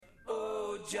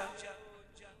Jah,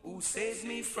 who saves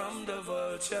me from the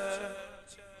vulture.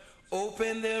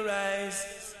 Open their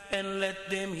eyes and let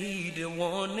them heed the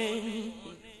warning.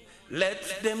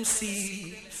 Let them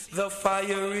see the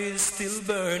fire is still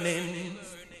burning.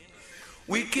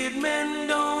 Wicked men,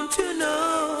 don't you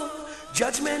know,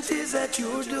 judgment is at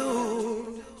your door.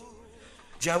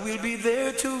 Jah will be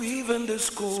there to even the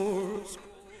score.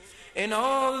 And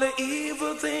all the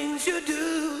evil things you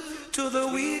do to the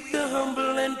weak, the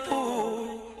humble and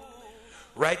poor.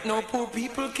 Right now poor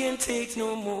people can't take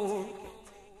no more.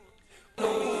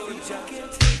 No, Jah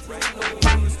can't take right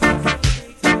no more.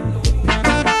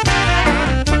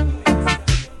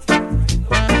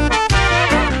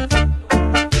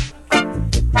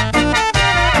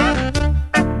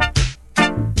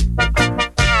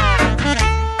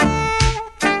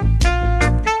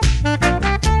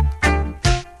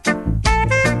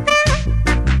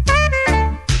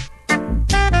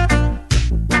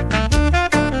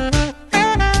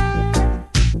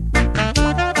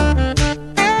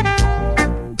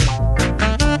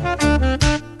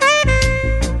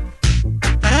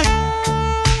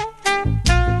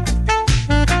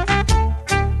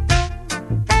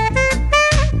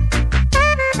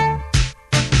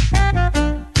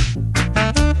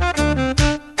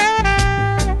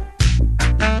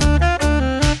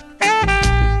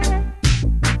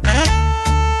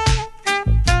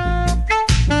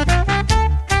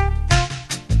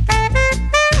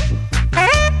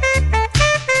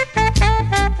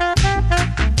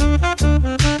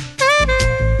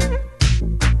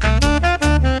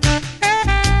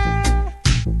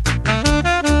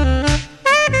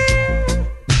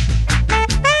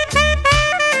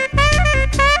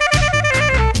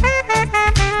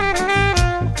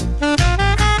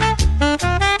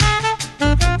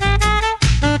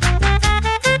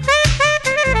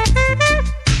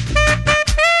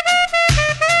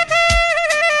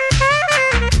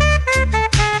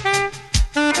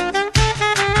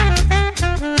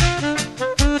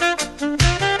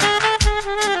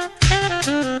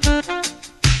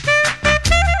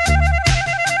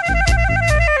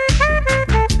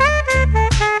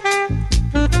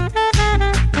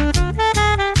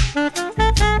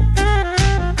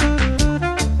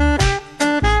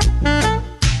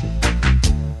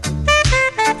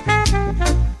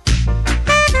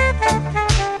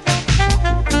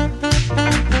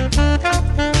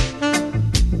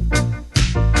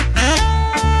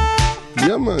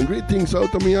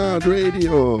 Outta my yard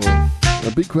radio.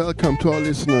 A big welcome to our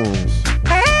listeners.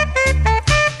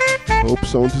 Hope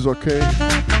sound is okay.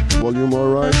 Volume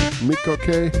alright. Mic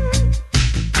okay.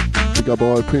 Big up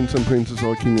all prince and princess,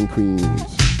 all king and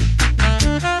queens.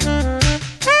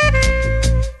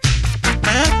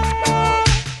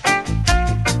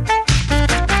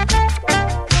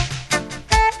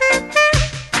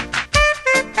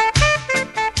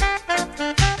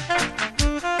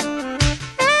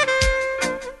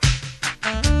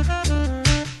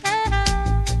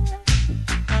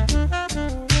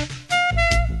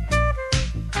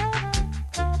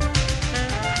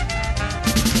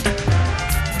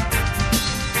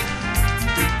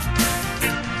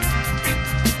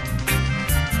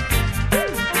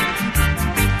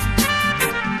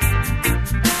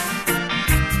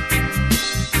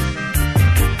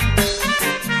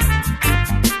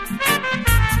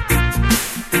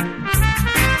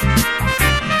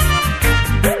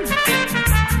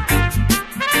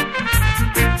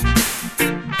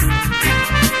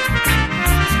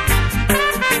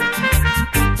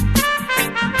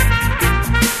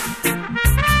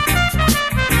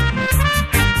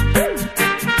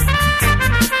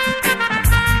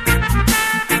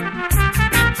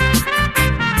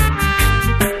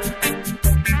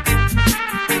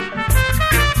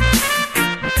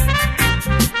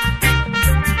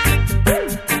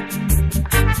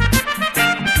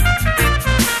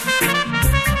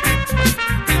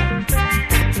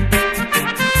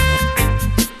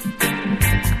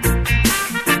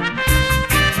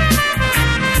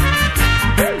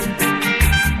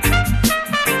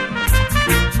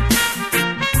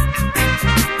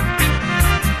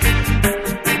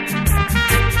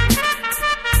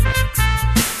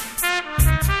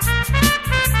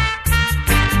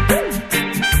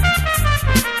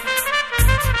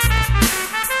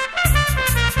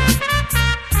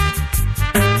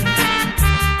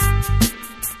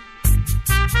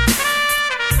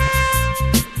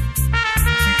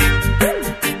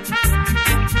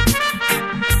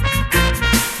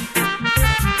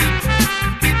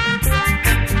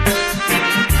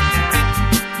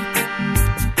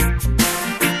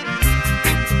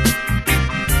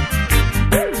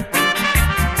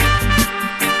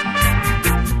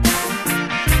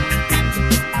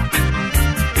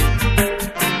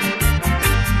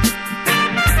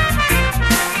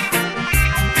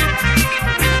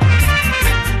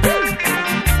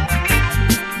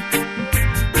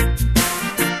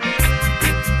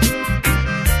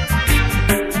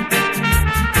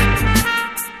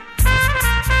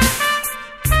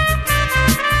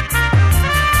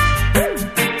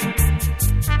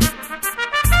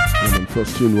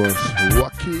 tune was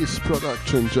Rocky's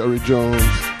production, Jerry Jones,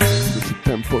 with the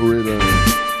tempo rhythm.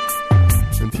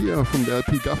 And here from the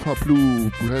LP Gaffer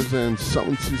Blue presents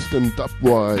Sound System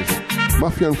Dubwise,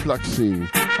 Mafia and Flaxi,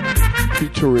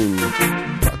 featuring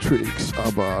Patrick's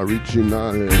ABBA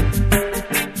Original,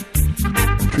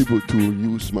 tribute to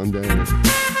Hughes Mandel.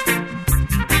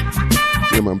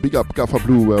 Yeah man, big up Gaffer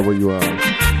Blue wherever you are.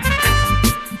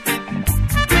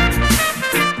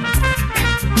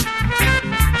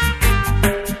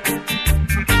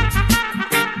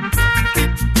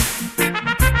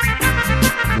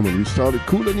 We started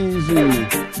cool and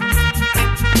easy.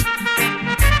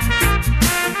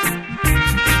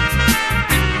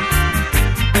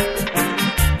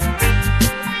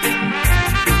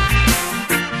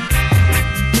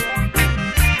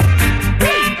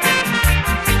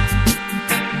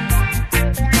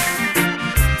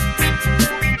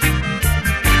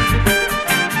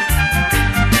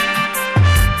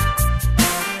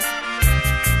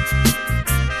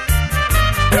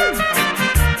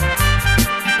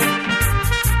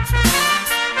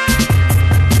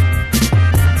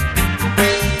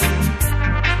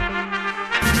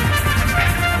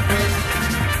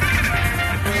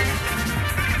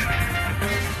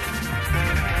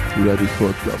 Ready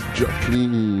for Dub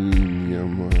Jacqueline, yeah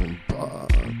man,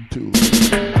 part 2.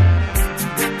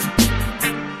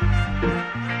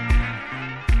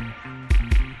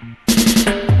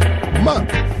 Man!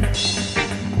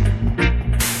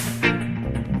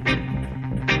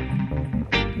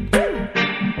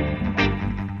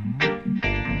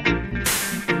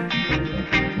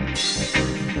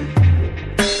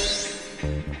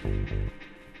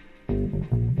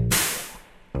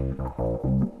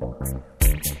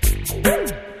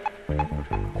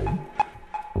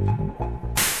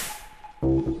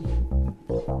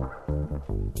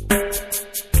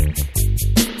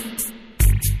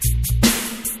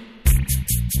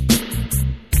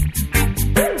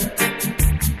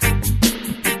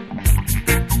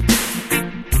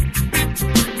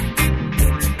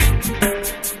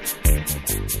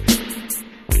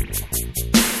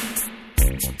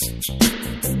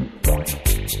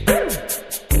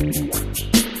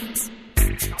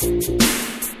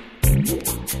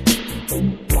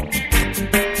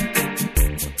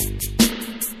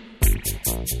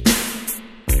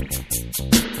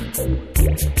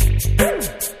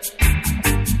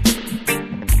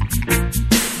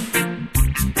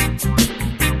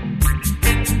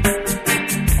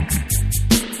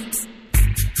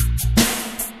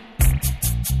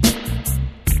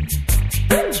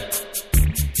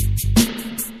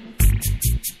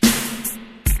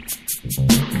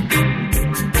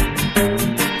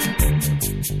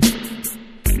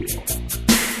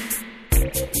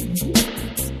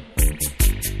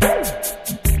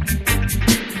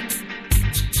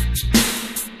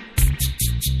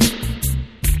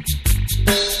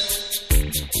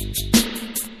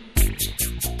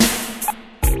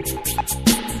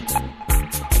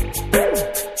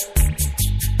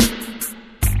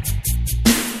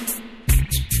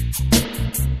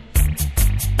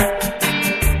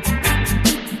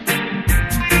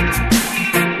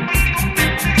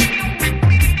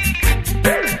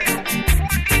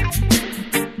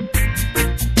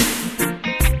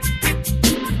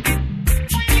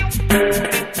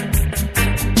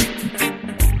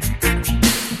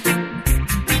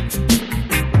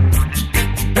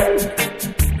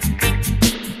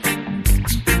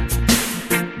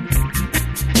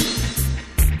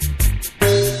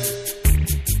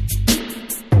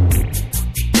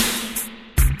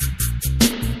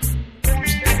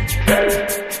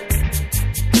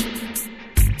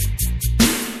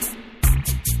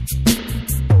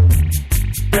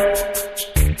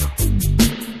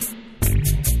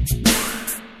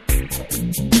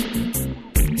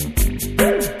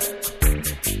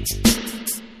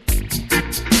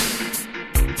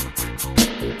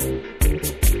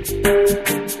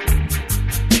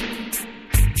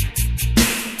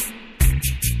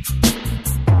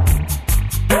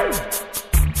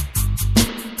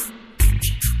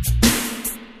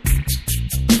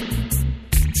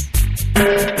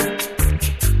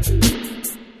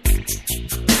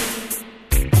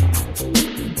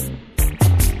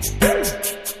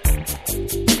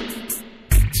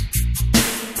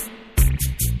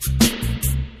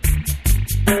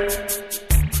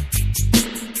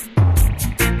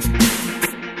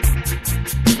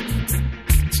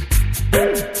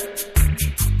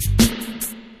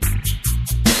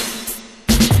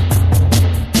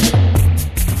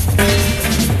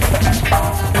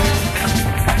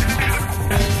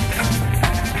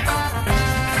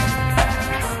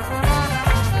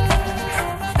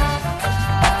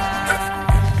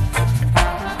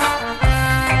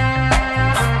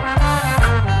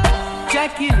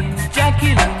 Jacqueline,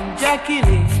 Jacqueline,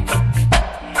 Jacqueline,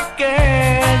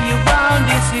 girl, you want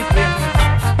discipline.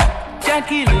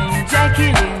 Jacqueline,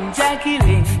 Jacqueline,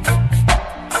 Jacqueline,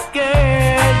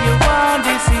 girl, you want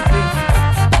discipline.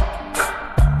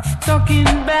 Talking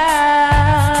about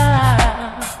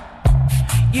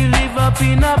you live up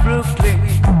in a Brooklyn,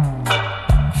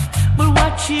 but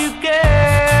what you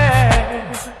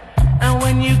get, and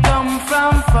when you come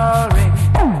from foreign,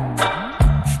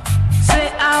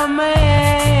 say amen,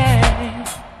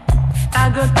 I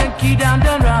go take you down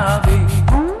the Robbie.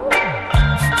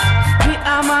 Me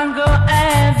a man go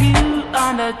have you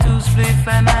under two spliff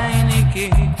and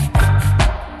Heineken.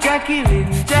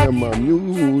 Jacqueline, Jacqueline, yeah, man,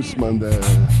 news, man, there.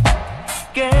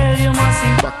 Girl, you must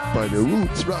see Back by the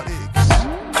roots, Radix.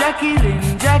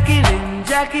 Jacqueline, Jacqueline,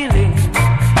 Jacqueline.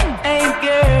 Hey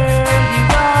girl, you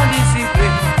want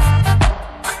discipline.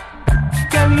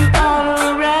 Carry you all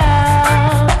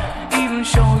around, even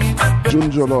show you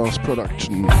Junjo Loss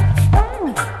Production.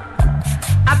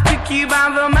 I pick you by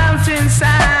the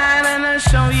mountainside and I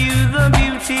show you the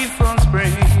beautiful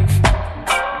spring.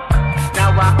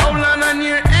 Now I hold on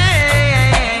your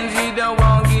hands, you don't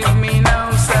want to give me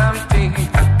no something.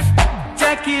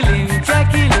 Jacqueline,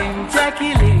 Jacqueline,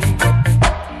 Jacqueline,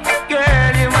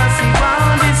 girl, you must be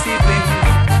one discipline.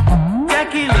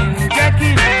 Jacqueline,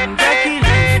 Jacqueline,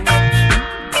 Jacqueline,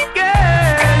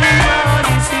 girl, you want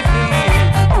discipline.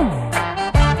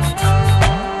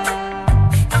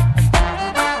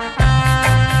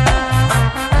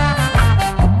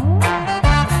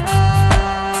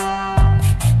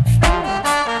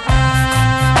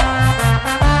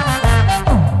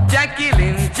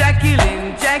 Jacqueline, Jacqueline,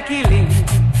 Jacqueline,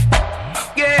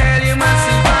 girl, you must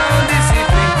be one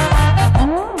discipline.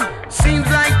 Seems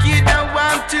like you don't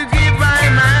want to give my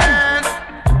man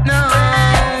no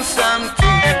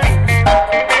something.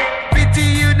 Pity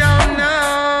you don't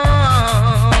know.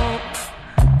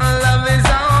 Love is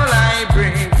all I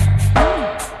bring.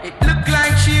 It look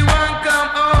like she won't come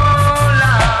all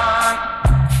on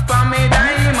for me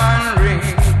diamond ring.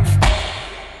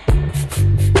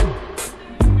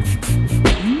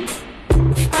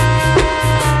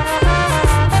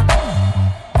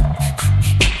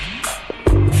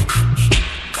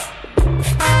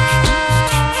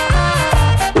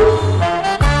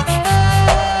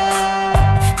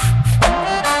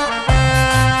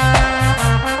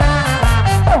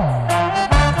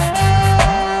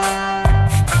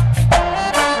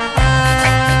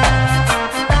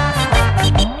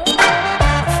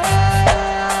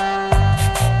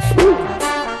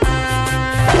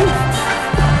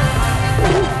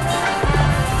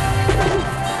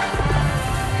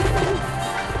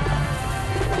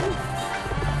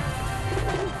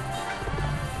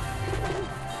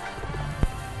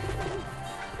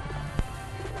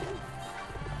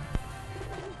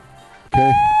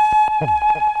 Okay.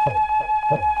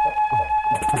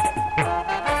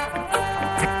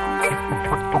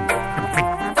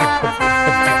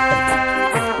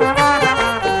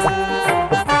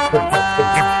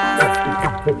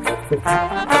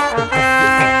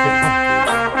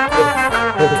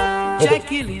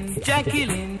 Jacqueline,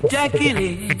 Jacqueline,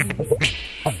 Jacqueline,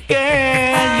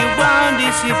 girl, you want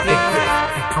discipline.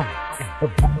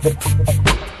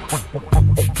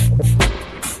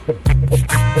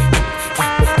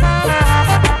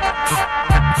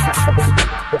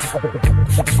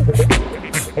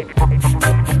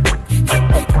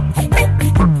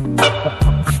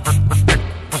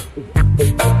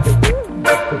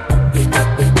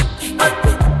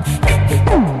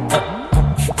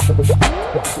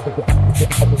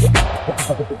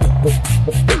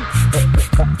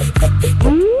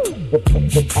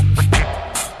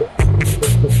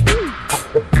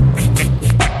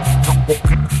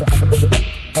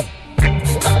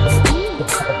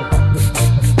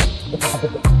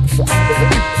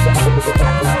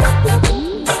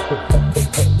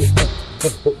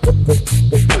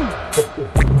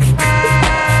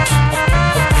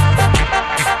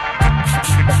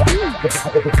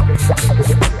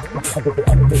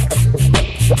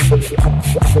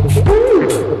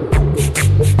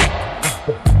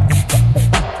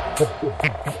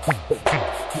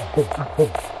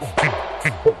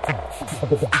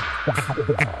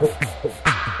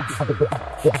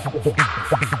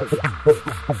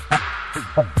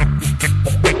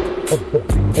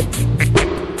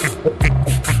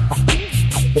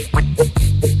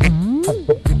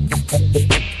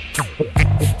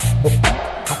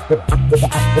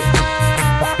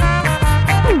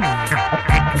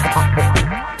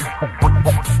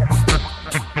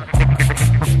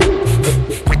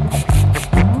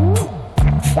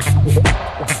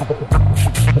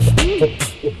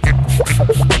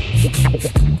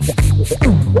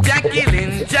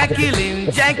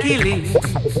 Jackie Lee.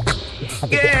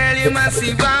 Girl, you must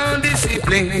see round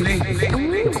discipline.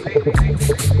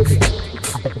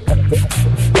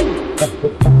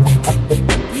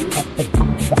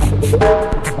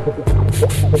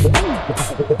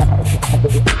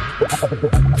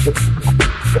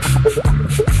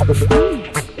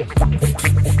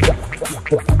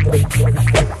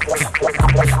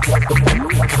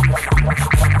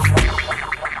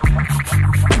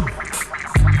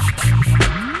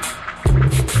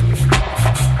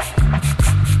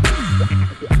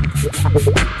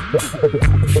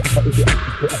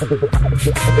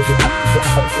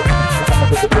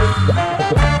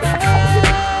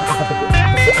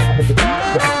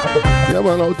 Yeah,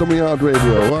 man, Outta My Heart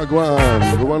Radio.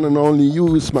 Wagwan, the one and only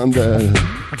use, man, there.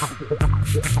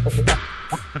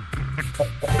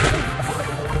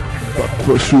 But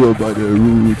for sure by the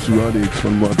Roots Radix,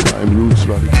 one more time, Roots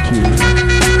Radix tune.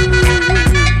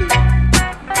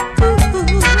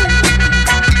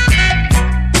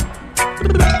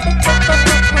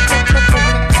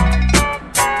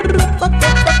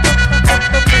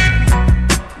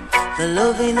 The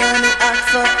loving and the act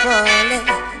for falling,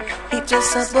 it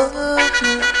just above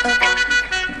me up.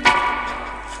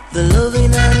 The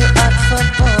loving and the act for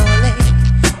falling,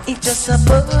 it just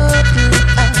above me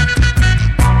up.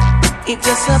 It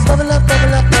just a bubble up,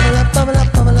 bubble up, bubble up, bubble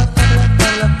up, bubble up, bubble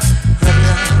up, bubble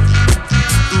up,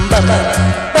 bubble up,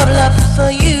 bubble up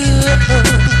for you,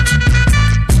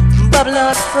 bubble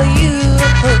up for you.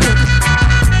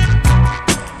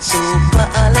 So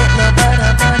let no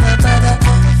bother,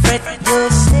 fret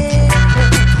yourself.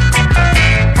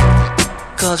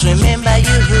 'Cause remember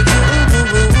you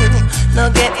no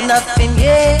get nothing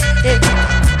yet.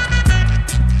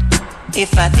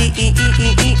 If I didn't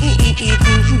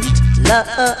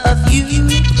love you,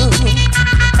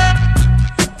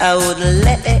 I would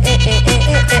left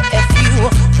you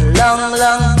long,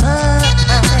 long time.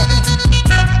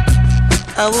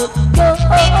 I would go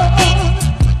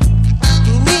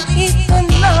meet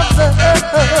another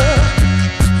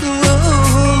woman,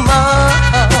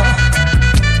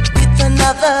 with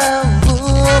another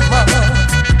woman.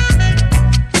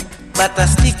 But I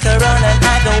stick around and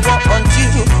I don't want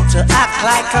you to act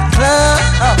like a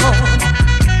clown.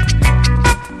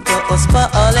 Cause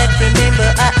Paulette, remember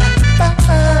I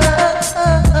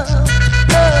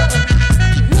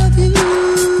love you.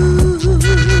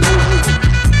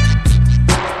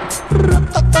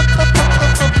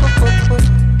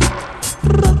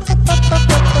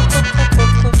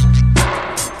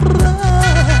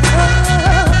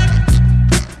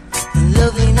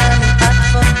 Loving and act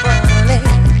for falling,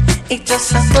 it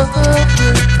just a bubble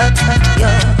up,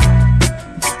 yeah.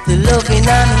 The loving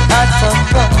and the art for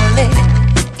falling,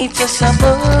 it just a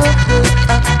bubble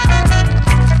up.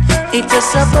 It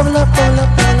just a bubble up, bubble up,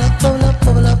 bubble up, bubble up,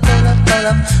 bubble up, bubble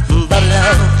up, bubble up, bubble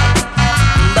up,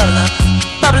 bubble up,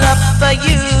 bubble up for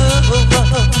you,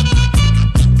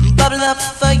 bubble up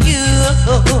for you.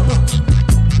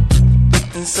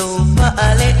 And so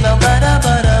let no bother,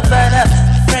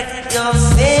 fret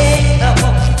yourself.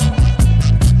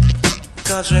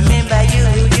 'Cause remember you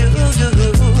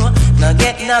not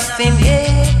get nothing yet.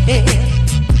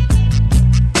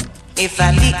 If I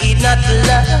did not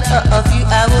love you, I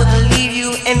would leave you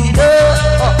and go.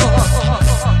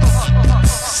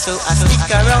 So I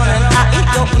stick around and I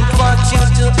don't want you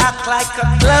to act like a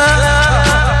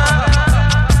clown.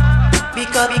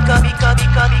 Because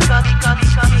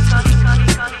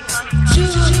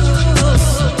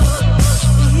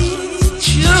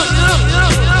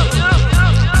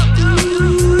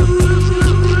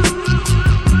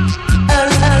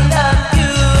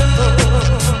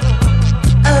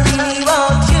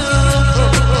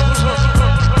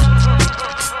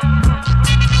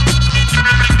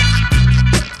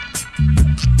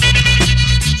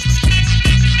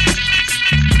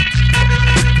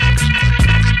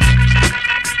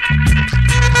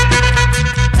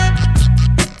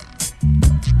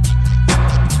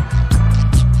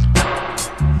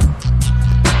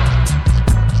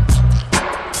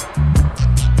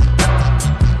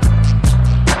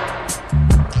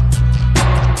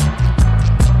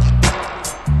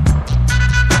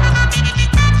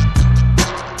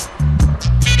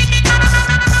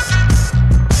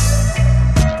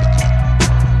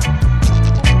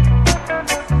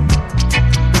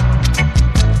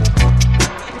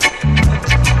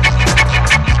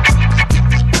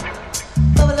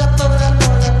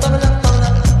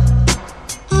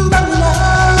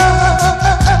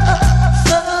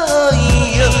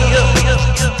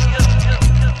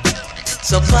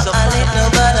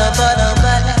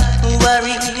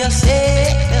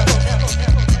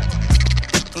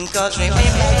Cause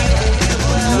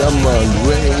remember Yeah man,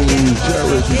 Wayne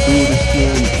Jarrett, he do this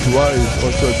tune twice.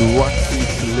 Also the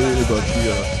Waxy's label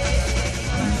here.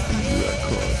 EP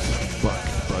Records,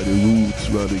 backed by the Roots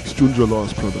Radix, Junjo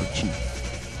Lost production.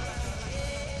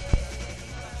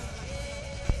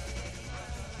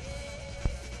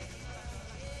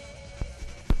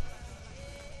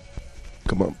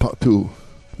 Come on, part 2.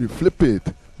 You flip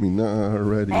it. Me not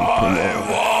ready. Come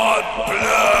on.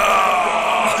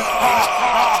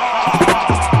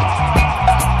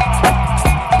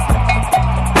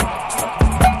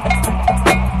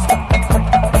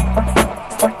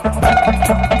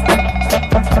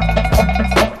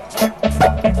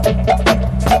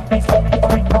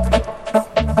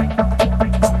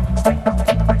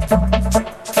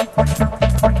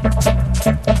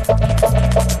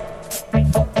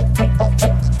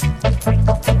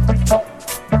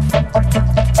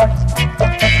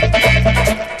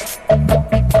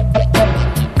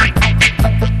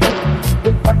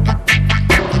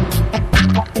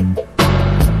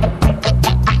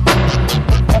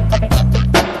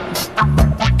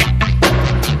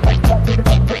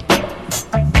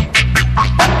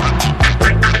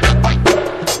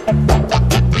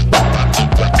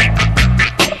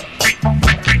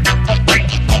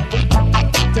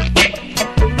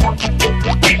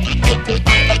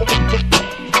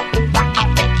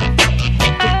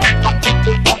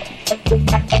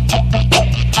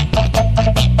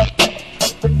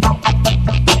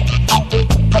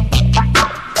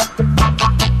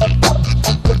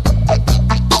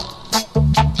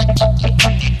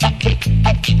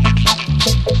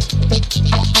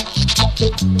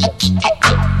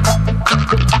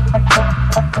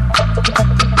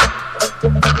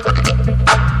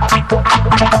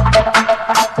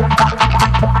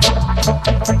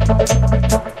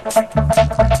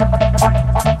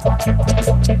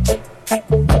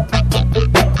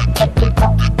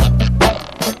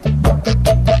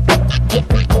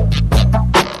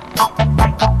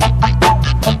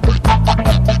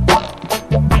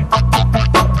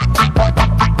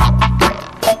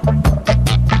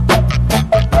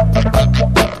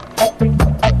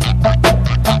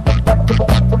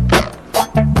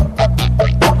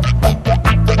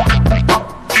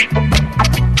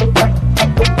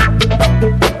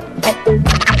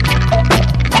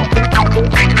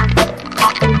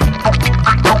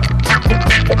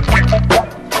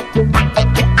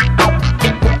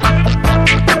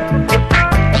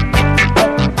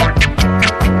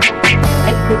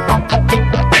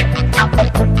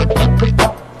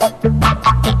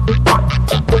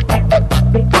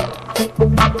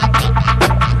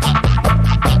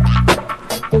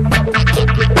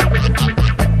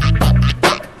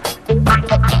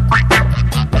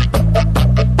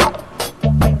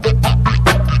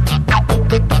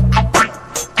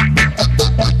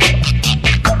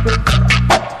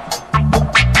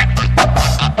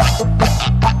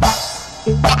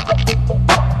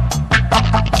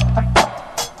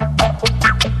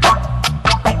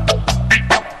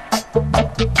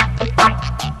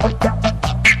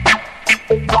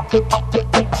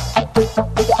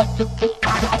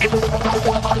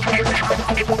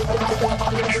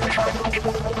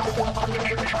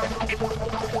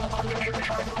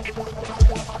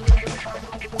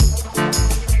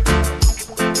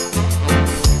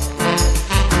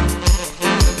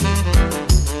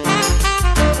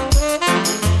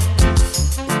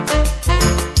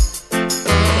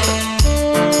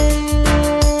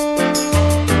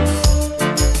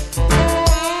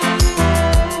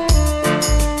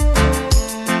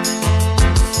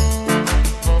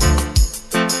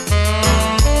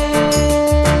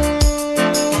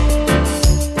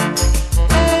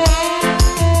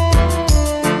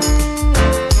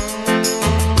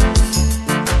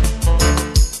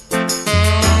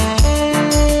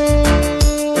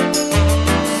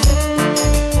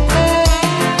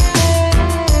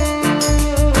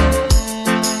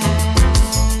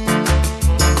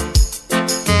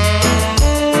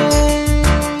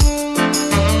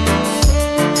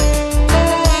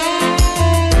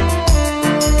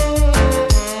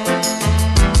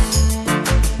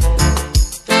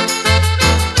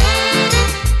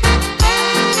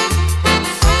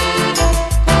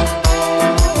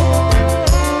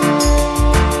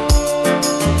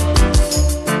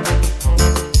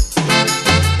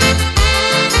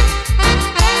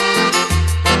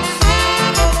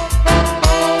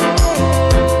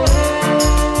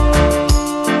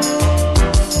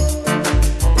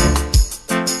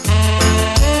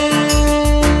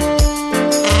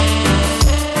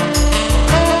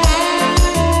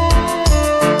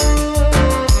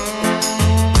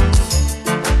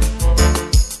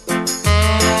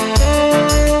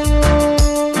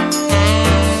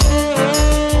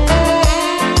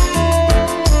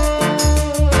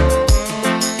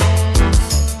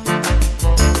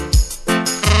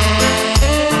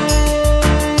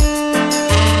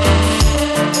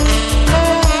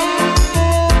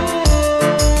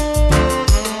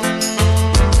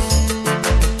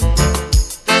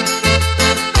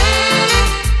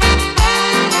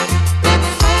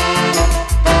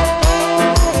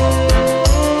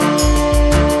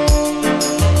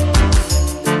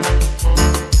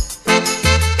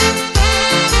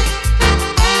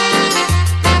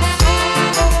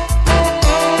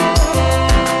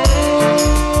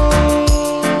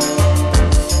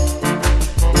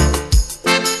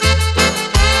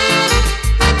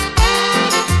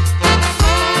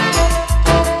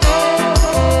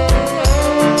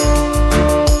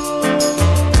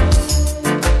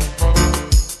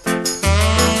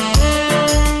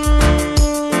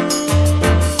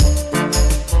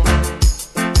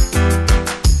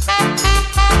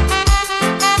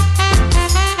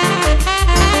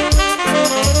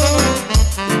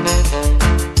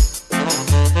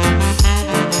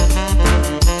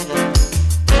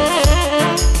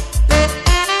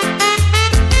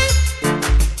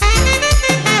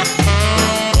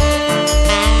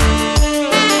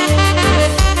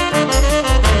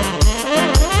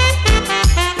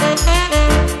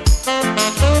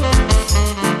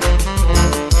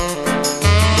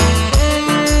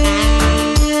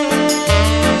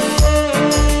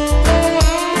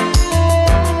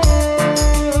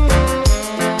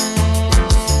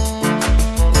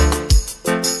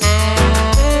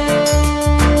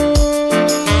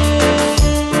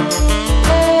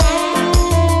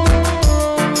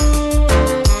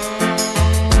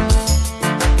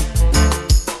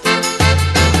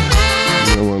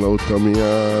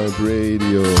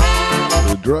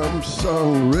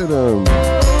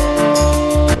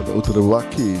 Go to the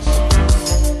Rockies.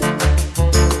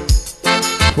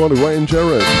 For the Ryan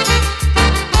Jarrett.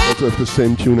 Also have the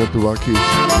same tune at the Rockies.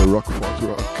 The Rockford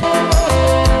Rock.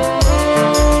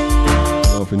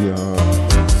 Love in your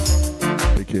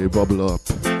heart. AKA Bubble Up.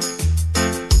 Play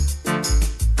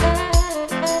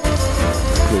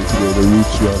today the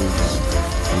Roots Riders.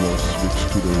 And now switch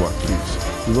to the Rockies.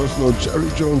 There was no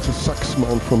Jerry Jones, a sax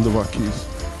man from the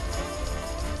Rockies.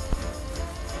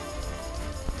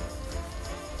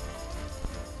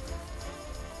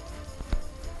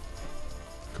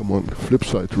 Come on, flip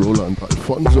side, Roland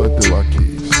Alfonso at the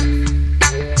Rockies.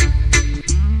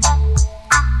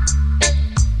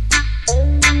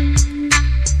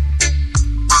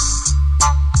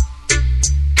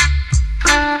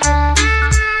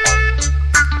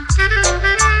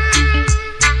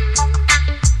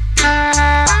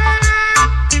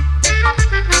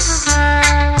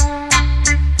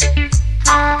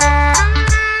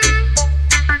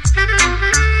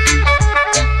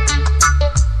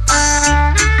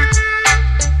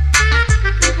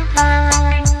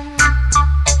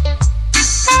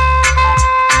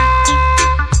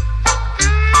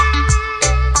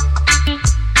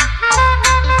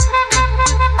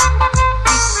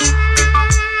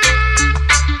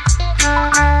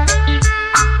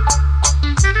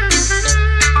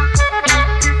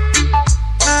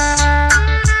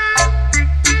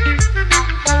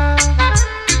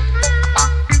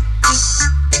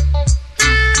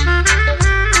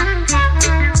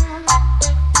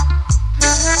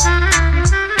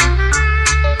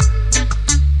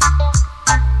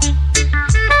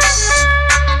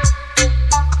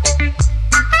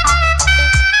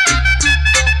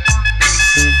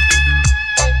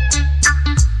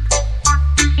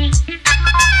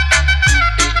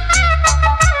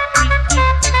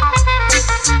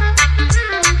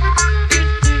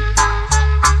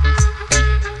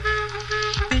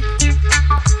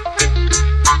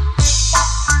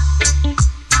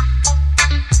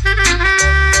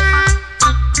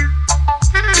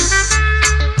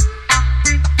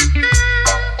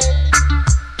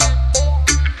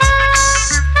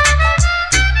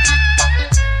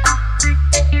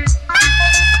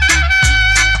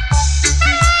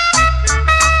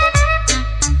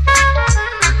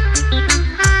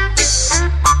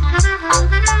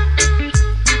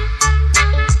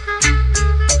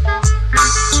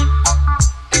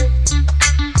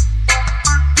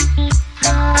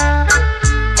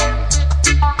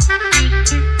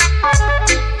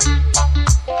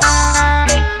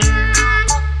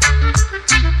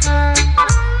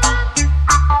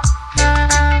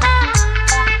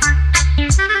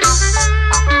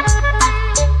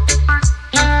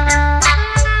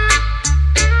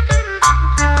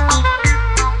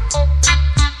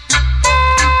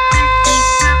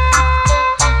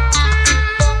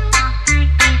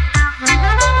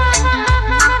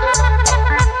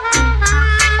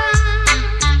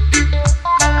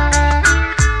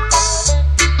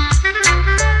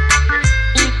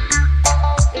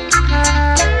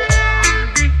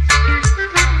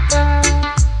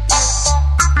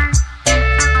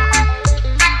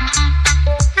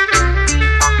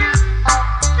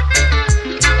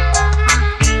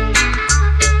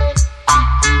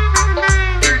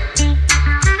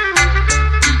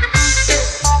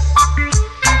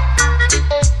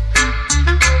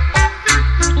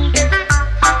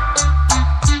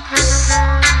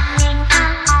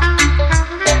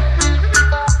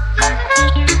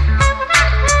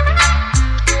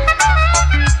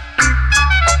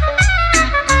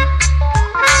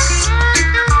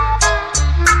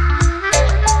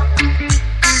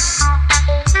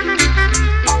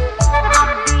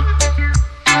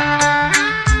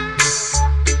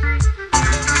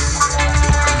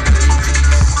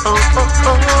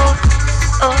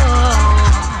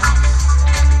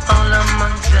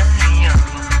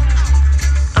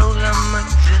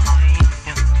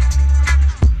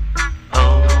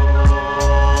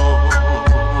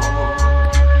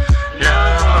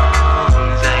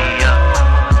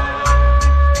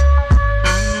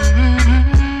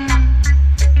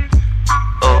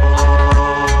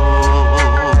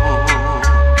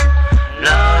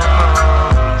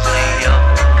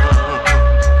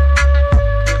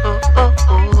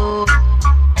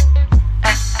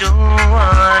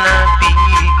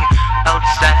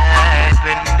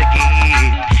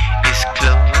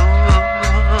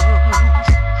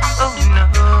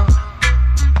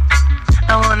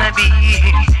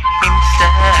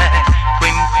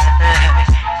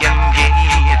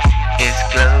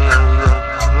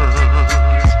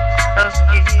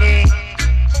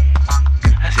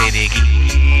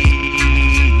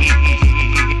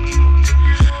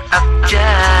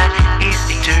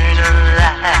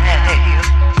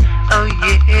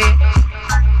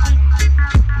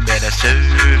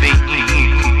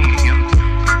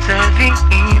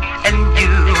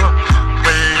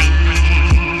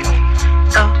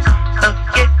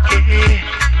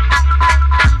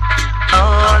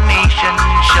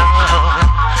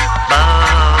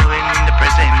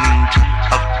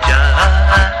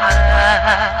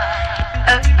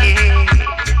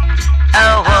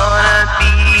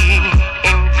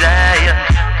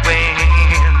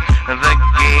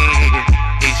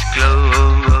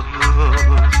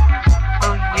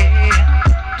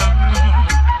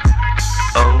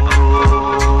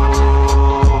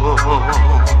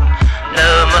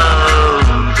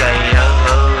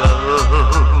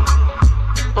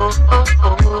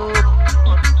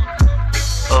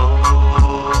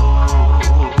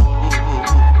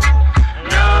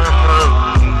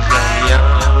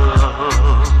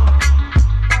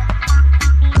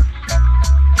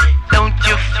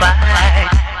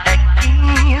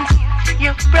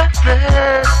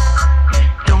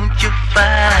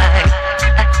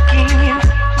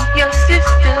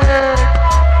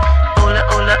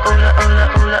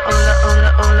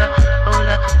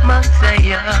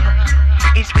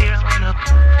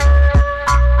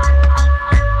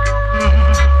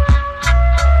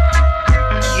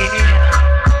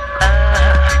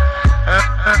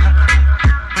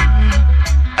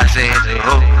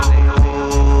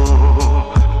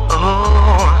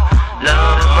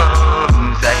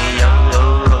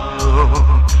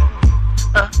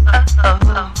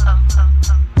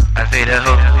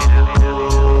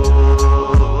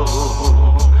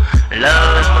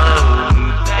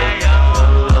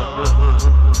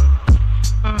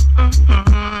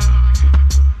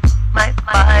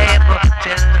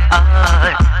 tell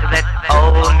I that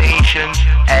all nations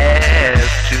have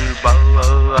to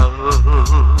bow.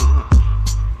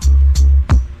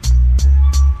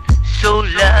 So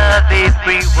love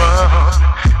everyone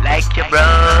like your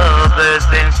brothers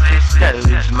and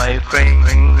sisters, my friends.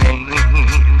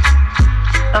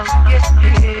 Oh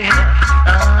yeah,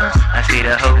 I see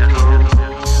the whole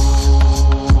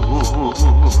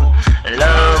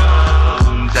love,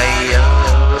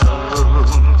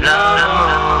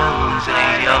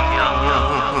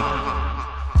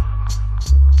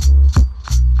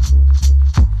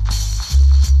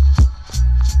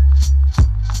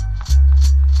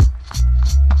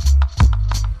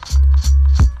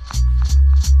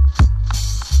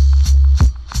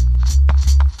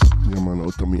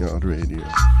 Outta Radio.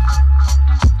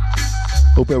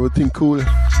 Hope everything cool,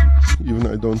 even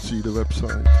I don't see the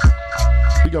website.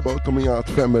 Big up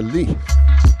Outta family.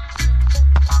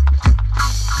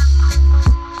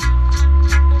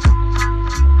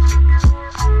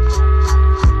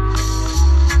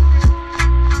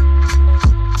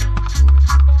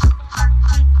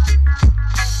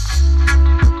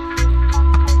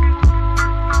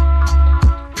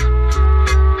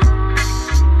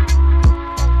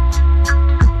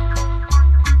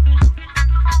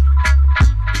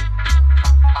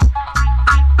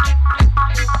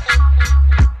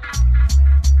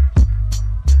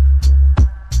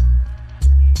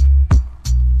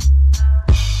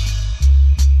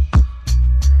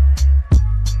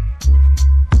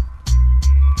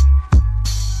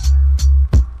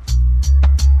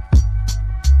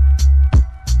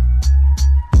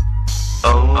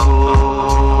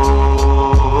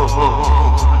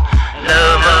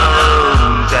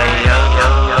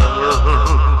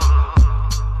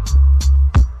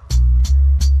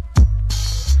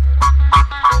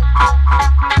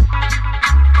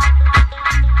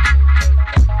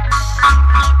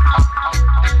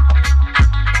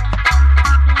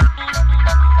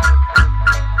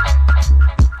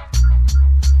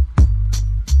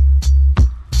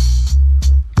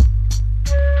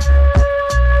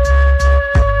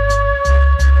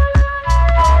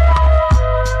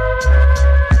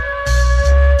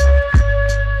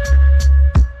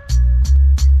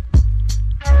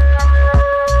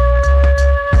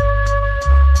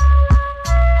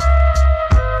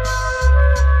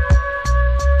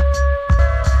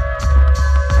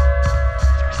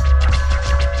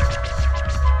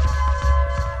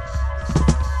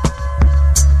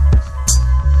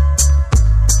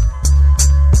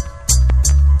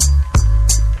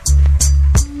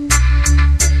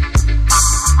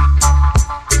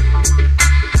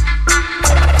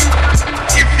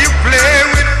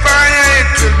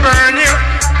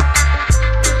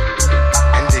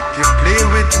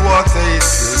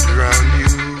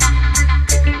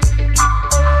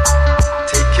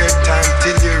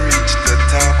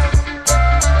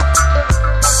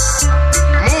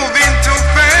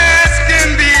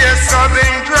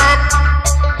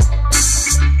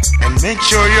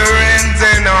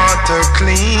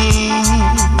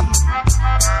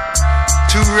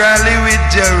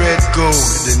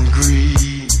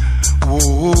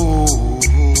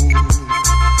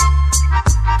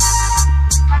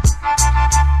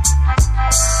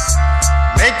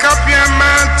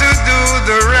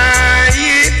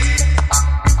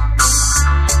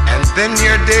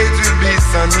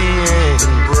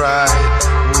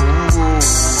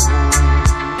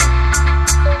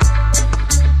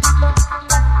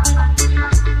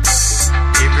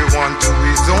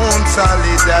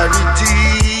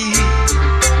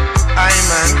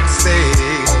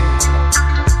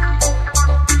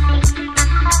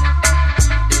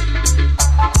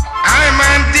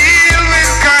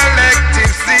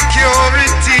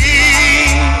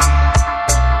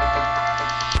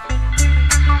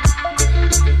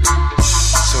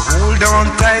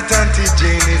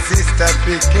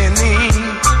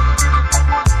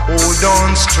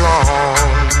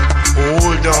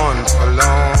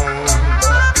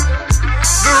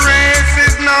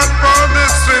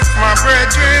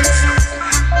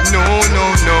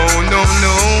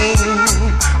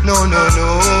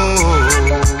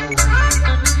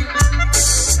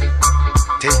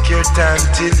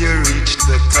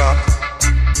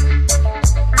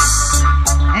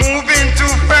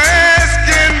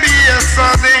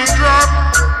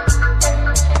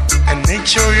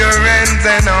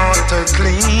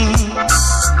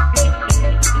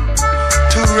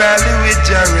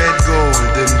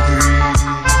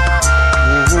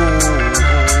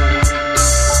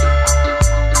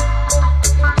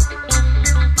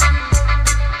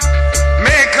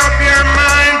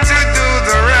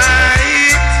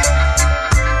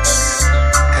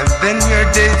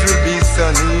 days will be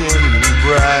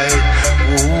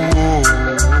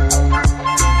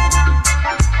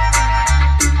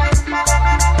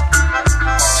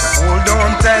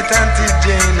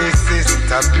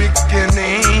a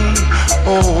beginning.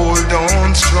 Hold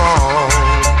on strong,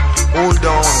 hold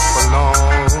on for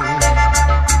long.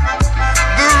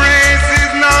 The race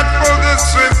is not for the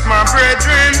swift, my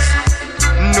brethren.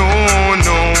 No,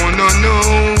 no, no, no,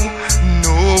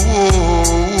 no,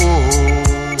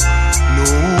 no.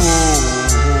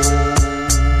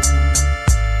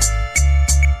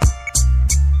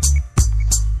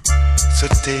 So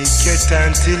take your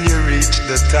time till you reach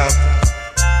the top.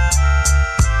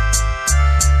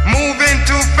 Moving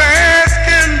too fast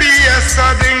can be a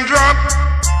sudden drop.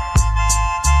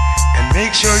 And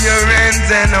make sure your ends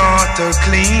and heart are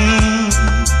clean.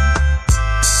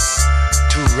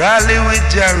 To rally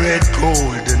with your red,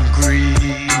 gold and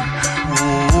green.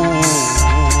 Ooh.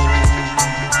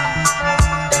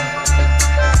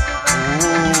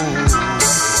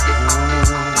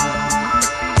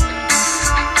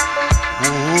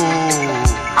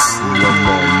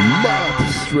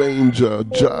 Stranger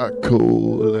Jacko,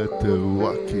 let the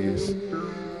Wackies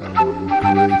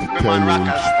great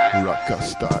challenge rocker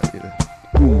style.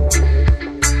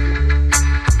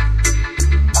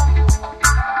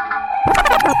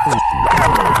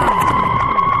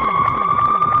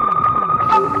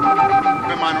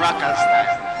 Come on, rocker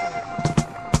style.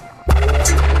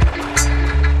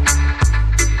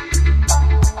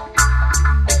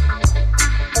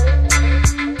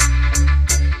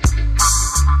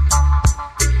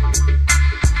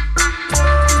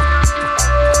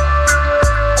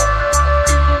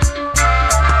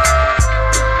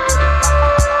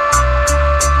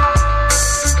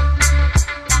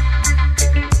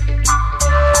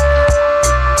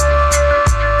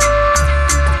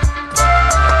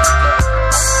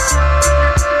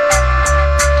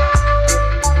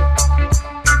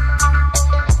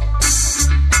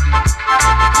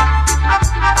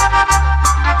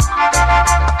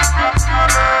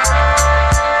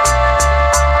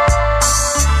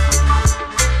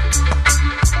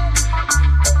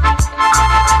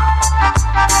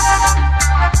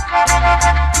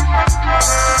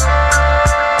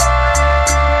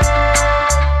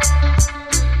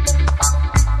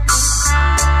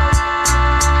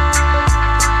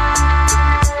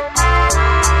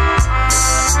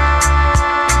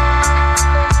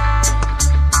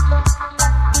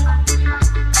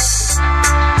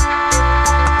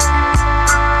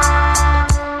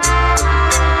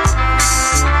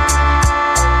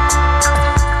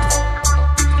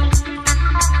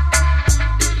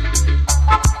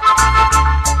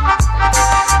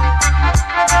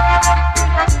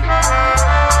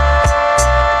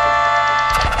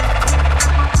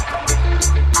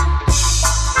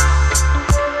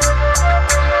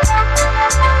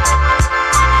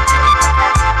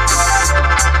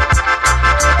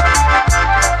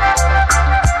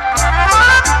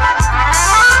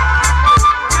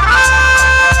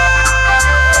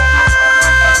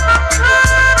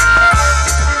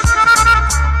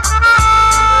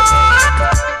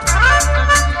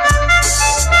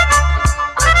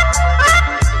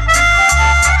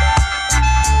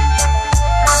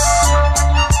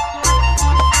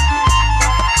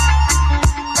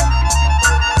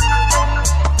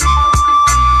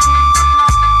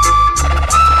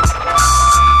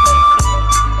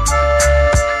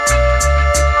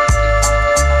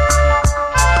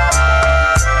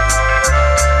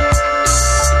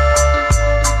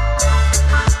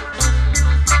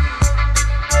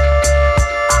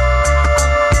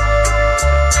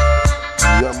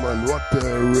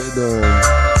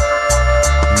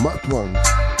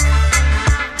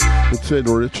 The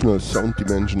original sound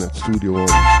dimension at Studio One.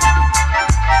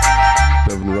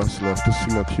 Devin Russell of the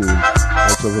singer tune,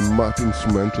 also the mud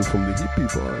instrumental from the Hippie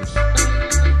Boys.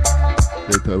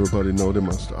 Later everybody know they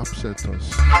must upset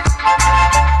us.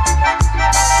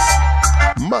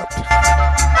 Mud!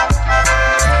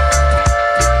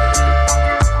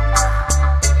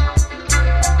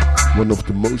 One of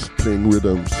the most playing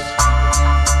rhythms.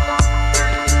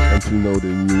 Until now they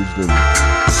used them.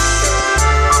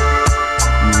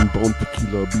 Even Bone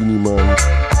Tequila, Beanie Man,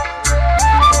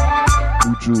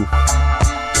 Uju,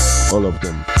 all of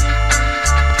them.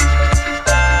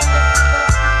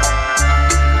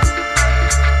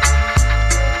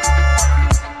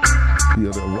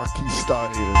 Here the Rocky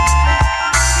style.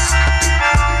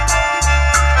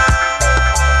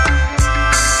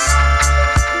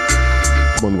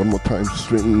 Come on, one more time,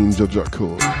 Stranger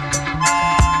Jacko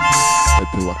at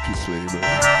the Rocky's label.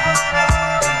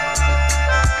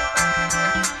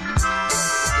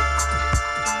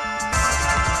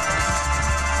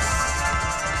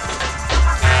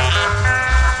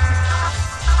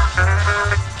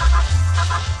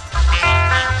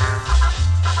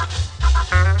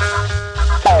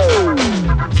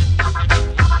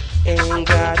 Ain't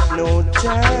got no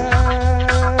time.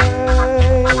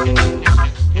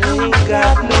 Ain't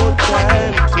got no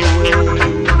time to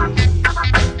wait.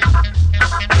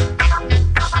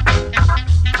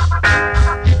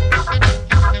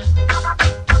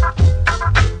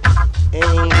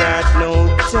 Ain't got no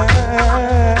time.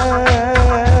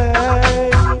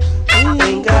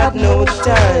 Ain't got no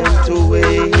time to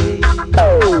wait.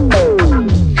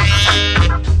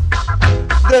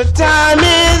 The time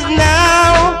is now.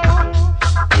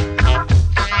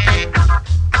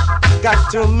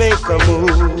 Got to make a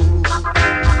move.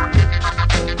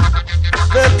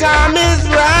 The time is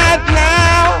right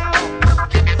now.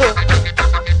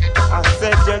 I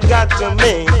said you got to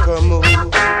make a move.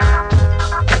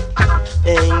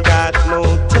 Ain't got no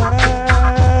time.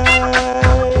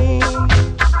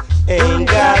 Ain't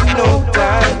got no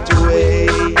time to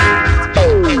wait.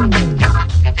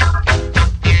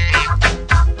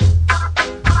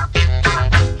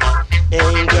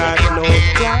 Ain't got no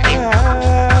time.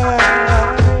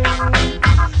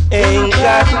 Ain't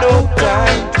got no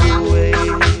time to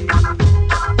wait.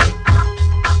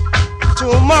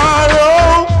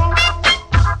 Tomorrow,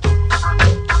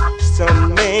 sun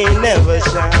may never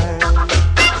shine.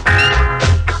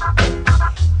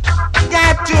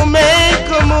 Got to make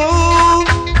a move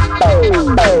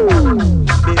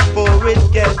before it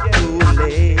gets too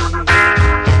late.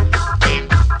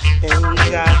 Ain't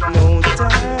got no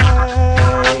time.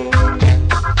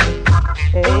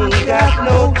 Ain't got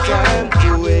no time to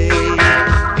wait.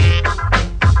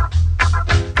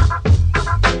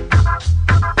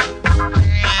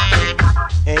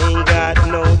 Ain't got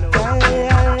no time.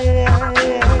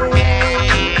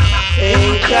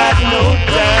 Ain't got no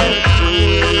time to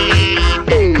wait.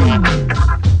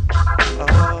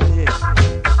 Oh yeah.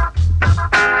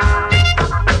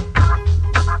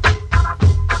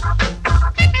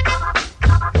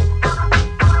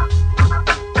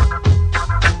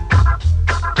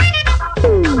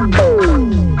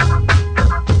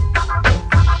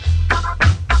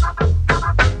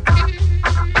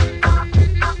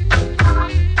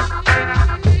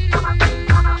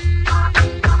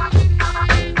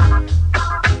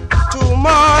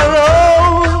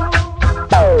 Tomorrow,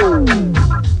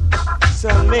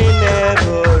 sun may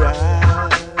never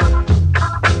rise.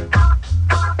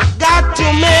 Got to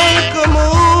make a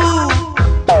move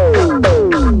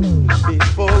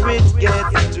before it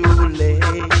gets too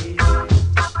late.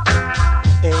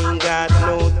 Ain't got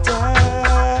no time.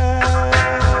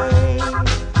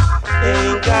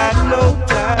 Ain't got no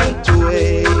time to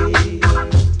wait.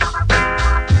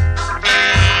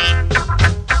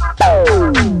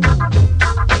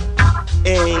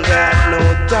 Ain't got no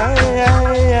time.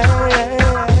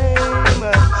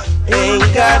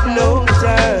 Ain't got no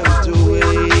time to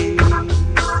wait.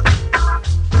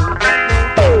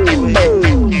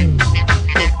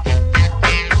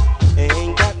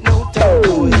 Ain't got no time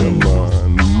to wait.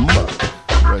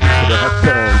 Ready for the hot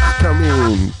pants, come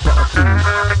in, party,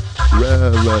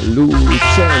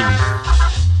 revolution.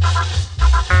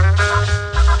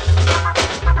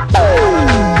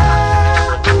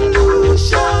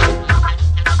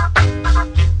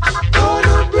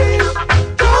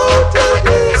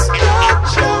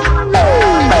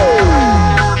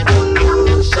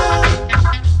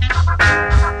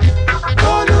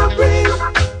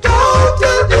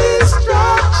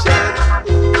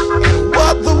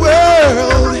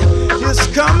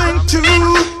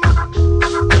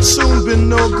 Soon been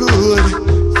no good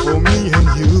for me and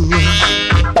you.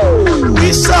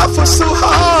 We suffer so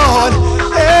hard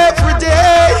every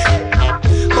day.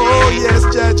 Oh yes,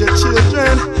 judge your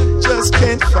children just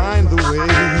can't find the way.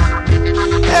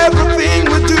 Everything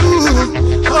we do,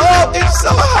 oh it's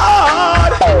so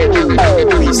hard.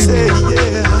 We say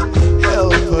yeah,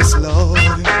 help us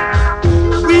Lord.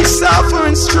 We suffer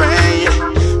and strain,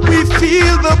 we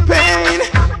feel the pain.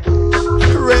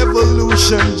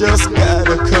 Revolution just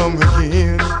gotta come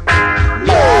again.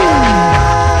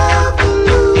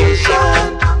 Revolution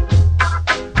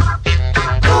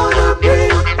gonna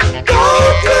bring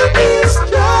total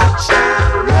destruction.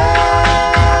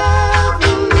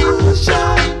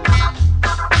 Revolution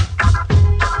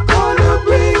gonna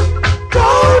bring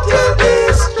total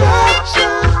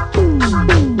destruction.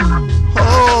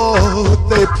 Oh,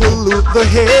 they pollute the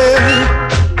air.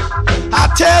 I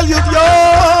tell you,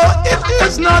 it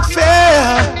is not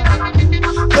fair.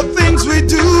 The things we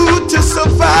do to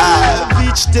survive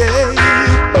each day.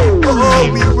 Oh,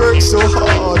 we work so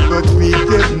hard, but we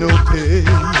get no pay.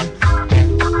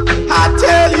 I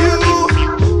tell you,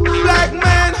 black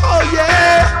man, oh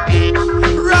yeah,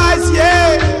 rise,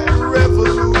 yeah,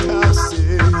 revolute, I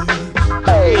say.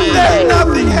 There's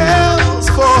nothing else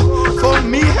for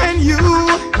me and you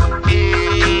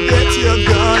get your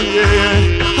gun,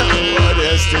 yeah. What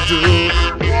else to do?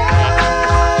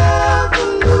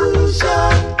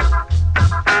 Revolution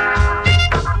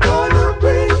gonna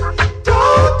bring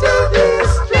total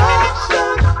destruction.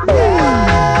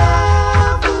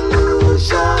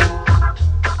 Revolution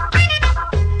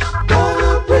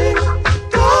gonna bring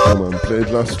total. Man, played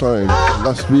last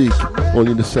week,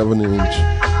 only the 7-inch.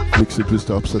 Mix it with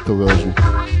the upsetter version,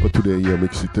 but today yeah,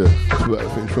 mix it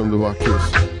 12-inch from the Wackers.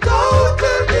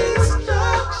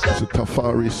 It's a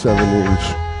Tafari 7-inch.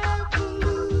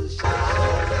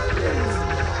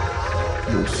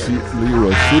 You see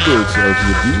Leroy Fiddles as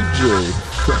the DJ.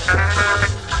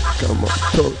 Come on,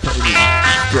 total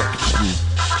destruction.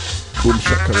 Boom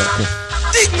shakalaka.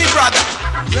 Dig me, brother.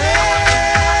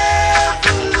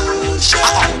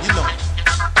 Revolution. You know.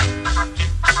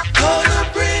 Gonna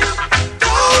bring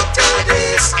total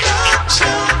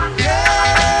destruction.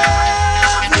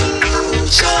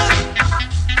 Revolution.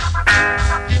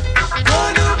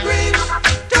 Gonna bring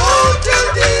total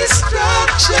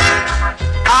destruction.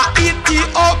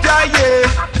 Ethiopia, yeah,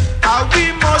 we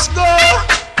must go.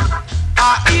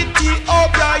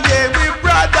 Ethiopia, yeah, we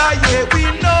brother, yeah, we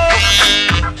know.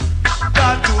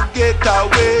 Got to get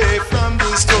away from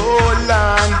this whole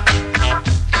land.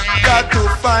 Got to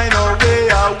find a way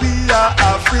how we are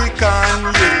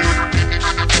African, yeah.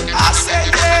 I say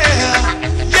yeah,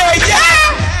 yeah, yeah.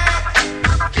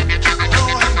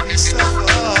 Oh, and we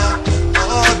suffer,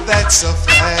 oh, that's a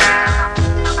fact.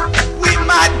 We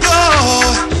might go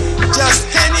just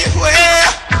anywhere,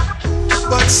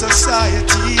 but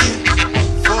society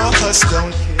for us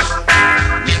don't care.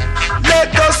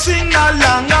 Let us sing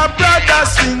along, our brothers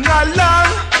sing along.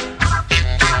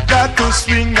 Got to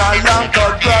swing along,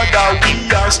 cause brother we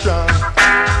are strong.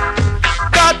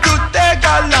 Got to take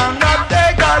along, our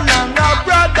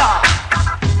brother.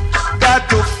 Got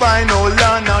to find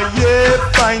Olana, yeah,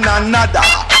 find another.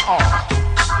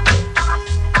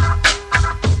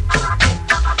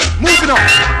 Moving on.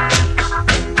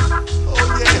 Oh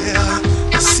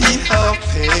yeah, see her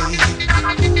pay.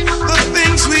 The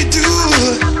things we do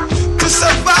to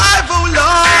survive, oh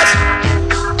Lord.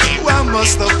 Why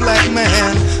must the black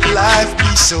man life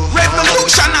be so hard?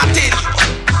 Revolution, I tell you.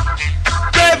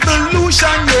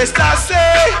 Revolution, yes I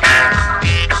say.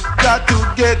 Got to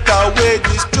get away,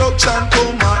 destruction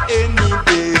come any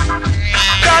day.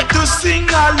 Got to sing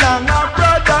along, our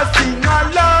brother sing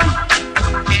along.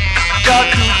 Got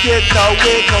to get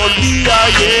away, cause we are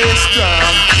yeah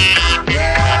strong.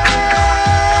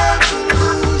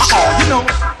 Revolution. Oh, you know,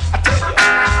 I tell you.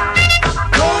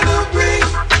 Gonna bring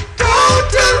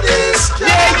total destruction.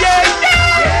 Yeah, yeah,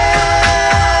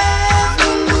 yeah.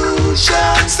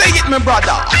 Revolution. Say it, my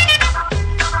brother.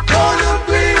 Gonna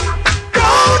bring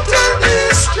total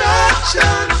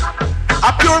destruction.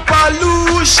 A pure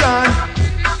pollution,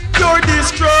 pure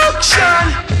destruction.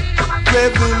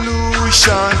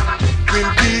 Revolution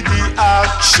will be the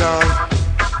action.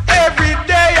 Every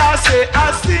day I say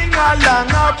I sing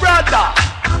along, our brother.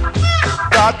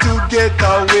 Got to get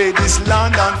away this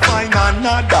land and find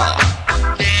another.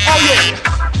 Oh yeah.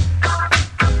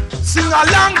 Sing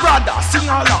along, brother, sing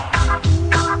along.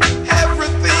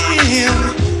 Everything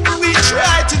we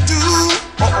try to do,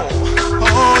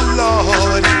 oh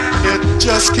Lord, it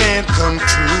just can't come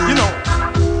true. You know,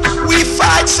 we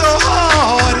fight so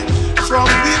hard from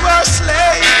we were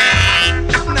slaves.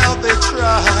 Now they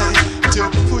try to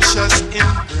push us in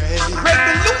grave.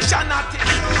 Revolution, I tell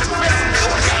you.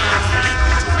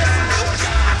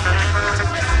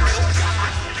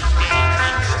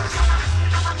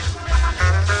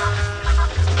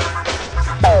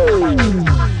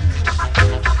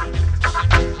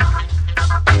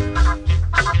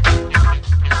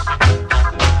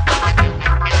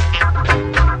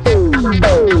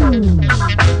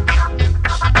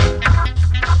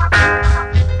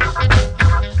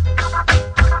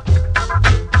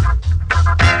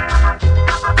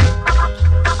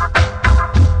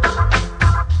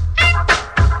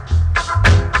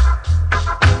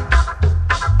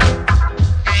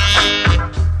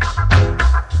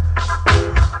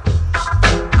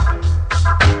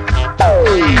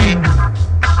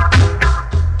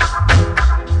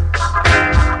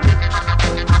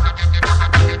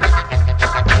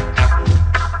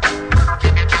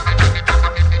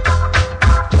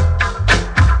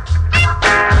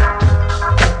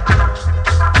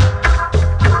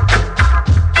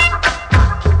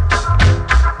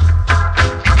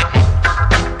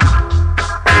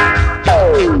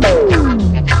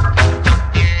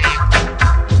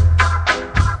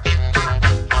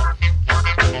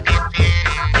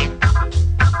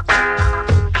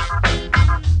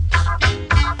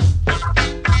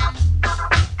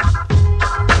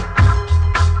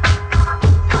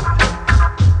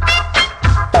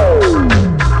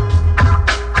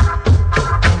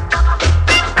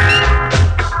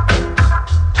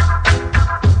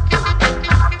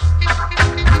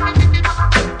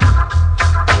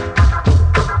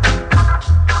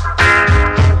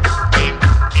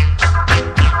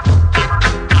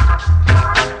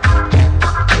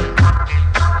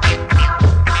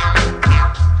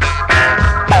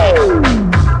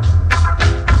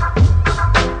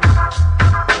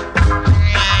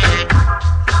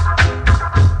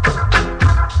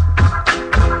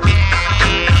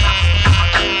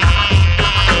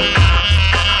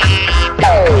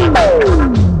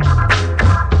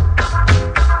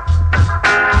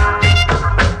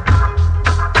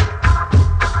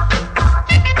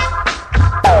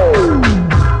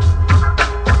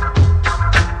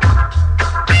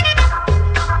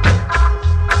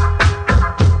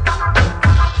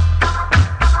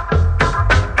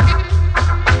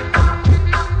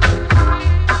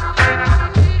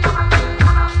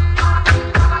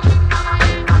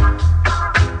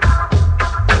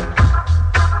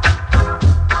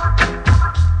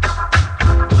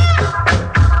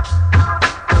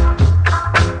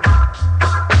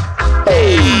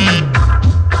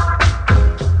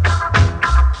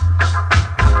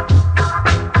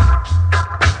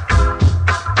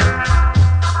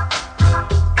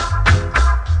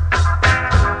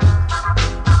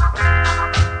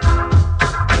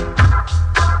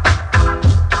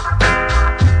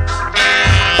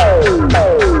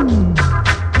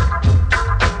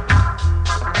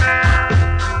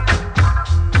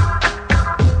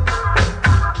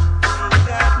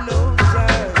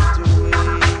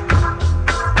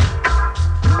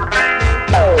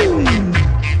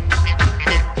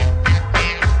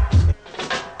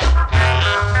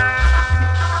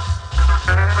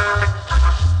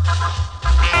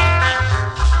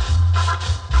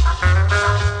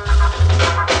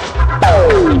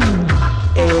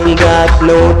 got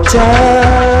no time,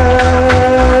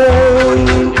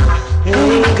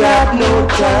 ain't got no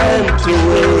time to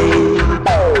wait.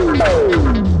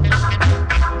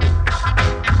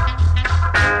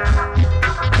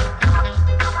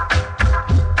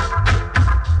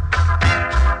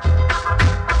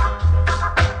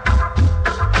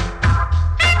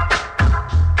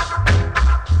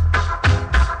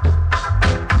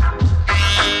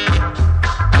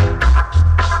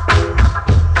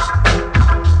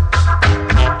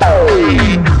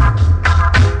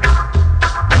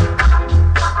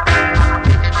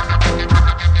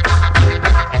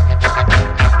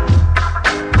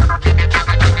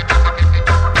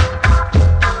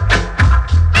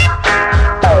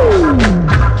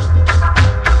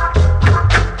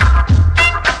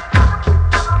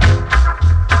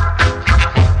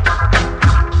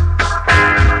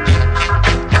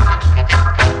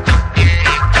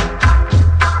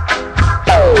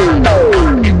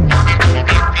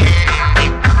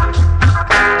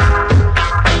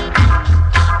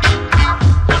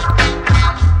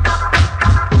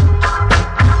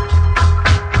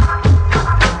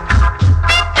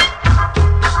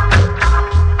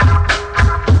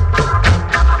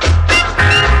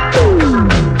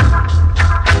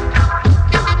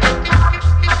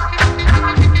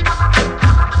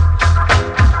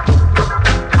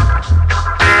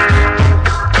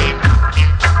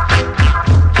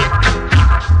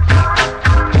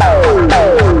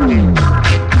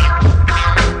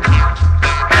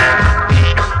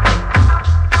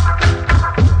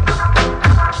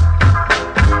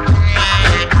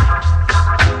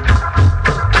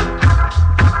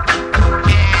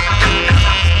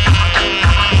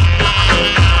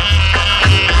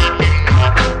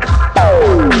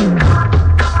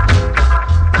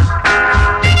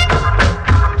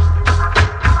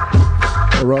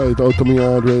 Outta Me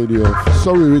Yard Radio.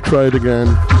 Sorry we tried again.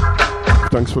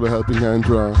 Thanks for the helping hand,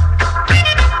 Ra.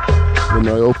 When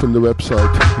I open the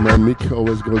website, my mic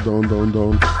always goes down.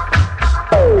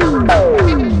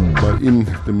 My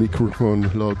the microphone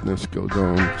loudness go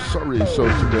down. Sorry, so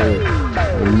today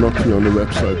I'm not here on the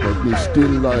website, but me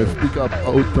still live. Big up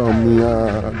Outta Me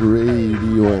Yard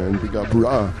Radio and big up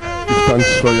Ra.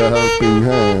 Thanks for your helping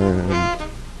hand.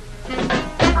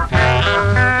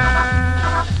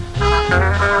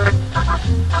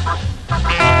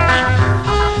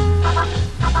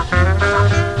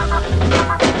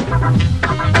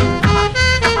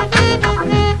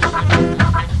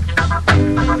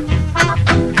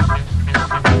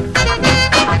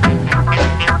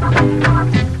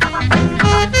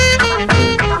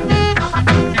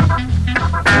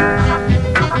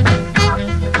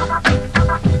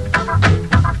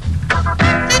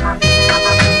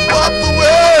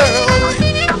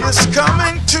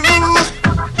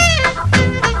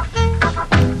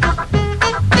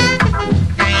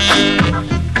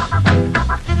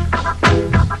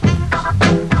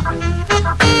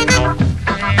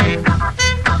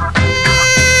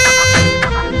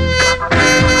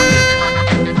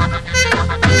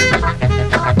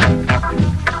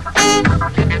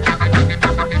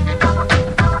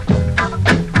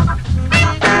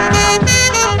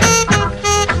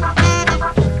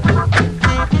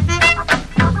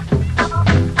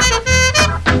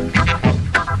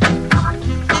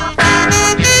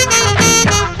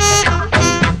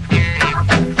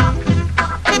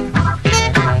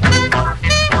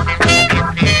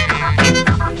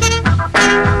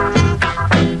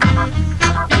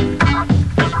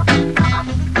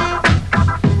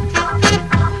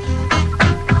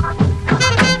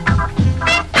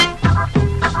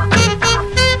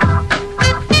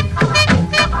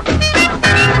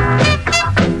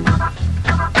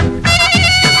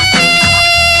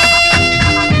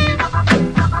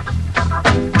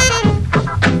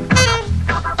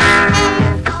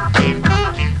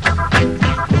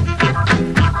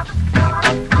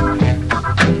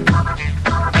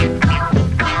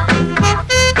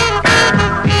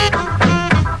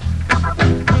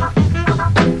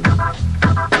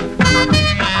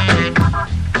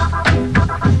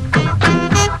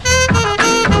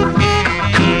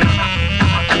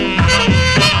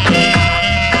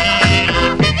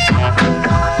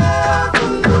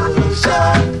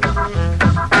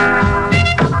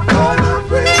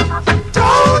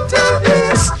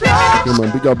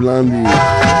 Big up Landy,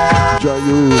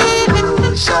 Jayu,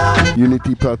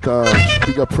 Unity Pata,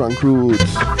 big up Frank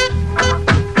Roots,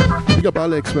 big up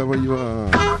Alex wherever you are.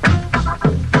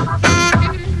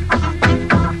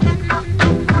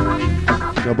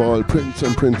 Big up all prince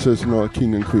and princess and all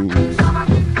king and queens.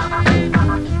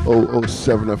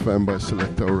 007 FM by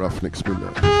Selector Ruffneck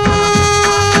Smille.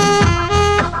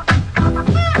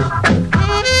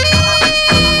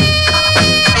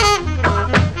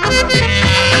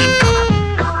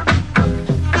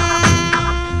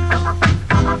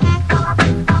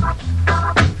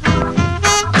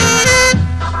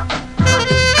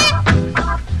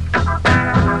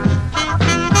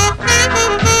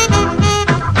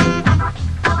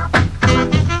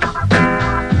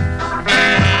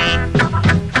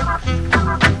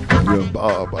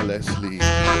 Baba Leslie.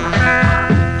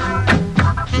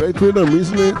 Great rhythm,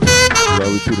 isn't it?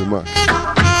 Love it to the max.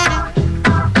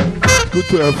 It's good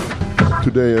to have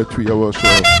today a 3-hour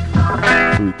show.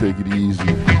 So we take it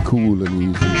easy, cool and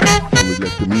easy. And we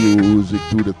let the music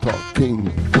do the talking.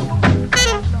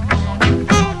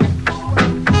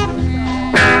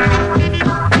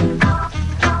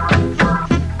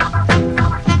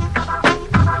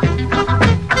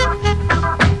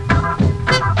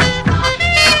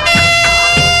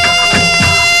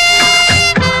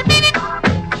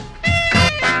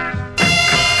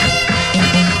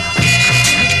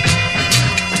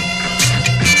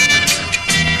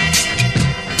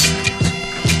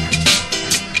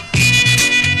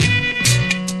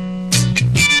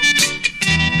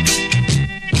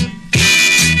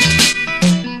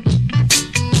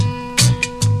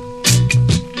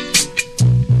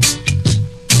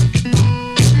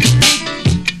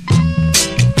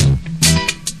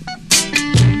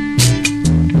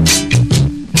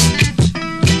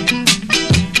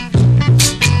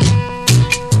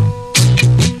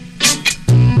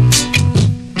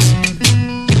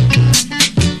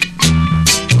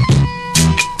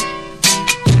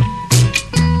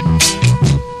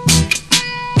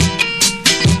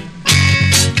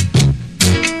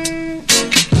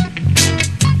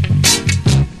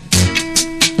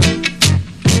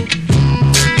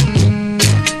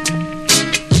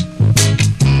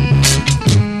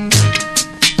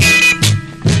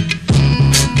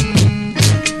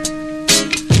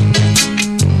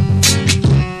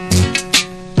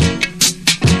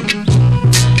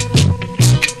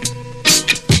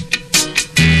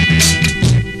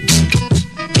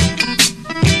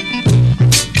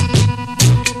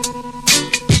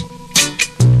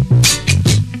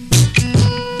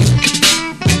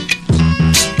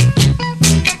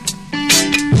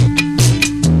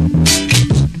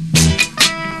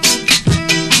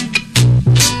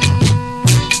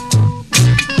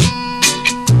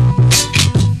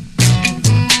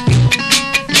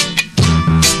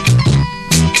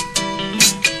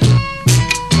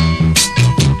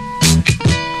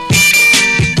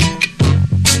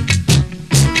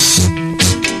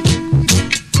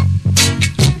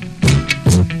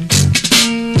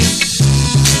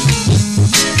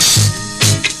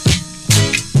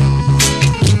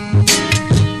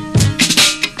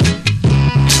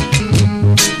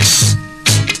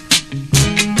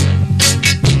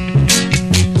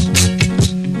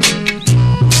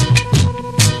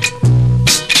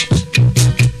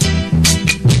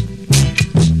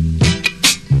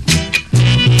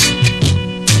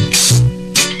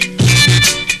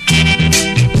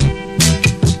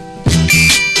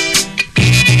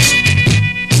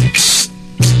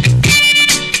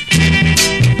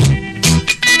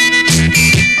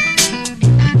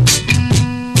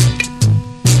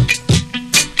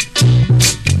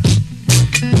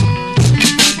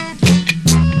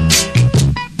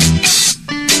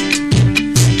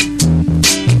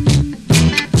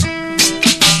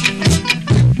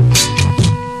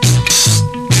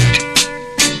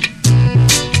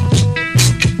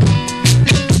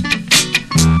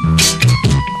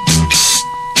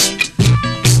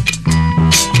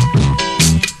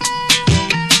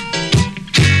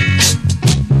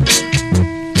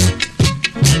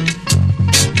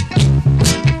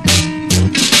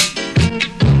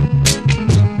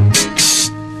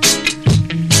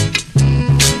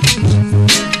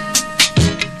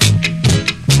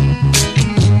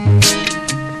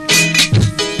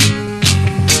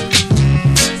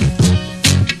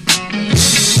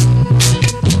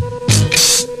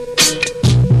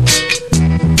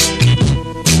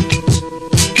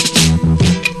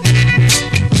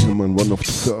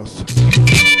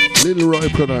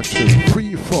 Production,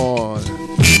 free fall,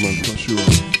 man, for sure,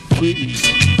 free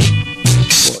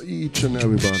for each and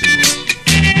everybody.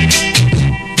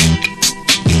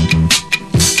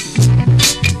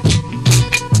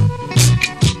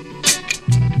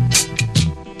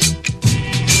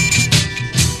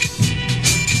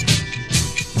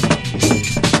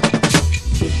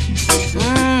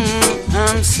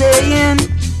 I'm saying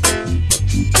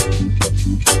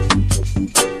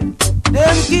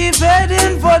them keep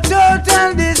heading for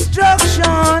total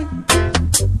destruction.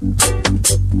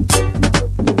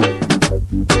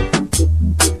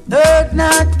 Earth,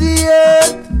 not the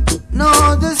earth,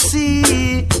 nor the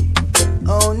sea.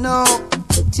 Oh no,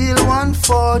 till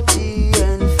 140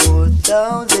 and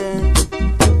 4,000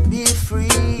 be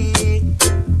free.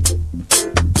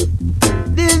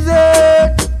 This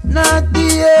earth, not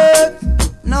the earth,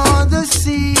 nor the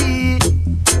sea.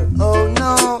 Oh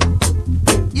no,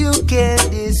 you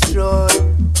can't destroy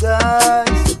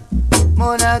God's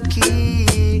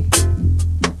monarchy.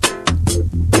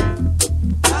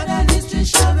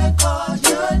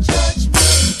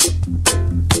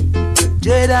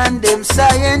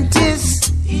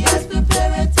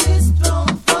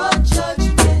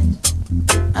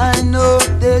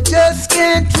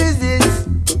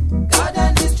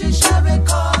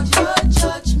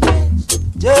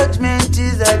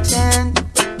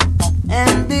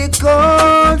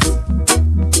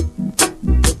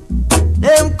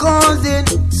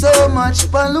 much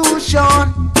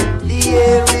pollution. The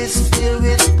air is filled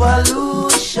with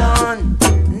pollution.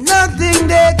 Nothing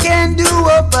they can do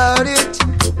about it.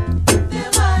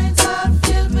 Their minds are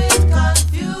filled with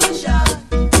confusion.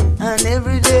 And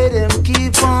every day them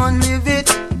keep on living.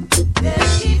 They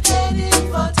keep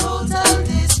heading for total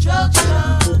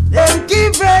destruction. Them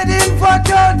keep heading for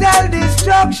total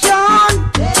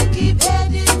destruction. They keep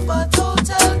heading for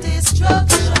total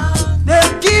destruction.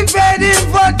 Them keep heading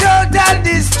for total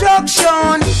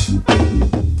destruction.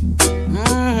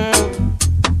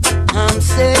 I'm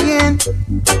saying.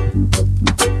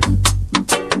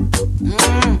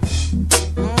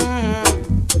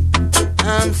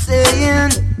 I'm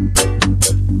saying.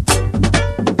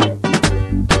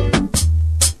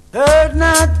 Hurt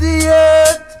not the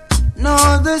earth,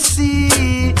 nor the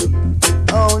sea.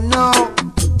 Oh no,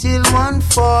 till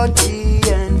 140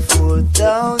 and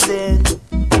 4,000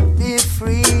 be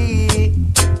free.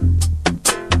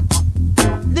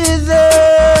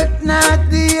 Desert not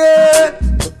the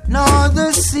earth, nor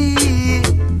the sea.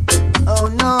 Oh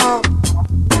no,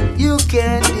 you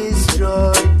can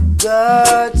destroy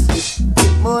God's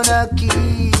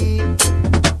monarchy.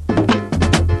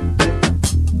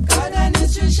 God and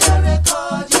history shall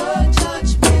record your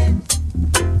judgment.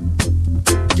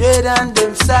 Dread and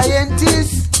them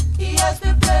scientists, He has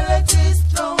prepared his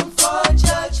throne for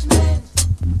judgment.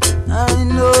 I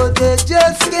know they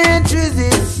just can't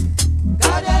resist.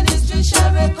 God and history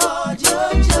shall record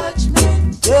your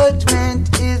judgment. Judgment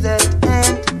is at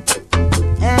hand.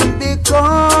 And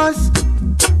because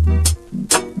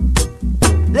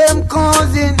them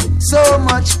causing so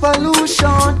much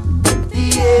pollution,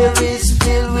 the air is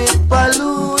filled with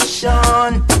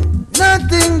pollution.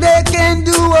 Nothing they can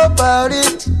do about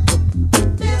it.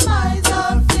 Their minds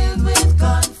are filled with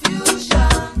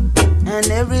confusion. And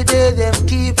every day them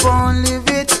keep on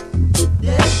living.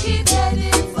 They keep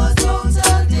heading for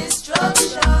total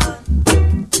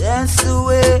destruction. That's the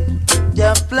way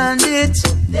they planned it.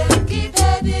 They keep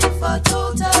heading for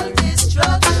total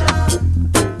destruction.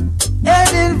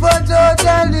 Heading for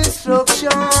total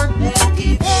destruction. They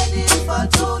keep heading for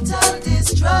total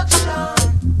destruction.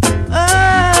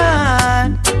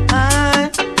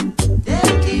 They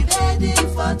keep heading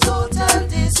for total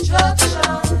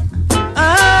destruction.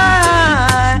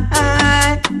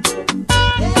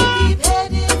 They keep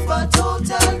heading for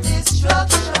total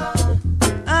destruction.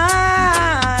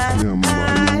 Yeah,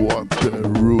 man, what the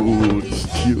roots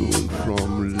tune from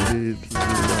Little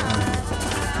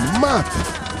Matt.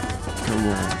 Come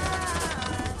on.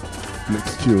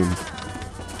 Next tune.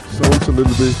 Sounds a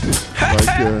little bit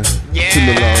like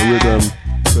similar rhythm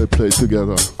they play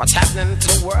together. What's happening to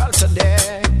the world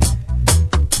today?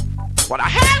 What a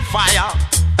hellfire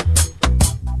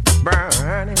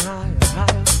burning higher,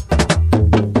 higher.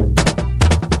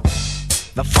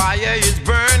 The fire is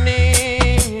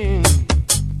burning.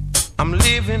 I'm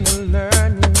living and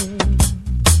learning.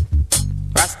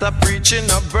 Rasta preaching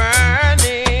a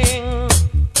burning,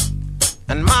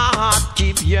 and my heart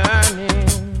keep yearning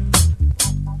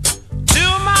to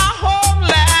my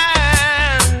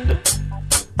homeland.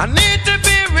 I need to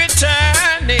be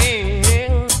returning.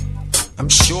 I'm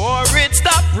sure it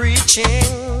stopped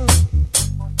reaching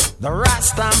the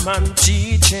Rasta man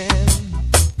teaching.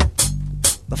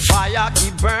 The fire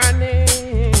keep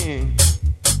burning.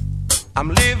 I'm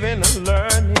living and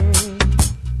learning.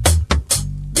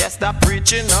 Yes, the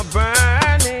preaching a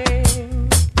burning,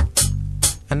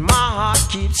 and my heart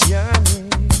keeps yearning.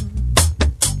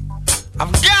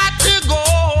 I've got to go.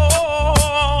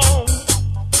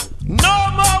 No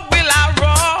more will I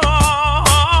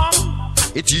run.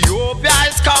 Ethiopia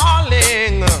is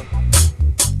calling.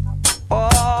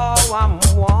 Oh, I'm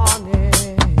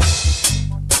warning.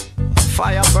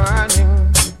 Fire burning.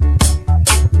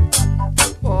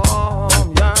 Oh, I'm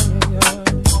yearning,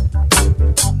 yearning.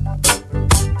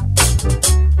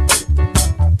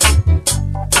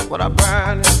 What a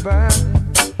burning, burning.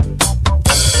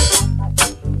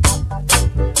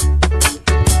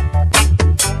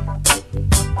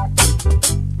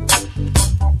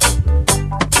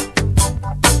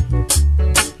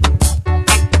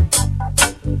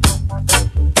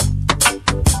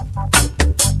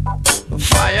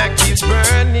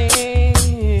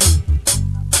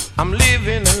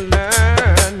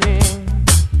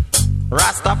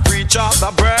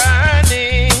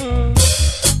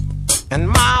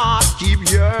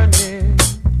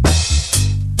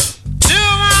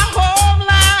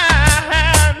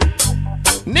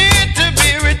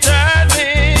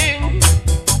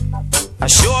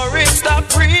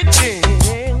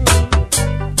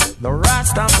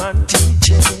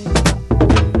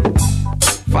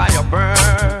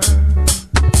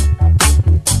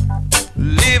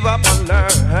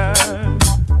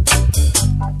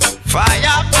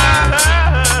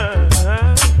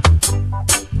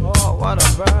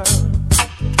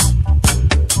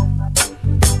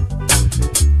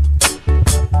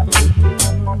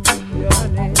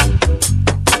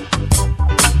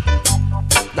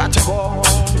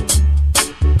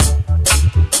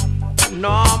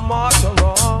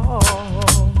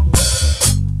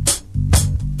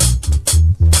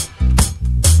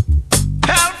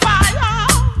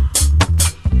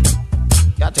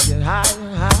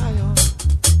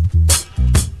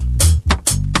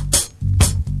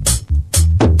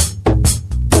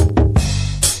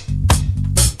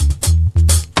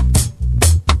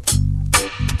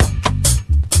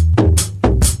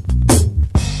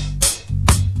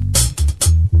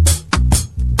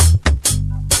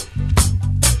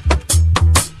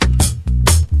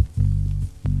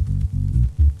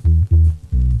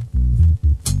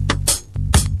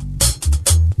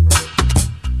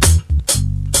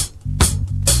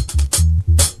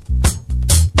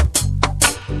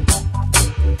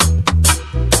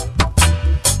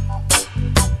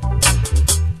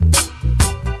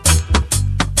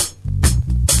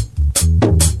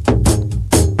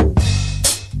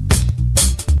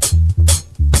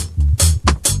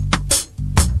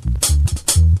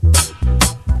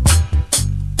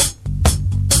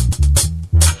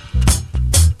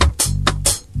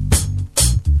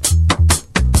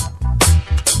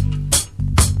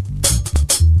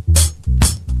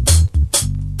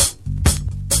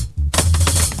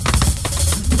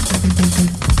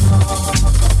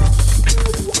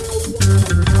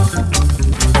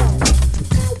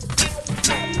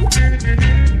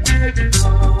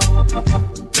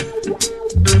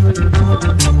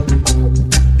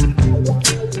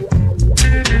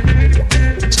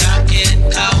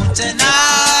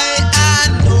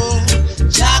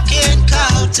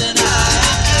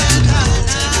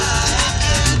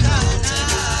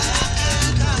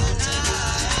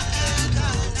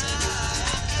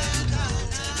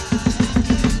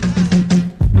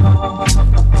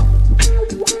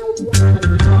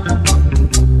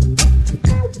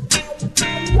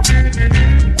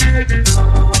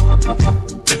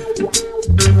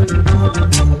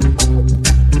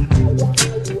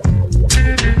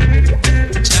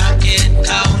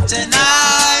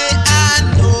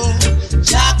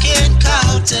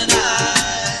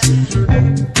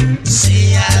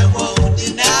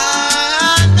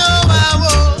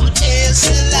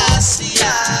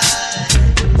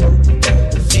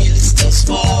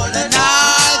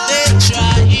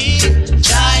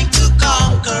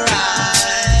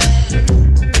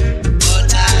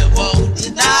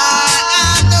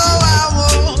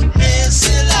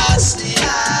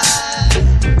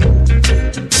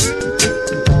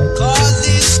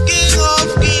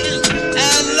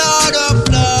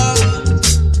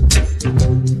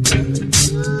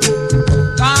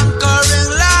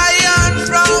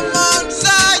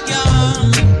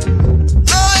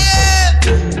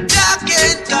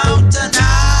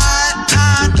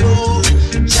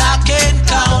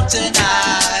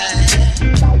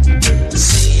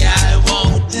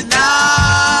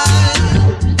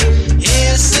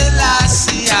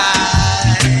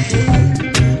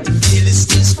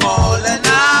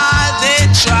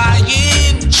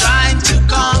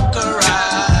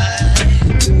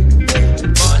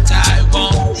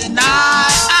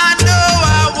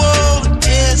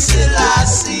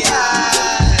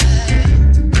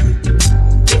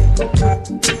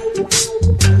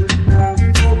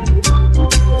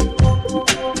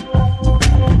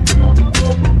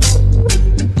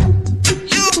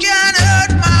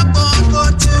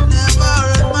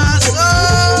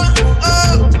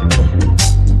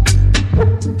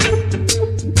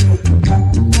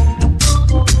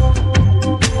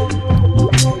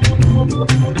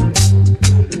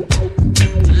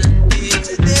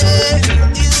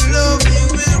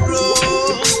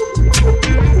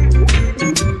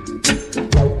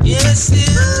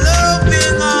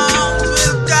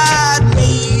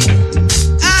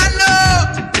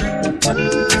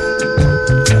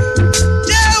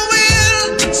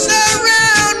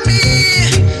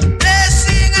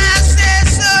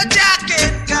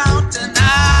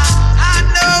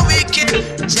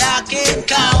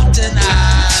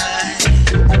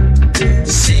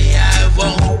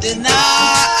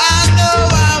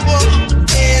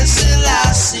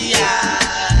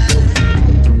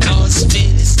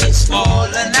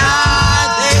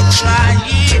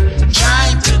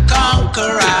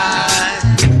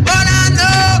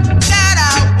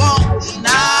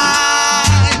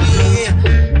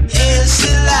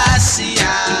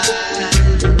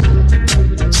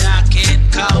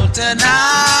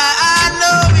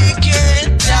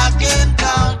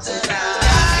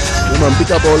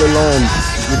 big up all the land.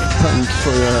 Give thanks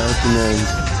for your heartiness.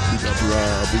 Big up Ra,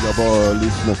 big up all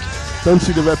listeners. Don't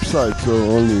see the website, so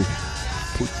only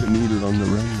put the needle on the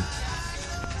ring.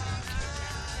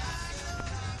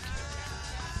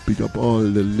 Big up all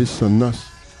the listeners.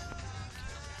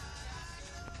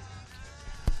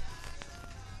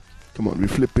 Come on, we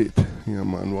flip it. Yeah,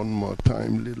 man, one more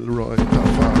time. Little Roy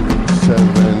Tafari,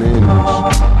 7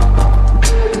 inch.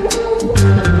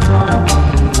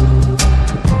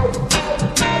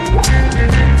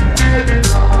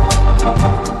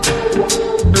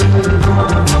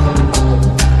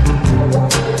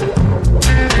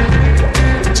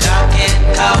 Jack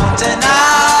and count and I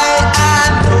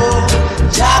know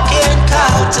Jack and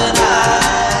count and I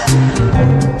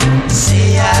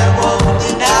say I won't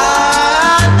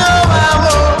deny, no I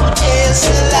won't, yes,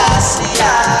 Selassie I.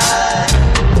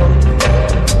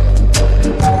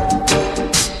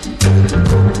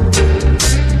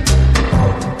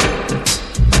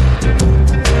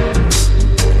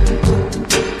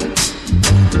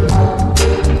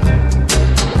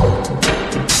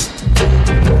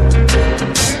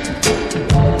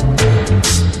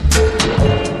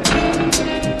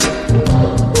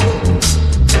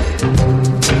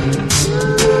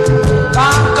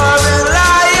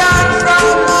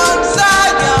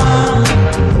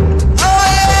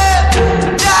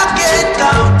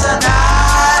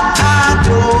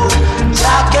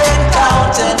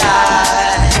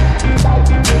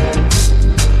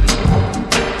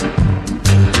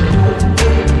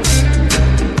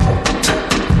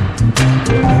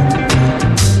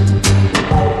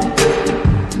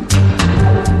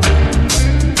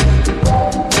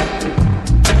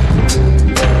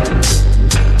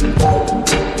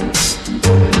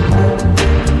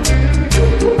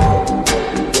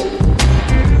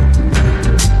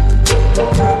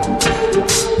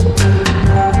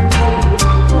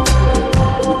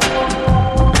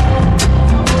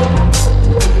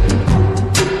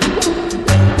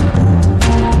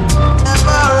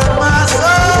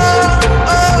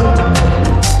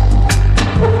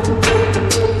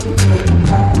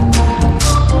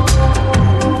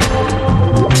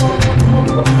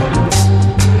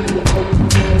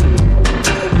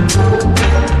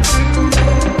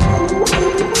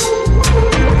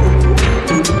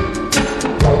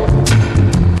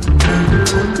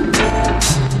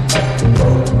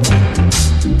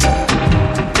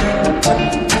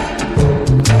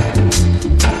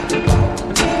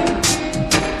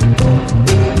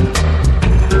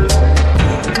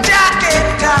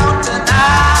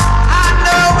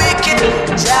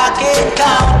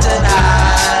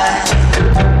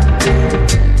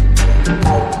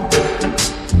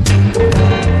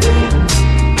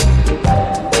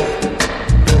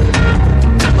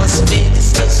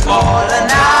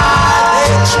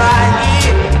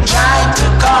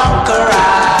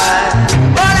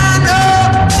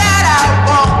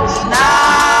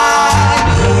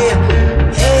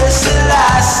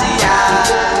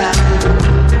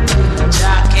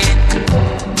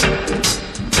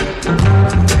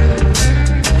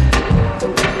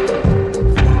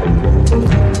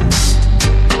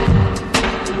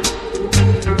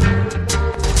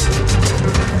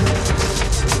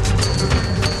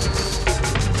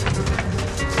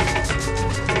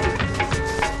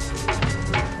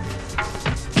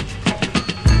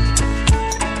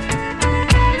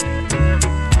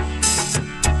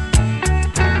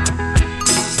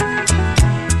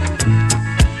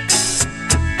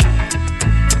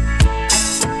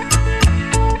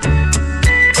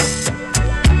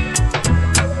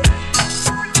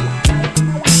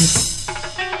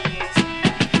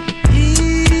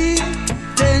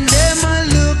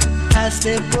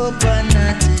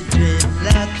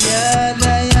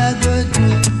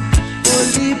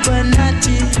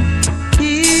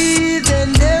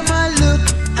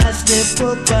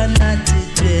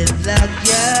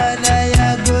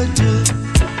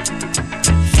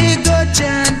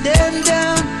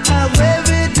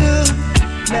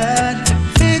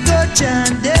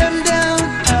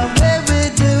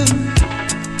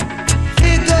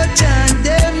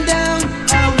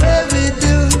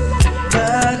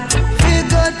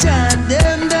 Chant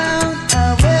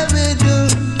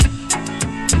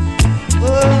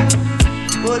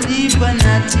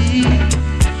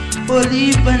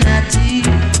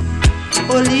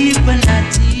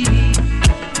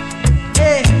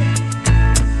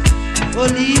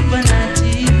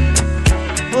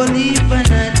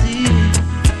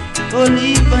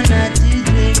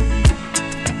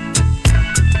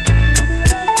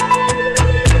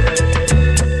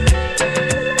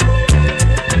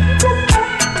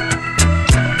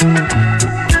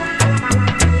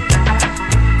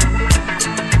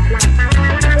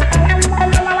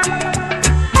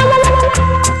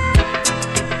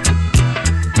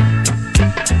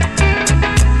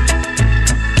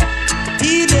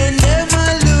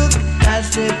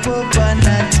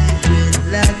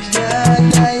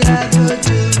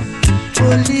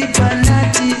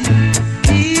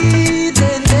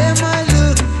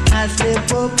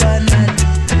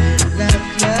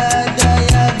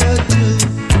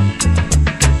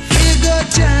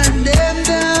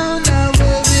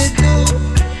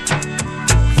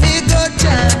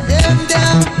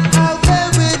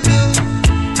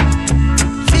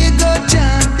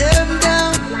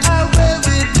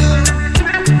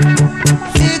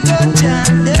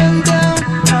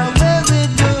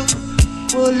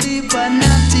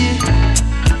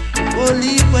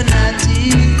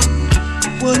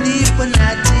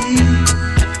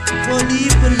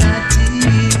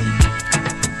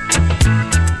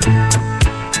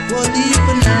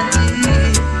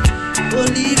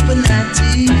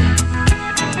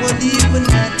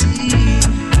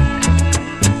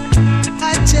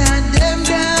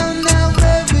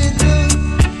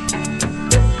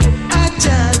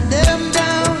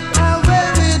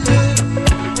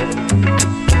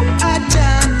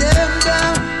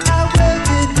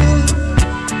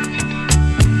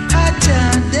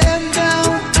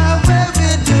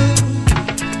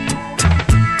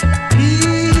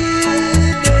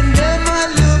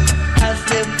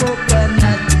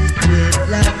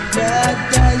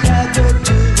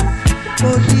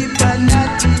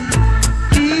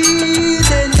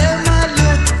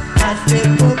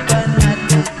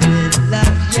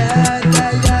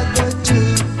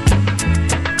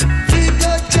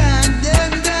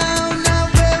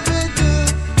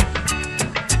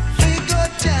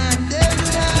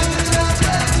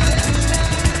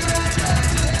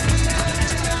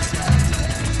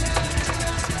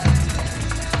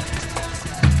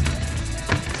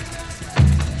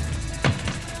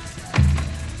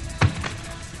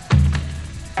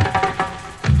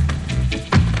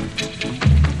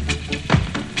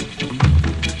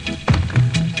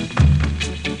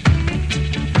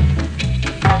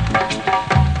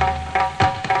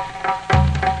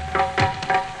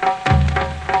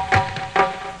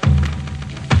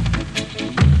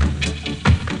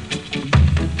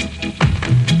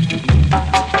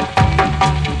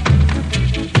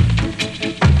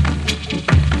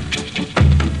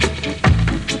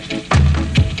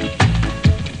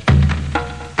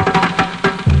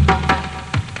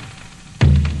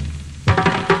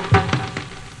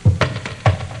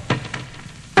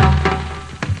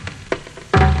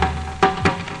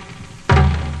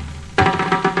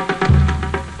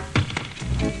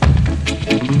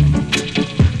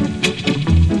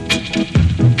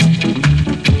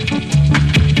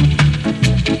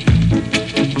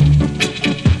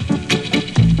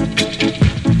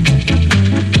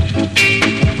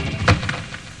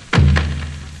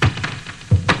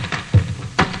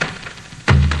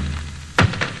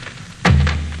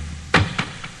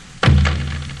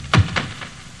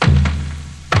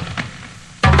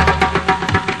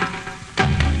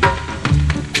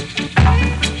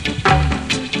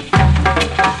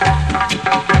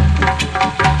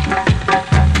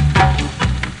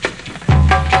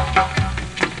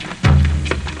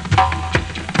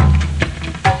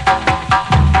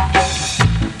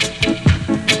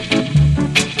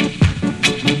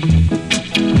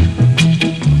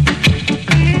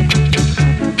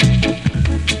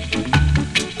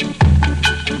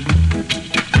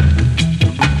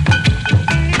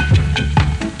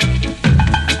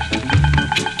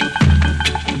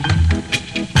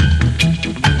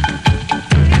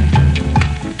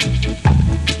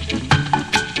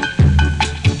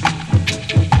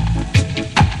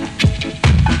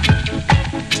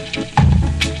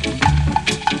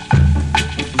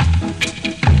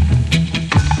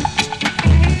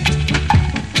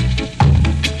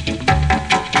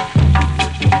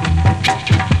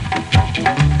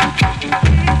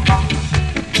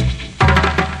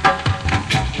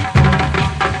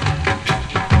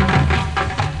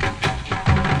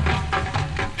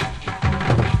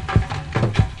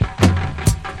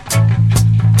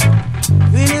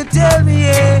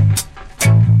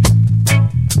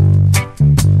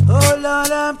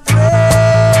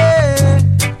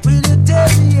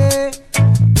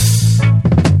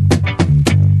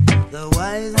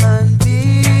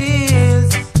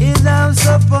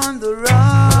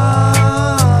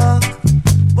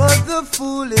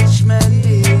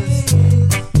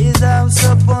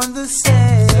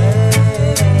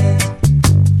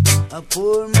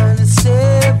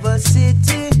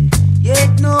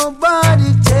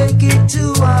nobody take it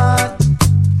to heart.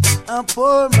 A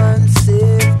poor man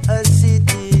saved a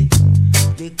city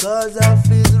because of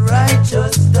his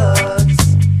righteous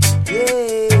thoughts.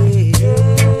 Yeah,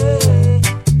 yeah,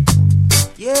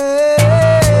 yeah.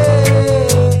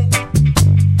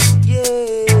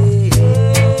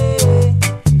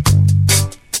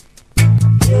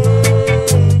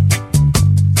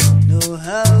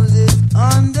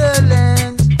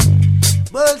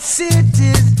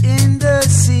 Cities in the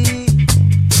sea,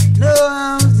 no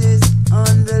houses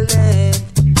on the land.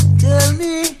 Tell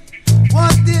me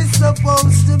what this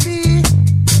supposed to be.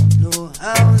 No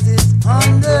houses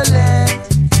on the land,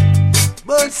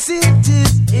 but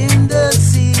cities in the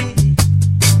sea.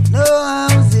 No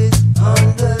houses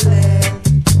on the land.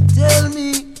 Tell me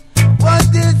what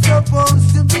this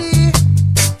supposed to be.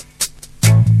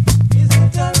 Is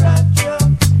it a rat trap?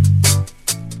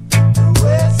 The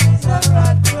West is a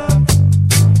rat trap.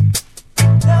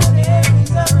 Down here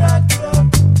is a rat trap.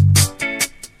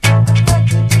 I got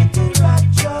to take the rat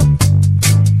trap.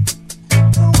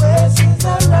 The West is a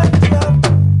rat trap.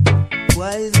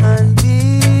 Wise man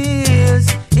builds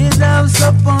his house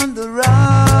upon the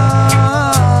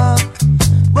rock,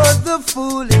 but the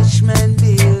foolish man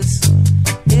builds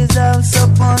his house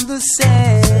upon the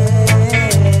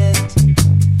sand.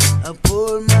 A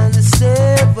poor man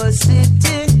save a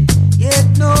city, yet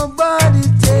nobody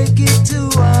take it to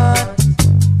heart.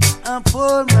 A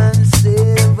poor man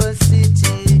save a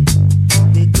city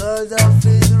because of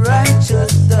his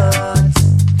righteous thoughts.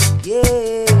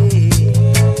 Yeah, yeah,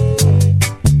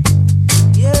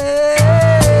 yeah, yeah.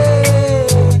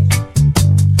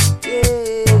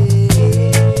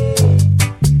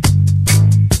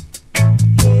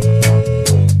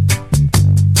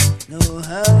 No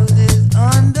houses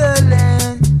on the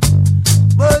land,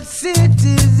 but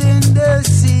cities in the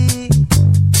sea.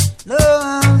 No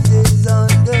houses on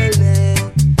the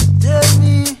land. Tell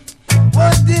me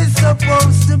what this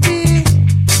supposed to be.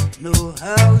 No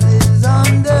houses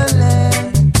on the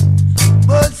land,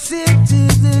 but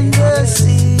cities in the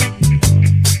sea.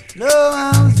 No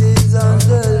houses on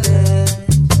the land.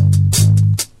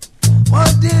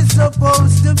 What this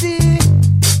supposed to be?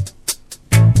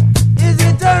 Is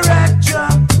it a rat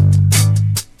trap?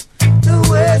 The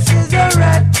West is a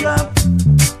rat trap.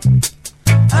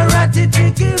 A ratty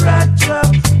tricky rat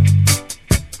trap.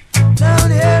 Down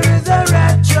here is a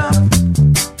rat trap.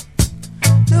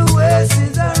 The West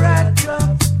is a rat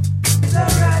trap. It's a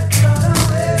rat trap. The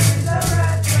West is a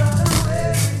rat trap. The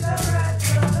West is a rat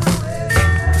trap. The West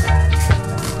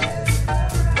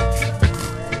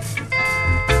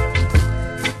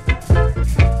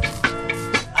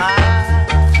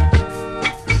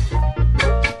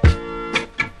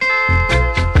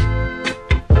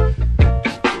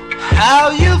How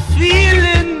you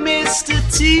feeling, Mr.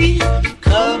 T?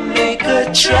 Come make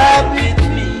a try with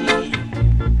me.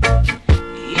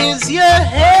 Is your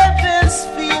heavens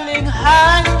feeling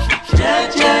high?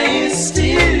 Jaja is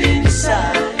still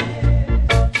inside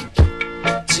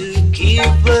to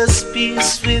give us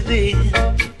peace within.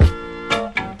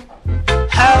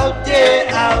 Out there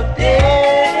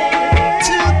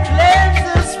to cleanse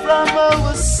us from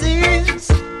our sins.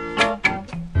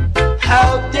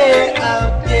 Out there.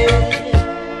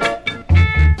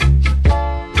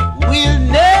 We'll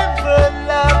never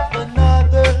love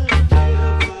another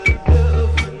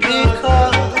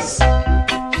because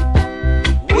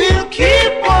we'll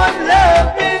keep on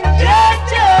loving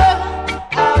Jaja.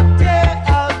 Out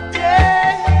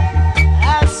there.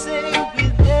 I say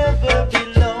we'll never be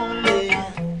lonely.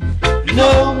 No,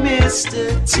 Mr.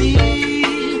 T.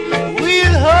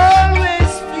 We'll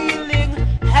always feeling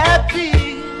happy.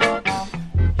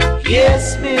 Yes,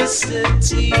 Mr. T,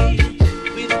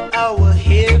 with our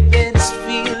heavens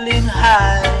feeling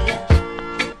high.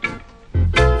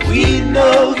 We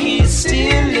know he's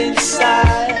still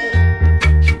inside.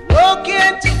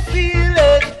 Walking to feel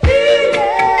it,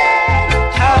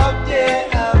 out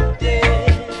there.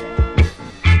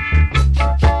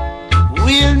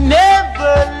 We'll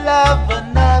never love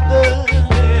another,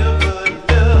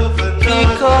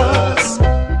 because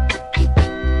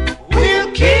we'll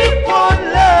keep on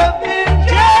loving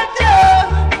Jaja.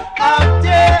 Out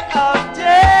there.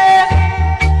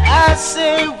 I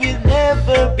say we'll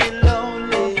never be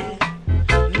lonely.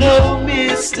 No,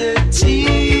 Mr. T.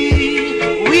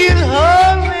 We'll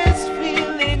always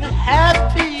feeling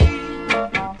happy.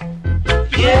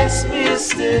 Yes,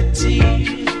 Mr. T.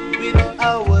 With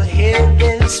our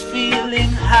heavens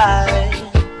feeling high.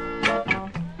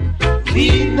 We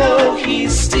know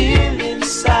he's still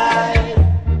inside.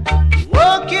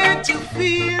 Walking to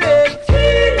feel it.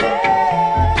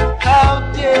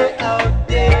 Out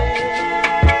there.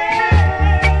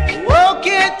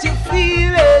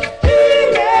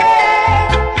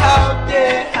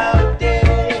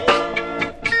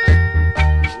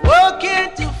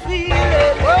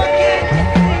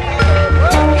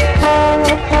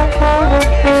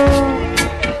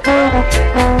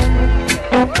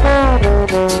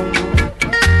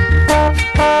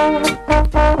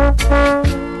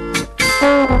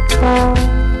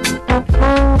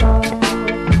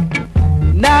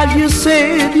 Now you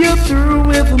said you're through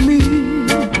with me,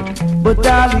 but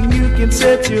darling, you can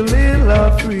set your little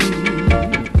heart free.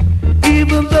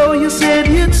 Even though you said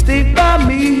you'd stick by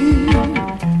me,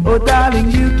 oh darling,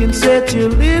 you can set your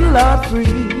little heart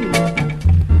free.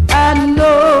 I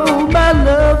know my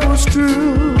love was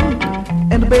true,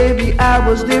 and baby, I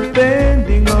was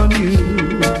depending on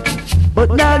you.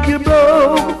 But now you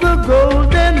broke the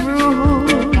golden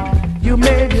rule. You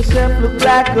made yourself look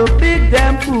like a big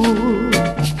damn fool.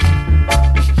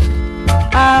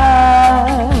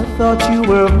 I thought you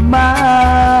were mine,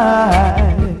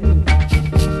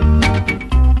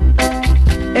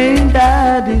 and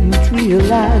I didn't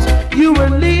realize you were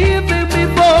leaving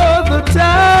before the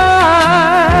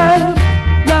time.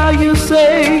 Now you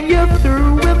say you're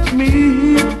through with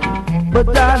me,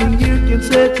 but darling, you can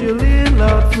set your little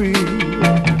heart free.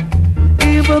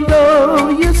 Even though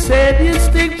you said you'd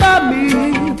stick by me,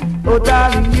 oh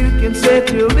darling, you can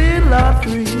set your little heart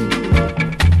free.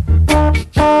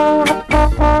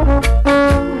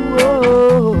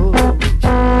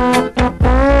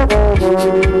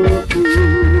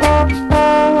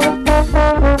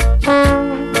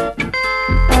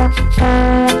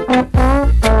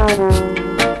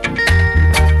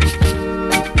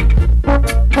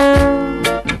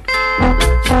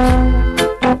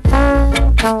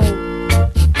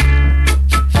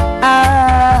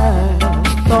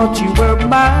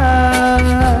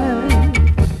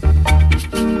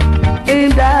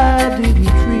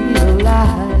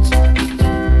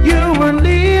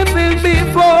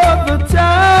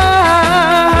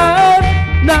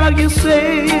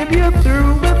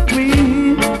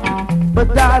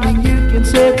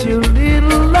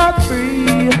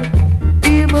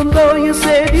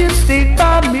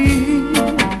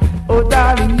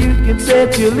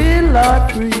 Your little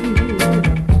heart free.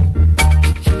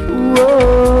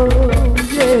 Whoa,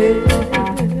 yeah.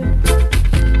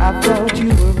 I thought you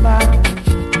were mine.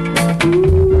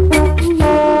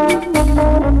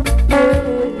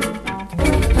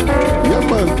 Yeah,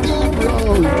 man,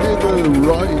 D-Brown, Little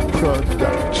Roy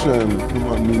Production. Come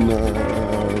on, Nina,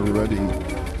 ready.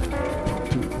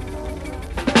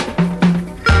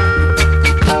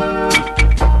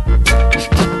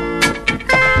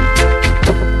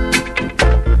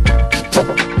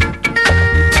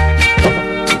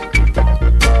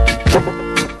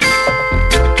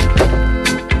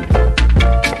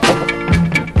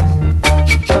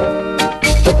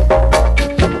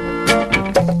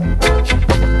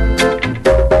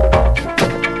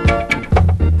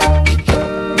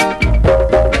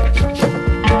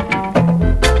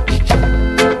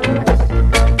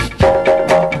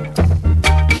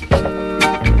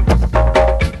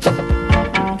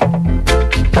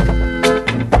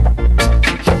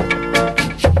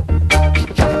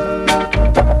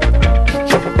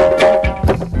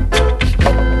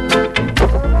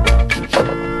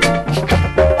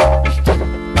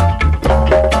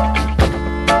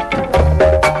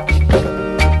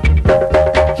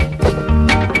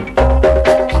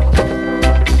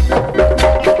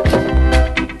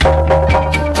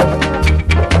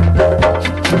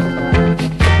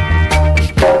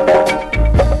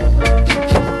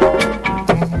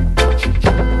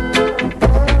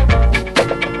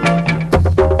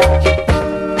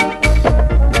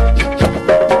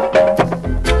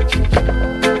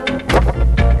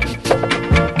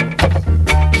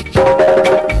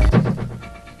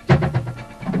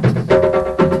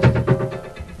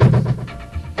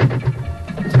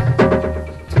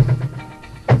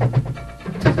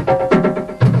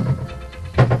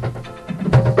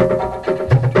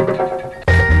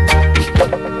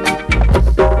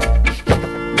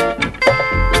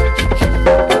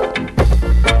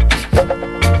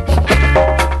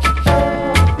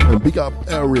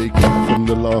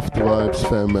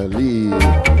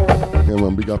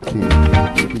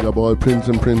 Prince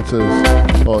and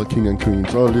princess, all king and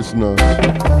queens, all listeners.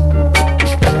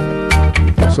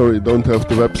 Sorry, don't have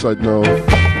the website now,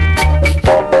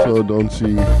 so don't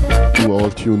see who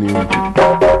all tune in.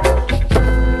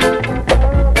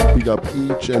 Big up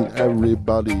each and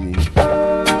everybody.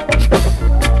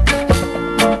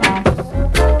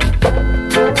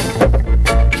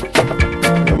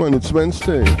 Come on, it's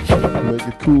Wednesday. Make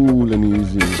it cool and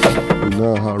easy. In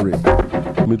no hurry.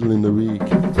 Middle in the week.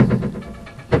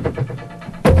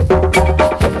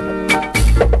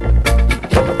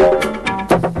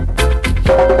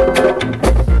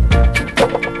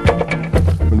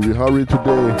 Hurry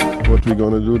today, what we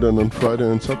gonna do then on Friday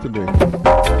and Saturday.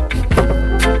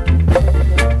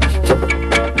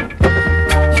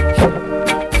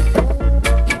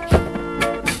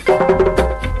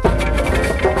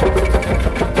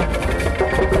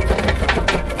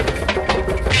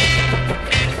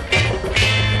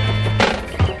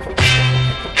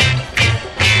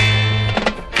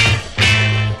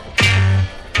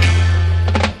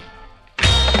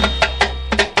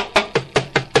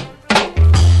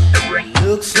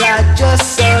 like the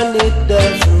sun, it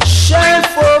doesn't shine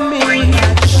for me.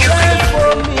 Shine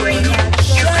for me.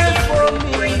 Shine for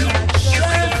me.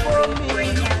 Shine for me.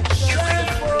 Shine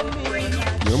for me.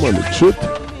 Ja, man, the truth.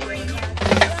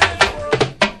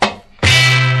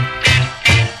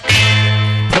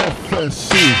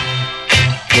 Prophecy.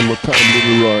 One more time,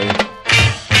 Little Roy.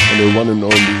 And the one and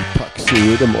only Paxi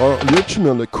rhythm, or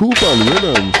original Cuban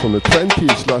rhythm from the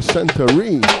 20s last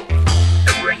century.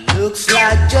 Looks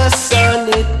like the sun,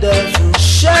 it doesn't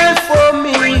shine for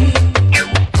me.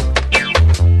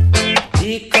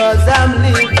 Because I'm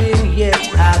living, yet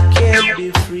I can't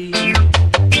be free.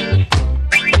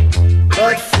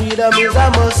 But freedom is a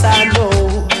must, I know.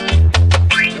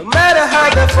 No matter how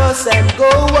the fuss and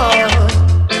go on.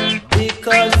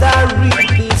 Because I read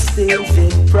these things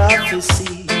in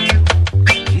prophecy.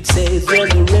 It says when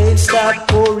the rain start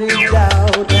pouring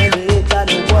down and they ain't got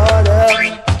no water,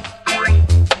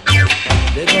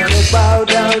 they're gonna bow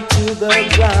down to the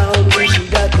ground, wishing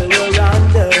that they were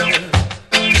under.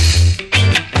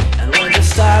 And when the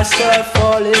stars start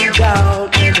falling down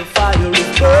and the fire is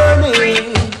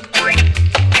burning,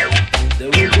 there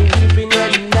will be weeping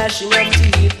and gnashing of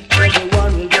teeth,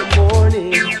 everyone will be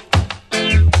mourning.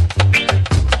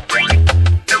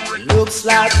 Looks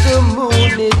like the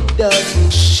moon, it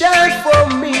doesn't shine for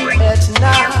me at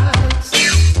night.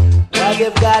 Why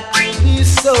they've got to be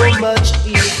so much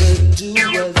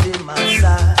evildoers in my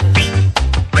sight.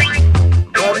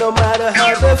 But no matter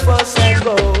how they fuss and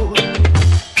go,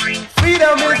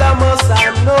 freedom is a must, I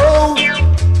know.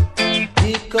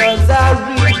 Because I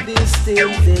read these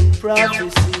things in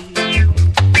prophecy.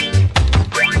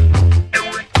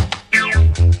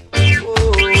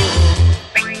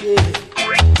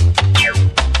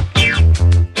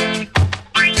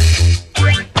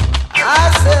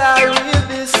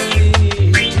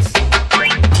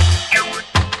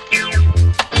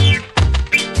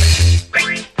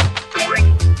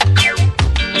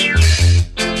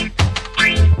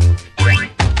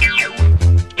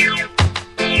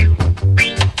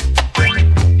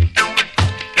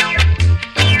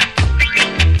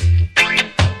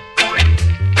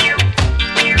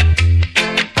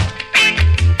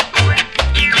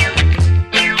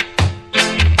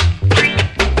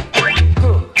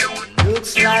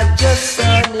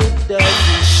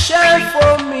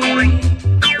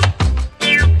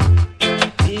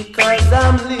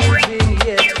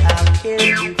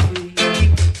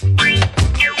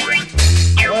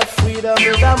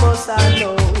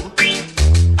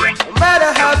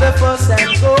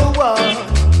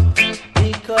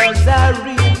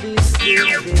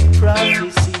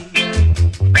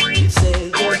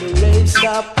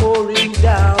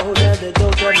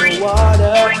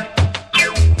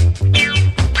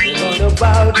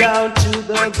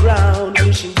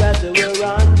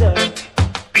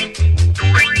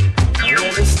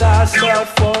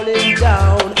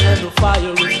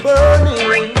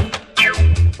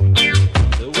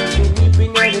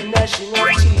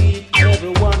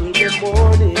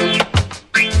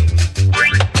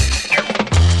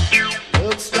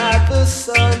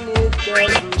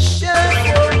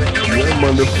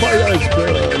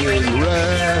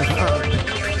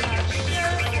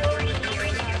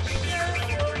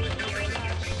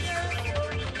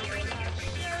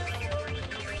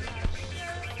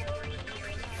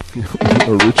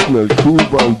 Original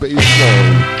Cuban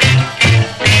bassline.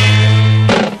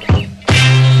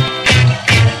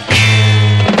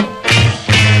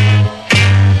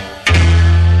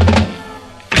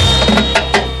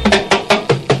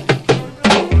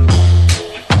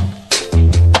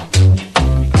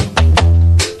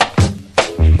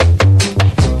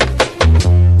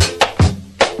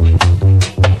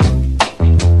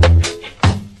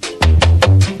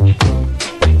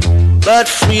 But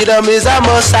freedom is a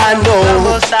must, I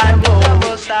know.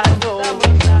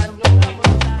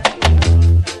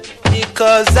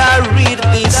 Because I read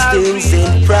these things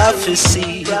in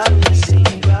prophecy.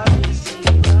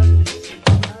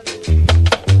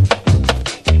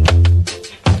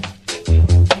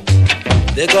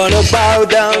 They're gonna bow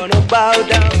down, bow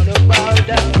down, bow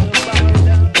down.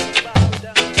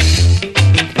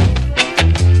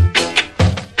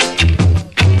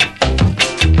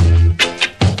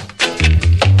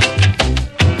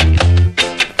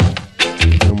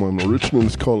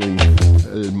 Originals calling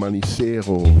El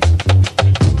Manicero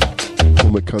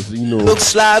from a casino,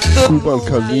 looks like the Cuban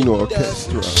casino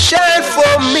orchestra. Shine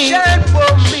for me,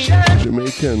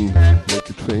 Jamaican, make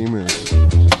it famous.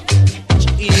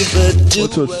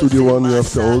 What's our Studio One? We have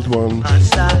the old one,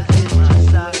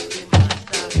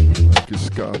 like a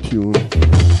ska tune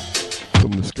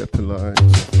from the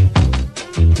Scatolites.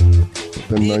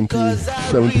 Then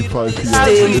 1975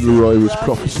 here, Little Roy with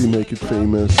Prophecy, Make It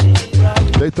Famous.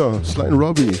 Later, Sly and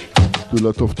Robbie do a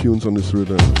lot of tunes on this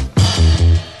rhythm.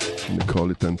 And they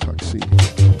call it then Taxi.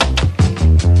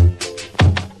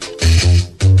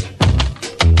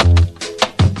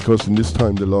 Because in this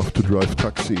time they love to drive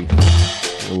taxi.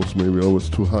 I was maybe always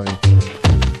too high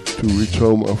to reach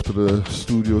home after the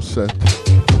studio set,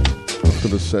 after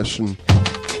the session.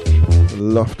 I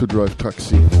love to drive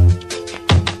taxi.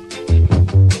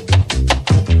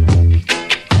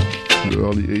 In the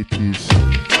early 80s,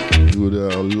 we did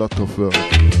a lot of work.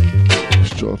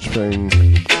 With George Fang.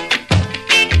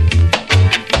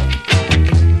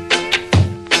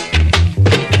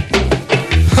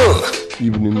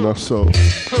 Even in Nassau,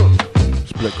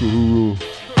 it's Black Uhuru.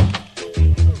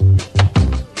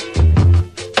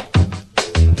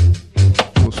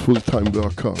 Was full-time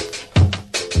worker.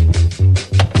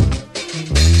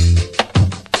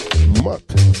 Mad,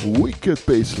 wicked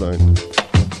bassline.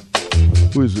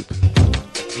 Who is it?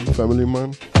 Family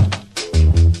Man?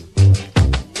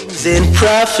 Then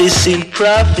prophecy.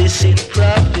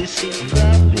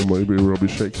 Or maybe Robbie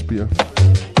Shakespeare.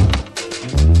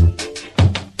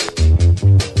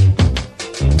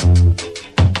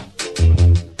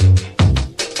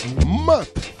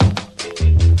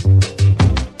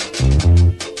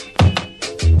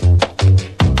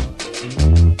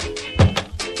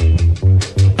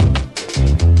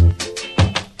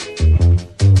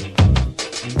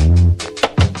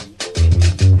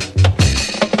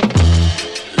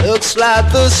 Looks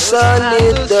like the sun,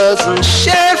 it doesn't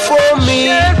shine for me.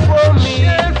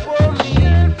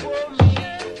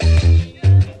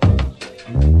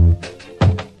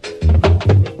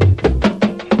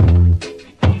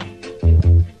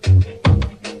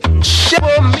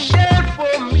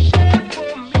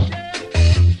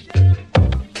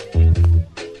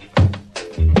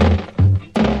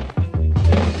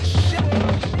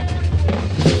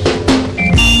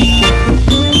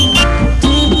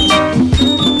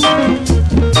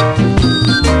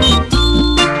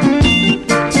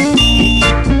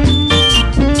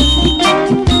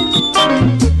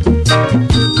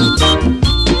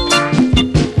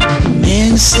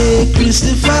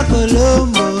 Christopher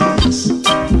Columbus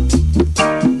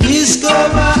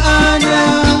discover Anna,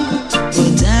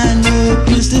 but I know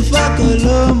Christopher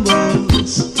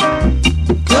Columbus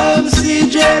come see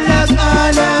dreadlock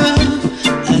Anna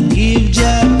and give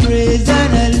Jah praise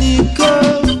and a liquor.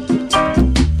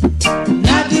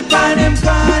 Not the pan them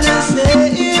corner say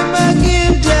him and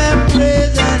give Jah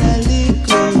praise and a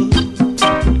liquor.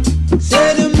 Say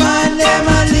the man them a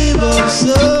live up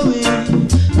so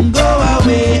go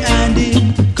away and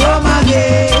come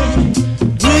again.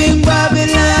 Bring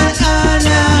Babylon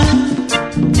Anna.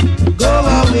 Go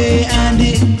away and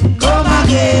come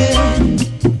again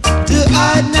to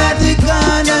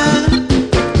Adnaticana.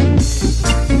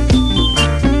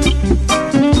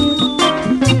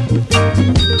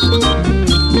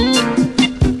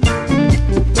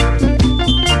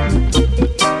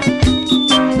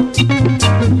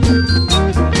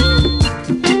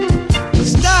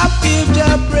 Stop, give the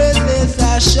praises, I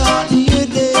shot you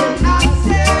dead.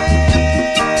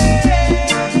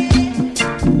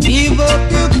 Give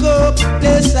up your cup,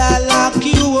 this I lock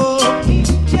you up.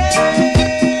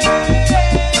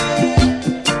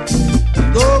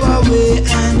 Go away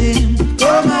and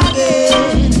come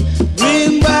again.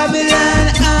 Bring Babylon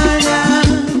Anna.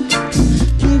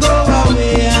 Go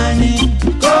away and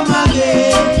come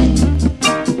again.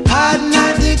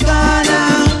 Adnaticana.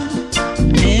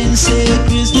 Men say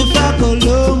Christopher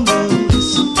Columbus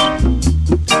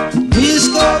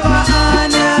discover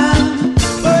Anna,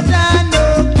 but I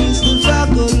know Christopher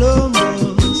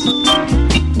Columbus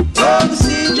come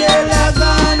see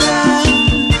Jelagana.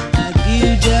 I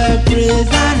give Jah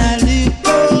praise and a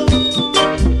liquor.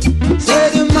 Say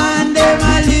the man them a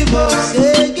live up.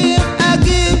 Say I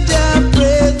give Jah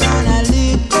praise and a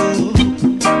liquor.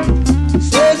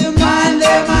 Say the man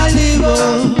them a live up.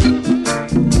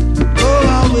 Go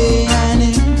away and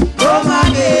come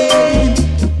again.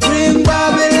 Bring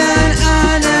Babylon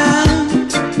Anna.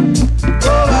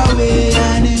 Go away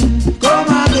and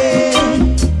come again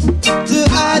to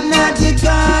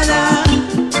Adnaticana.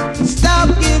 Stop,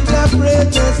 give the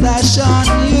praises that shone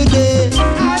you dead.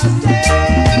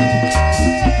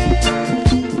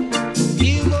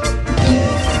 Give up.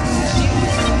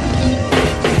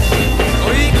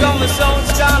 We come with sound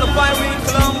style of Irene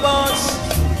Columbus.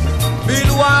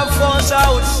 Bill Wild Force, I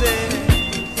would say.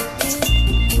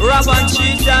 Rob and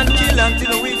cheat and kill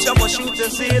until we reach up a shooter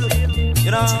seal.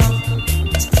 You know?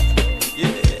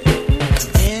 Yeah.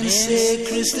 And say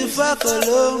Christopher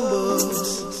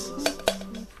Columbus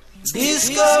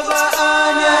Discover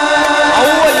Anya. How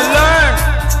will you learn?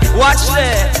 Watch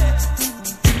that.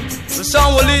 The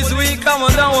song will ease we come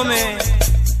on down with me.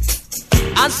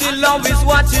 I see love is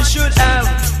what you should have,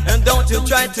 and don't you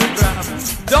try to grab.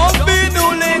 Don't be no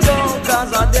lingo,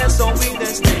 cause I dare so we the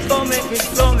stay. Don't make it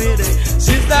flow me there.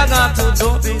 Sister got to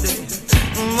don't be there.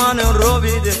 Man and roll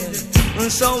be there.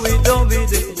 So we don't be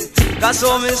there. Cause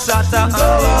so me sat on the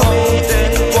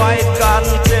mountain, quite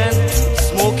content,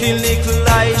 smoking little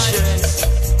license.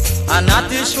 And that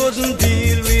they shouldn't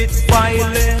deal with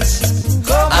violence.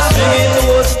 I say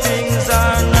those things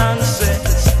are nonsense.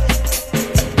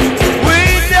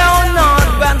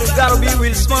 You gotta be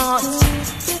real smart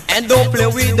and don't play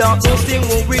without those things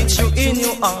will reach you in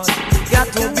your heart. Got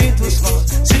to be too smart.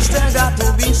 Sister got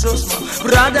to be so smart.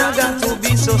 Brother got to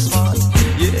be so smart.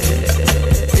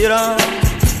 Yeah, you know.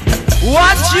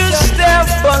 Watch your step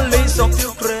and lace up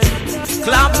your prayer.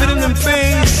 Clap it in the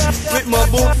face with my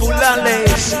boot full of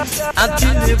lace.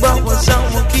 Until you want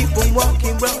someone keep on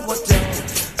walking round what time.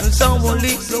 And someone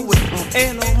leads the way.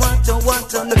 Ain't no matter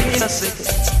what on the second.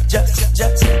 Just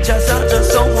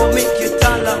someone make you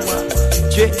talawa.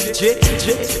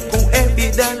 Who be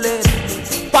the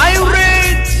lady?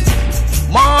 Pirate,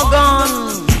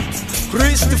 Morgan,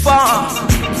 Christopher,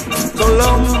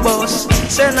 Columbus.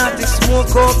 Say not to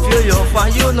smoke up your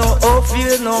fire, you know off,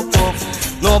 you know puff.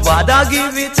 Nobody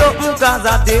give it up, cause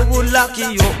that they would lock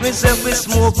you up. Me say we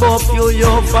smoke up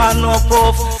your fan no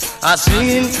puff. I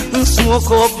sing,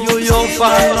 smoke up your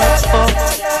fan no puff.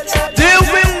 They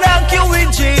will lock you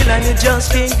in jail and you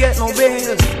just can't get no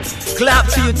bail. Clap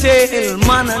to your tail,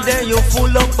 man, and then you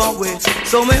full up away.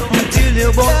 So make me tell you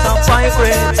about a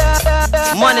pirate.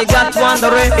 Money got one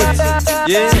rate,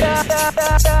 yeah.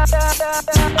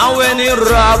 And when he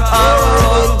rob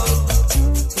around,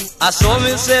 I saw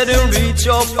me say them reach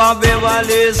up a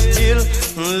Beverly Hill.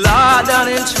 Lord and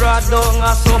him trot down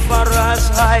a Sufferer's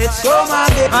Heights.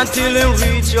 Until him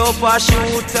reach up a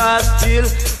Shooter's Hill.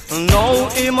 Now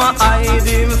him a hide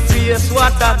him face.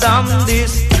 What a damn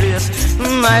disgrace.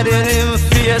 Hiding him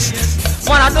face.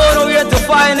 Man, I don't know where to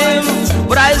find him,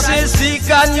 but I say seek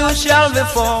and you shall be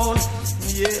found.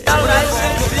 Yeah, I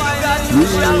say seek and you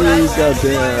shall be found. Got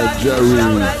there,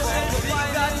 Jerry.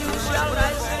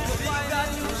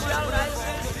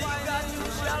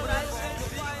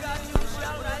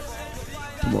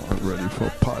 Come on, ready for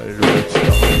pirate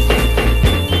stuff.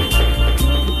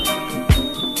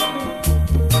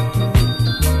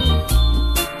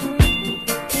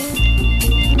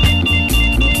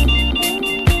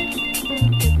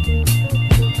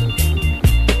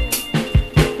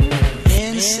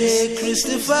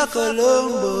 Christopher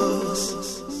Columbus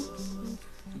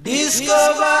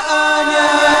discover Anya.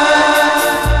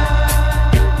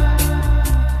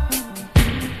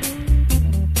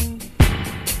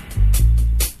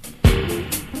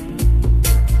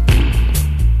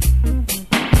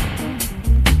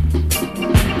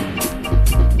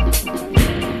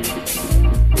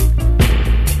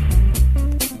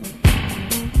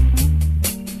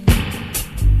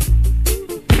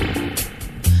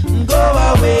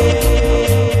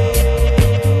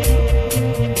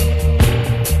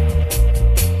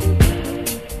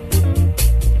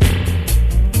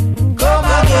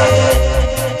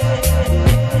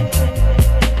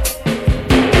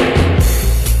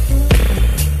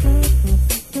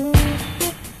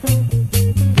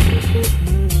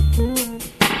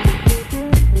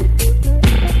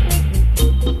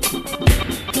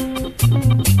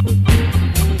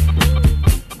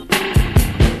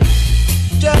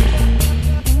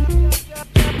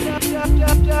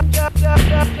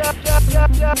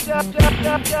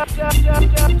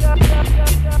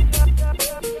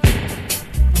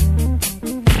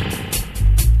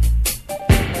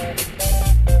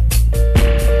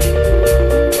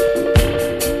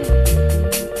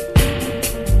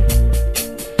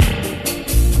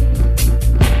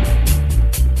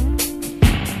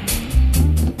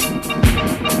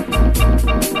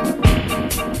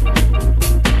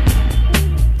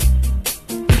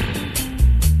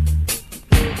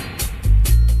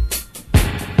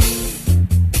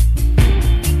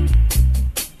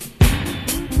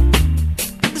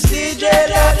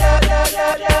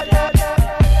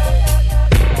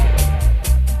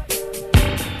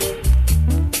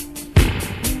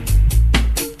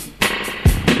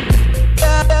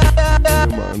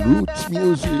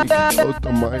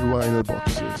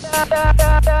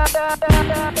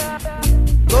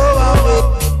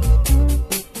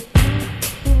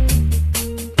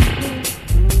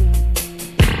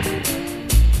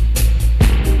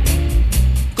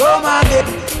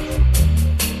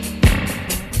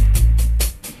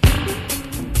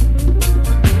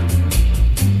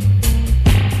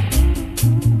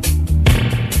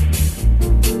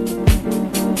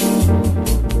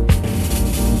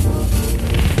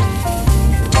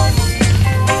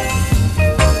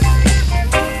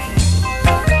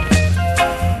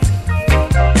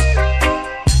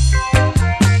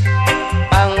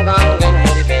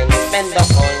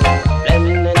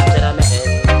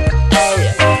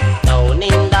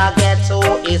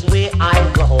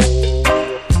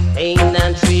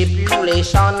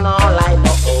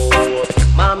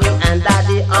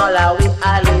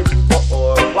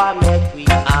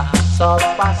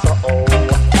 suffer so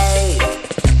hey.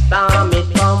 Storm it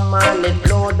come and it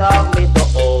blow down me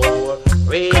door.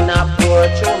 Rain a pour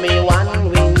through me one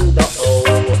window.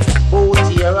 Boot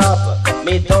tear up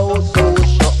me toe so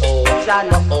show.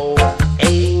 Jano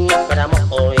hey, but I'm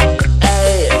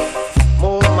hey.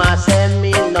 Mama send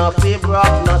me no fib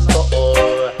rock no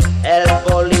store. Help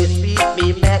police beat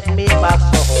me make me back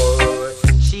so.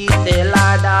 She tell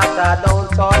her that I don't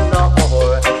turn no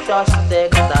more. Just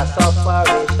take the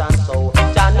separation so.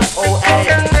 Jano hey,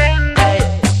 hey,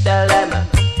 tell them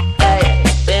hey,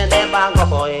 send them back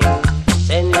going,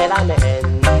 send it on the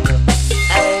end.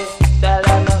 Hey, tell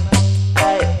them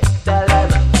hey, tell them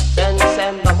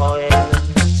send the going,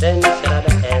 send it on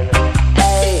the end.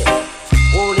 Hey,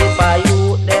 only for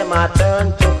you them a turn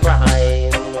to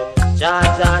crime.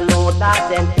 Jaja know that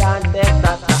them can't take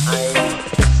that time.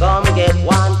 Some get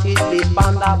wanted, please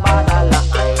pan the borderline.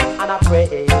 And I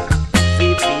pray, be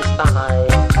peace time.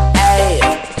 Hey,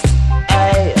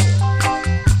 hey,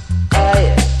 hey,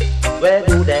 where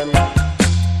do them?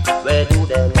 Where do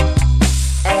them?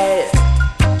 Hey,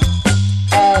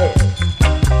 hey,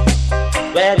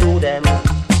 where do them?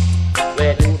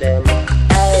 Where do them?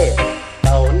 Hey,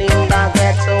 down in the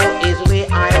ghetto is where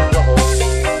I go.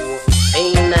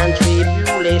 Pain and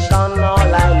tribulation, all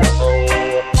I know.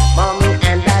 Mommy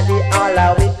and daddy, all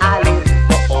I will I live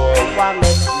for. What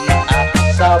makes me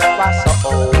suffer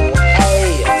so?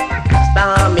 Hey,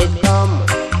 storm it come,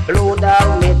 blow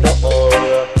down me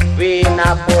door. Rain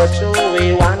a pour through me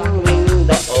one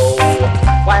window.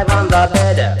 5 on the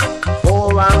bed,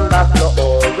 4 on the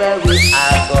floor. Where we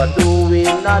are go do we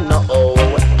not know?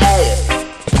 Hey.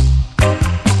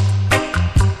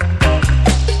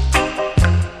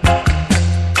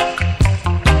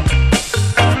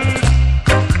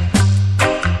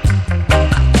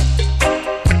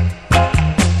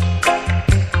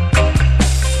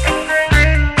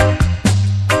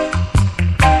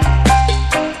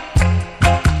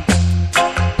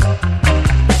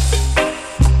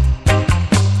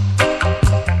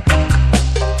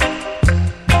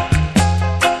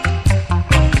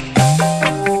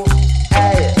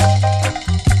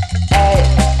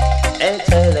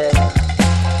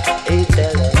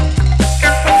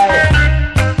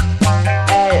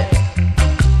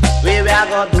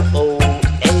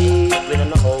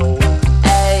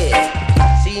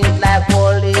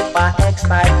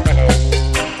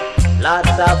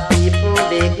 Lots of people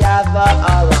they gather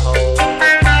around.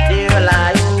 They're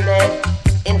lying dead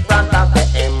in front of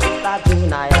them. That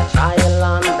juvenile child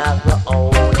on the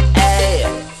ground. Hey,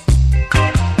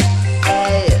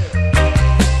 hey,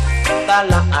 the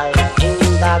lie in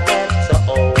the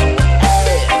ghetto.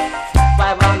 Hey,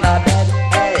 5 on the bed.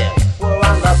 Hey, 4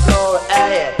 on the floor.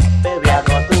 Hey, where we are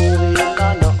going to we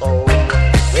don't know.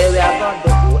 Where we are going to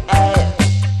do. Hey,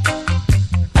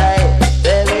 hey,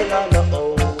 where we don't know.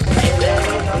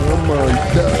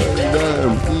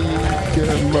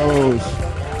 Mouse,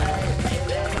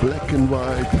 black and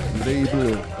white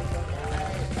label.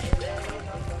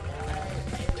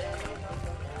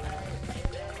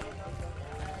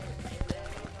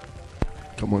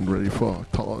 Come on, ready for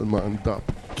Tall Man Dub,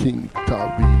 King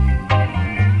Tabby.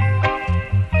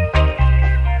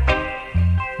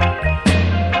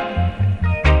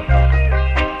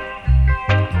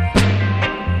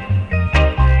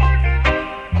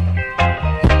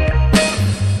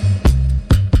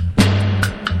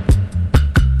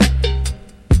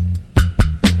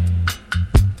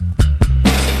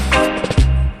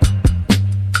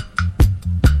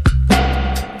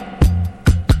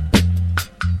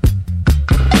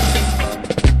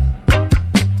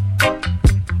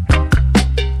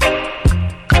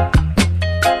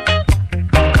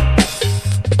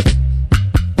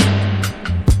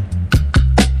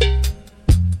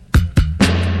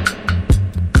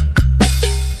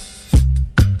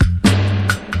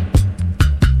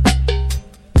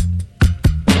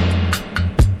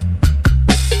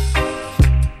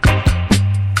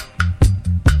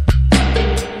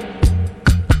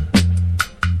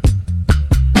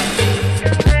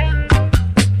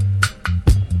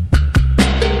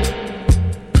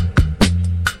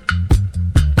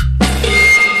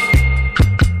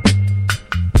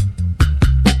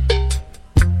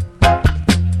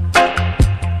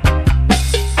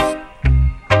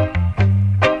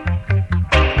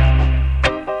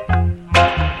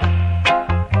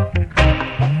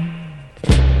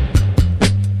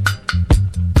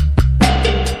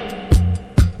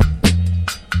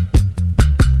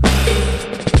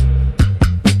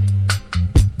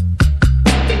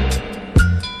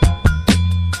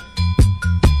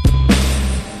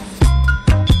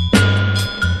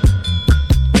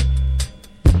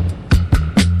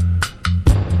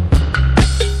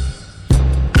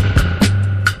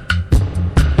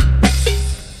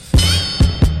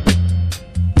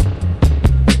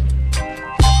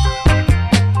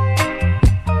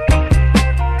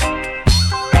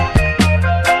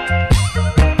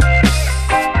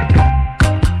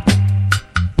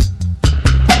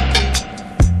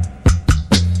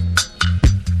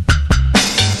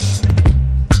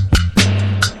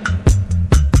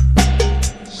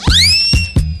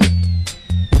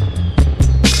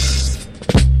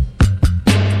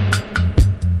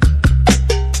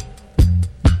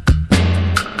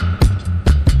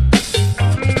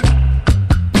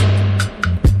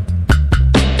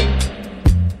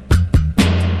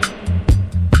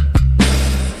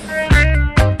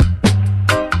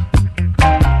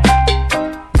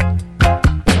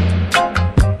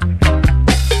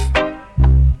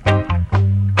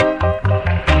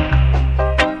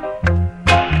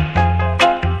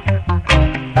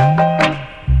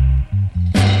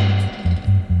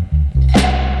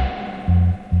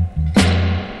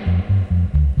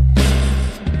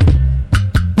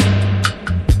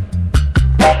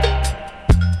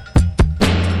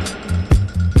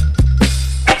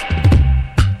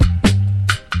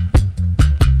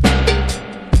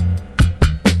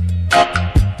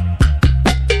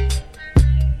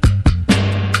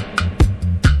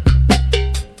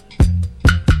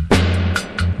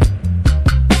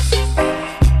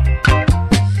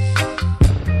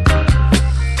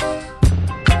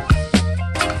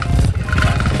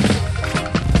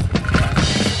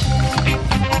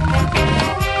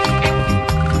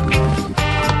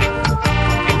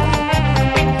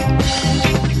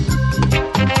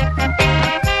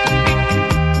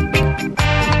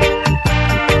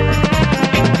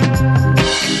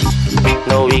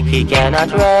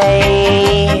 cannot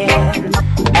reign.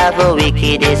 Ever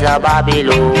wicked is a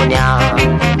Babylonian.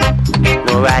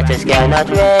 No righteous cannot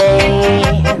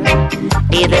reign,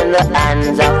 even the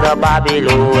hands of the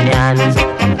Babylonians.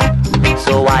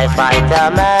 So I fight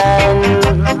a man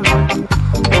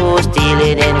who's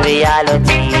stealing in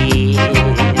reality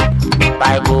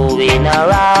by going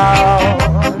around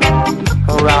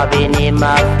robbing him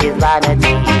of his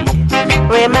vanity.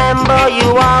 Remember, you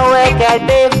are wicked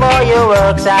before your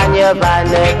works, and your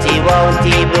vanity won't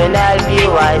even help you.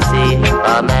 I say,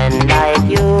 a man like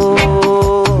you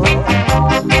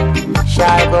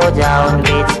shall go down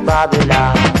with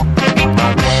Babylon. A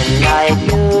man like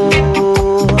you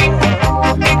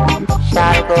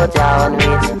shall go down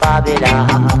with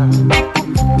Babylon.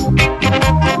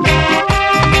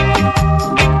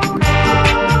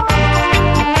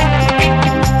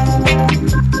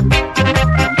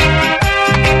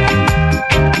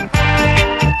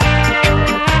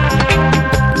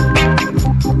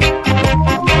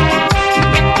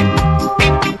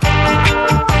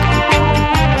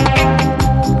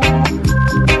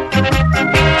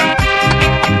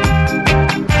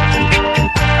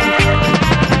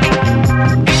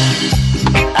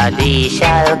 A day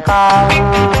shall come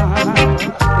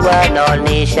when all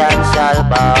nations shall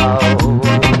bow.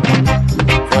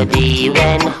 The day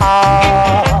when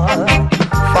all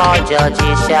for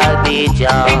judges shall be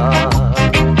judged.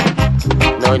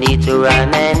 No need to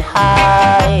run and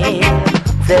hide,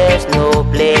 there's no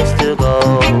place to go.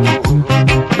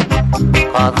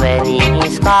 'Cause when he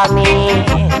is coming,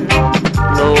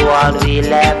 no one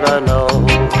will ever know.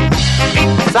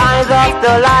 Signs of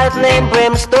the lightning,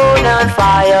 brimstone and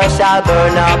fire shall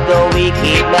burn up the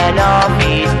wicked men of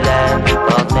his land.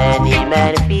 'Cause many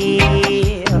men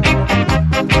feel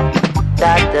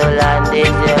that the land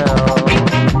is their own.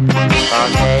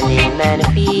 'Cause many men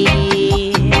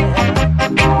feel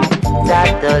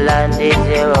that the land is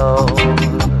their own.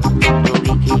 The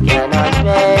wicked cannot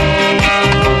reign.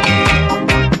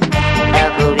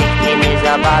 Every wicked is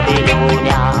a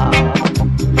Babylonian.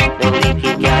 The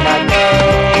wicked cannot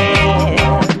reign.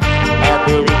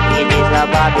 Every wicked is a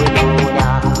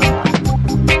Babylonian.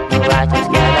 The righteous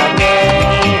cannot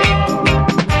reign.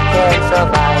 Can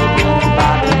survive in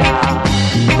Babylon.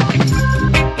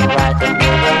 The righteous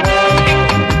never reign.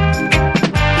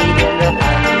 Even the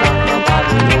hands of the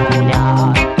Babylonian.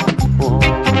 Oh,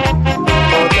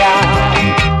 oh down,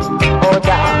 oh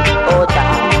down, oh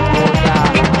down, oh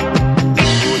down,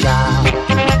 oh down.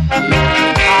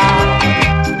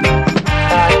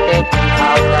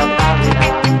 Out of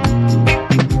Babylon,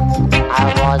 I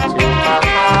want to come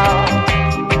out.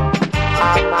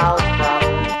 I'm out from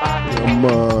Babylon. Come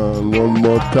on, one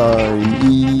more time.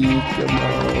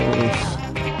 Mouse.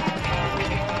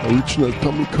 Original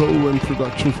Tommy Cohen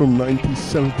production from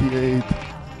 1978.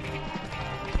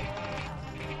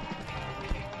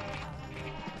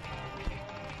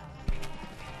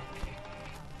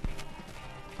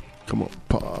 Come on,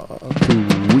 part to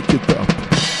wicked up.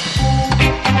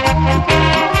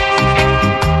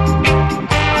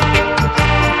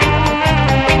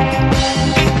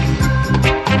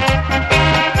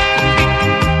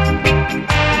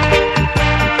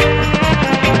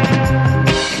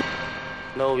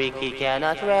 No wicked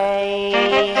cannot reign.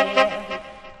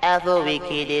 Every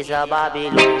wicked is a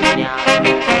Babylonian.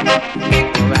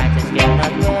 The righteous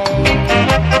cannot reign.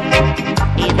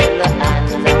 Even the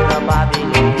hands of the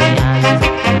Babylonians.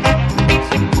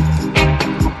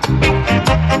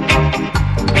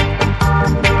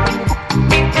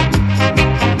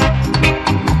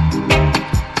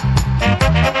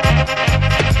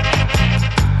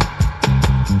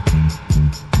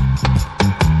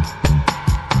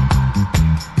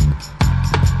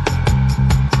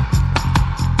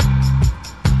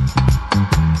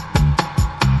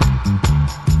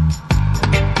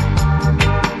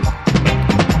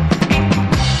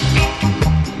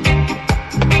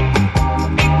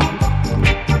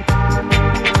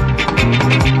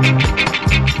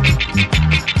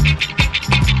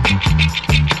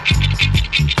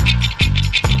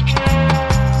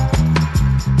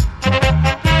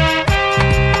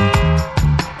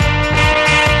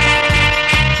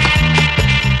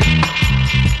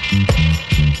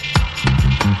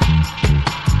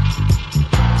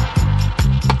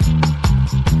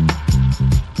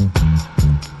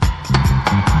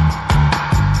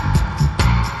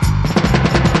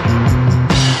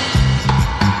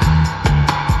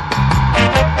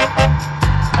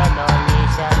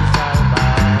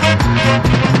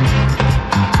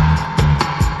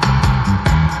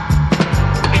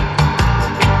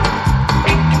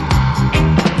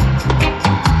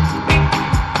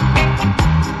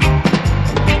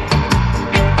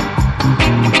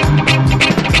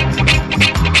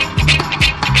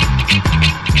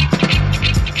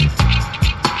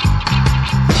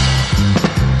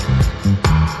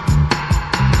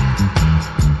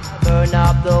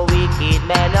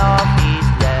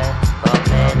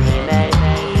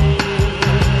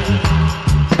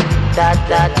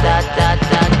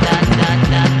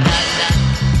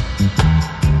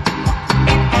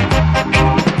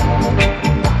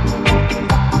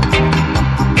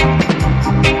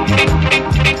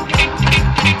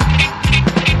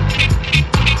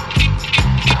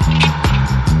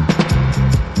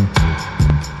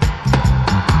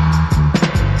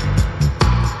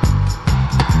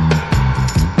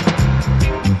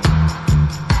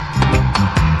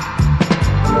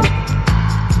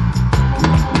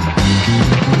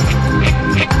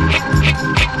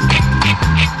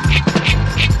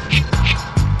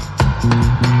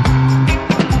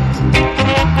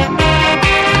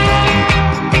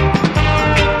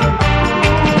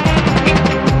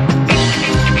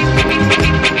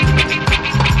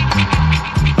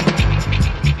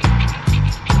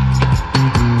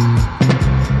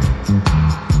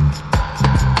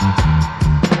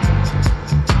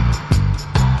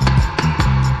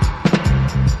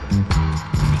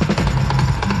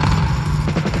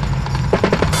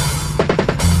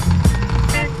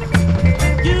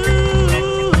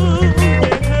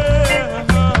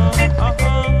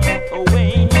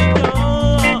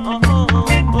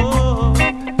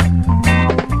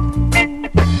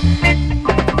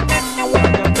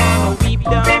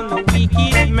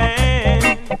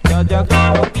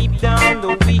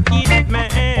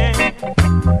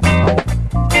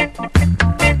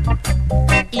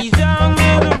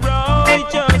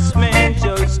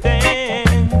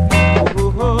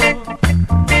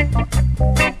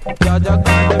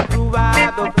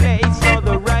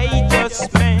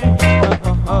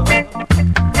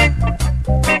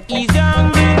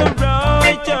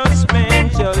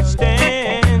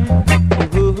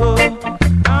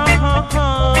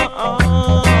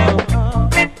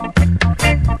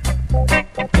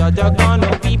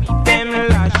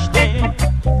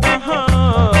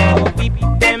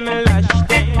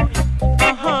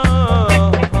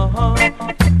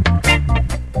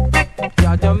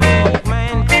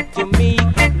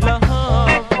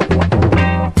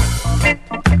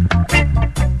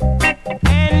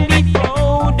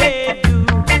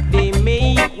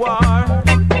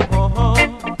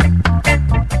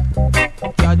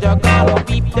 gonna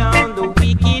beat down the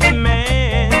wicked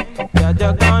man.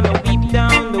 Jaja gonna beat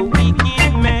down the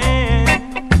wicked man.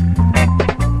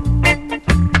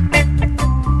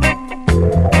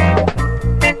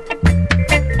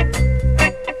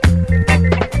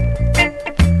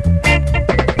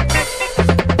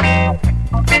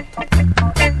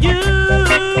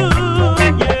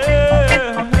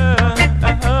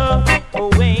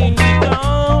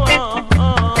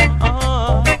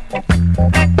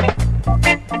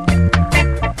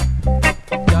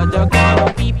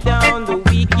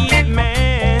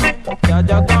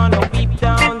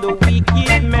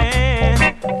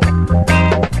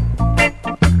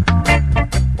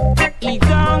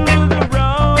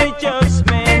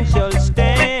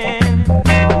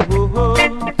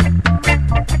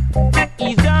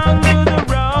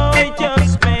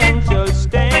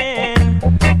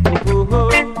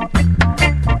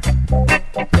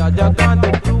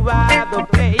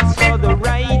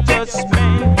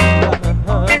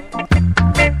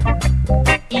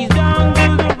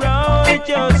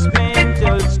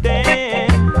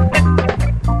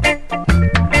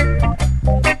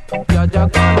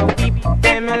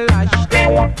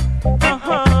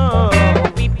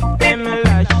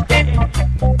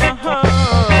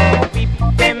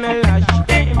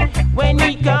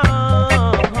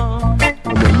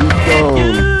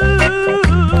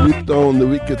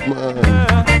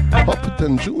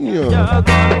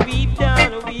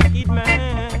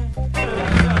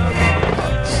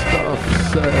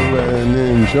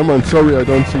 Sorry, I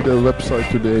don't see the website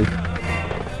today.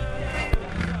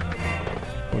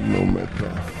 But no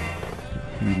matter.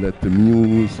 We let the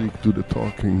music do the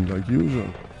talking like usual.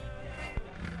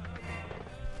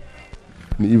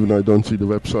 And even I don't see the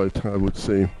website, I would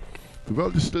say the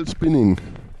world is still spinning.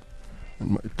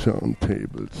 And my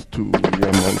turntables too.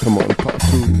 Yeah man, come on, part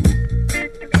 2.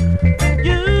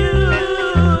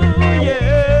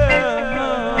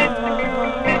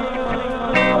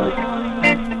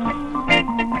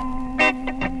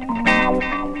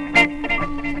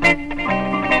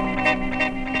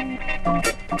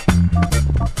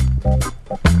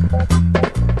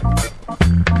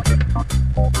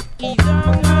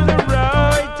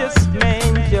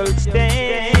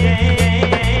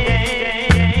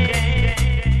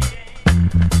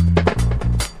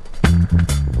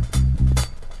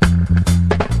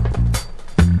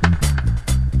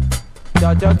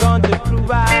 You're going to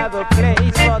provide a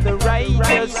place for the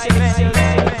righteous man.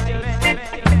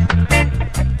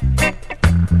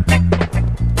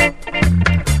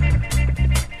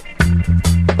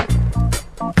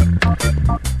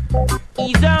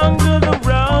 He's under the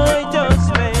righteous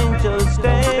man to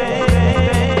stand.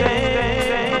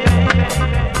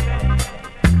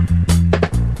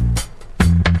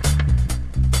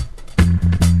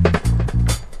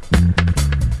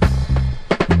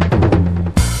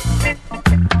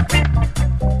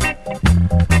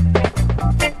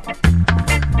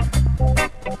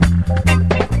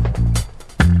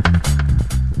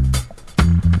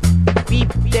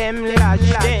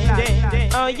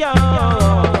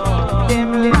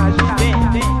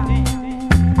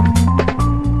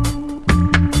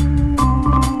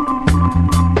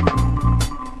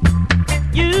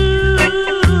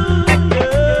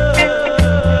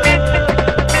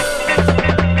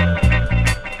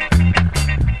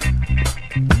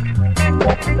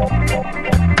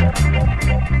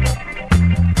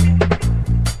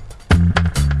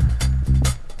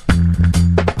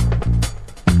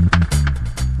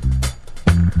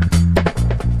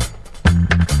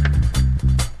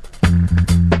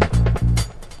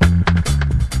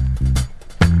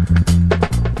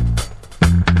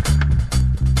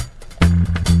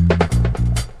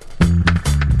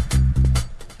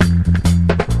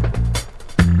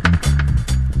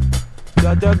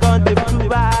 You're going to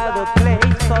provide a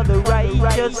place for the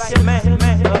righteous man.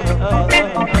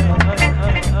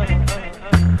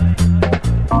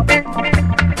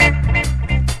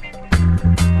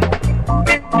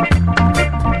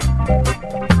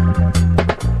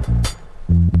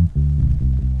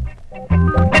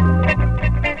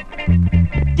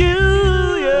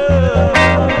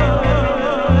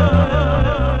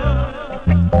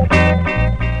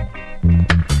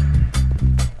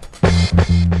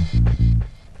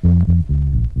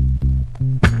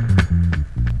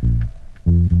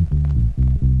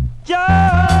 Yeah.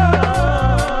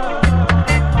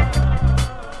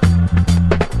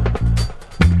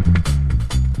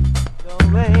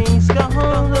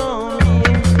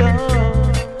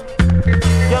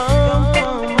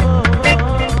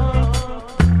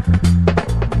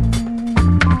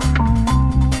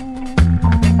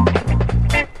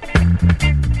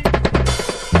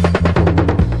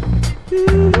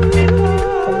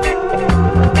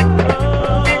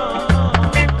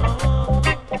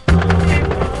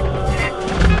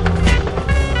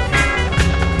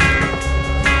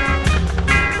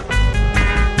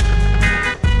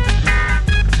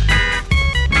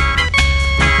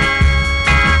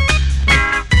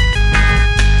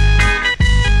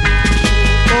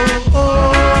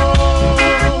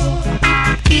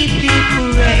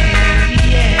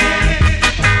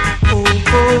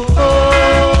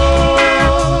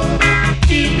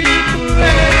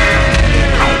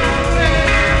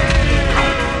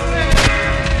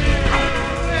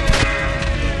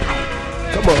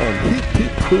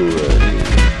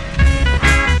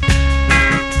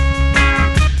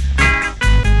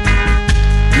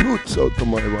 Shouts out to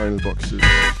my vinyl boxes.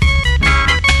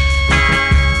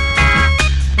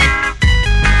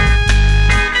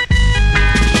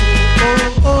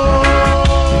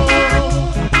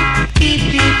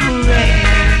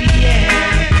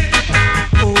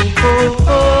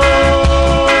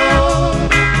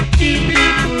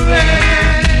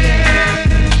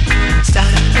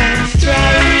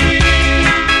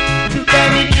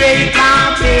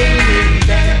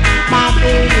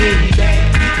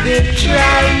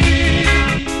 Trying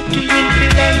to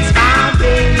influence my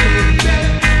baby,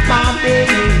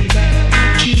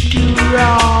 to do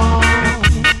wrong,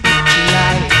 till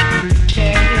I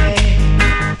pretend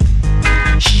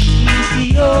she's the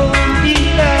only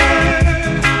girl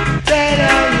that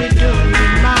I adore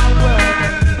in my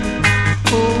world.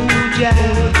 Oh, yeah,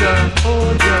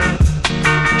 oh, yeah,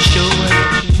 show her that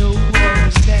you know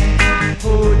what's there.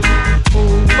 Oh.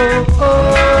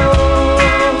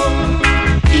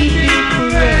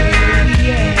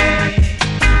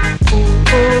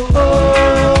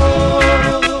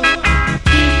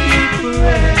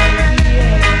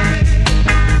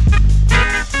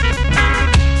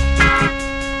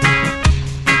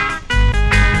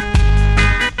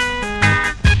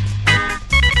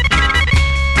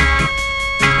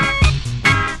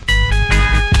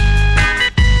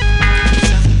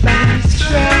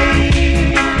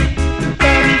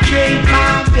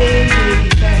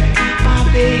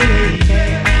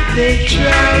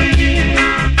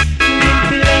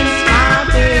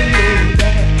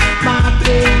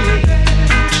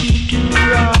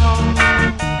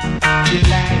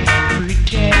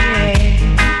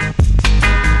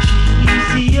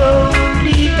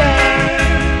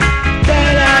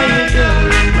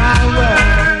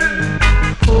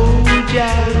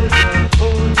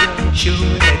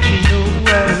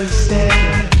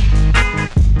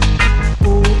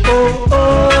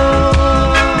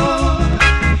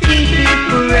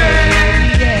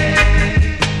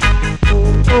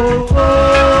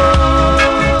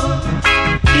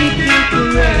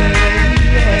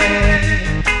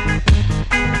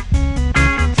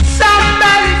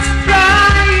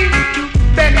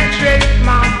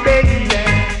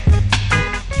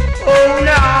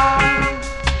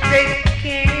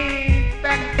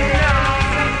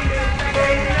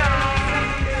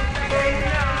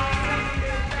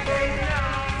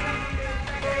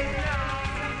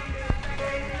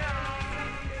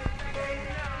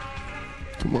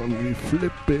 Come on, we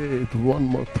flip it one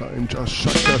more time, just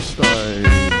Shaka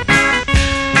style.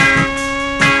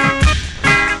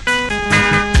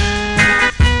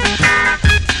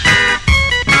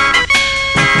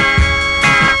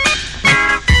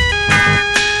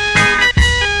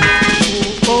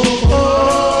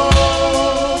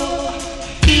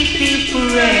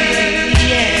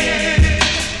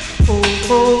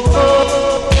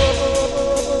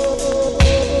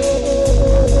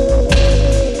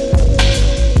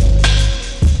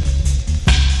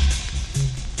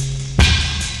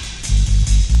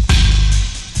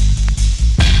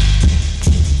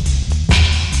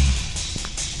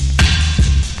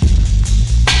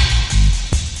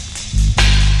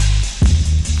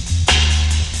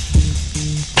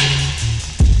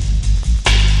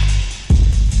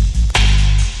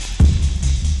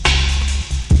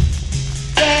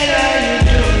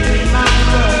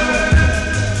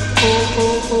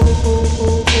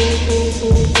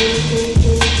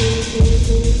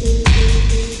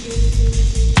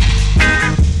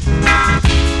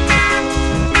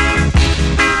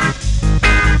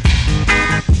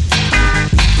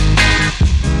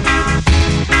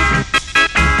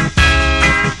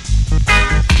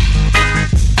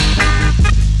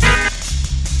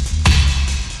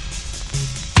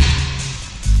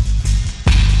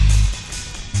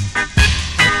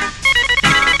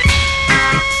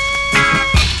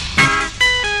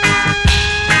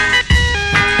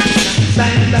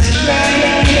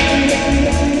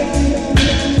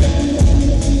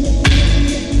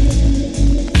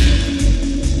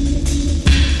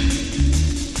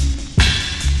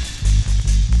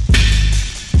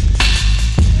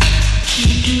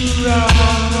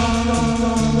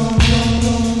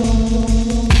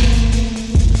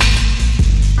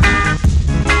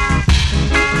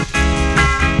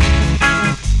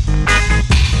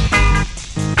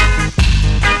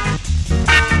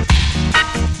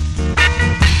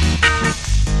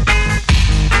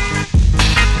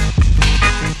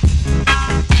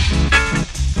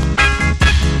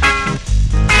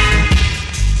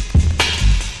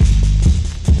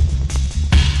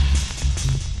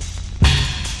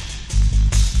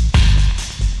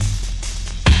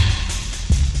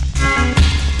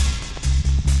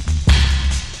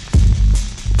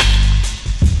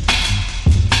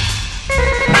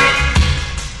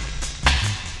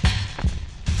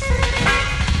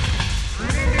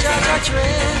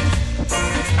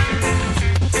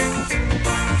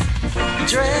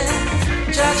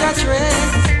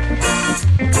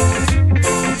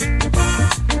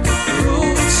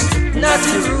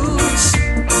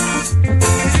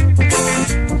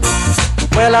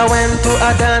 Well, I went to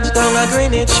a dance down a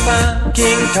Greenwich Farm.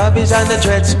 King Tubby's and the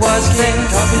Dreads was king.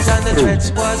 Tubby's and the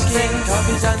Dreads was king.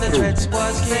 Tubby's and the Dreads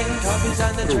was king. Tubby's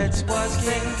and the Dreads was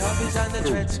king. Tubby's and the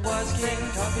Dreads was king.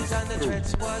 Tubby's and the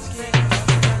Dreads was king.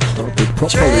 Started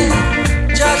properly.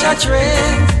 Jaja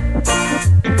Dread.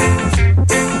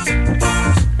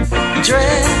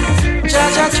 Dread.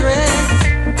 Jaja Dread.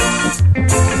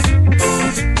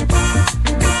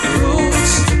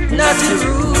 Roots, naughty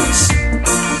roots.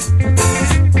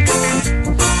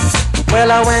 Well,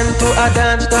 I went to a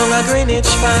dance down a Greenwich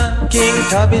Farm. King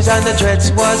Tubby's and the Dreads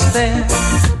was there.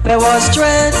 There was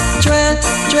dread, dread,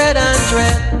 dread and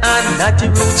dread, and naughty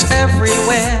roots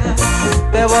everywhere.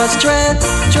 There was dread,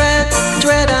 dread,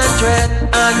 dread and dread,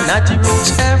 and naughty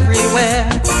roots everywhere.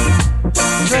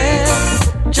 Dread,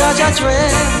 Jaja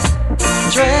dread,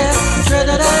 dread,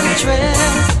 dreaded and dread.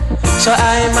 So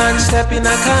I man step in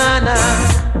a corner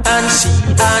and see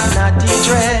a naughty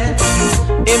dread.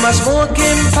 Him a smoke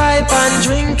him pipe and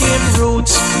drink him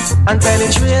roots and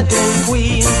penetrate him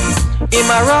queen. Him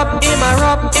a rub, him a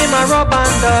rub, him a rub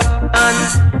and up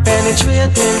and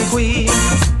penetrate him queen.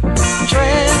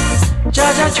 Dread,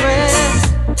 Jaja dread,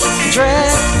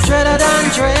 dread, dreaded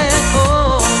and dread.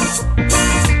 Oh.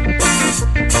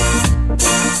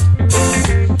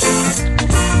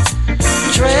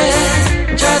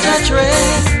 Dread, Jaja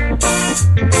dread.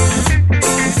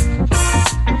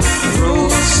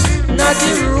 Roots,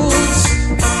 naughty roots.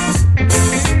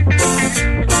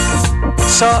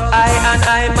 So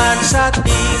I man sat in,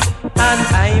 and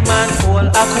I man call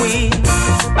a queen.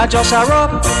 I just a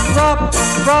rub, rub,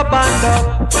 rub and up,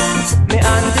 me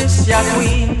and this ya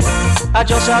queen. I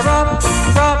just a rub,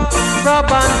 rub,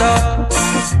 rub and up,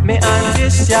 me and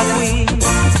this ya queen.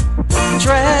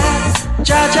 Dread,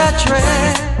 Jaja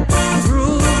dread,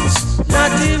 roots,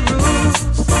 naughty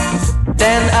roots.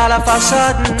 Then all of a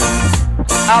sudden,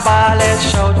 a ballet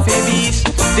shout for beast.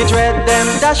 The dread them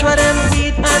dash with them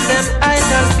feet and them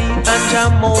idle feet, and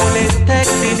jam only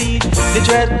take the lead. The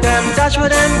dread them dash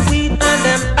with them feet and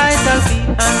them idle feet,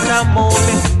 and jam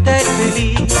only take the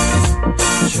lead.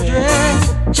 Dread,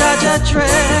 Jaja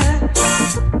dread.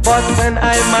 But when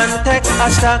I man take a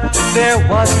stock, there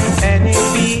wasn't any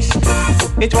beast.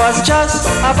 It was just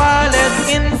a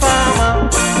ballet informer,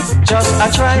 just a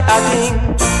try a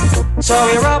thing. So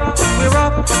we rub, we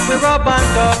rub, we rub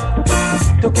and up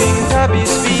to King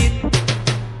Tubby's feet.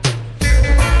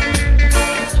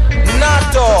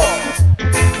 Nato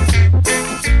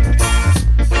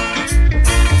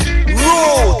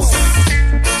Roots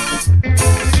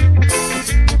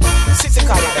City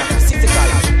Calendar, City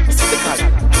Calendar, City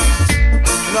Calendar.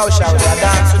 Now shall we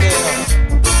dance today now?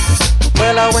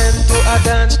 Well, I went to a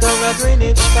dance down a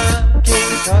Greenwich Farm. King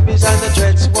Tubby's and the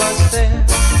Dreads was there.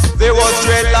 There was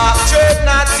dreadlock, dread,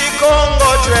 naughty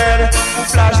Congo dread, who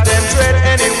flashed them dread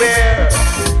anywhere.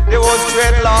 There was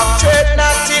dreadlock, dread,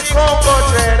 naughty Congo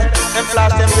dread, and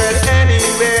flashed them dread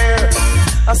anywhere.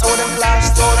 I saw them flash,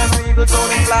 saw them eagle, saw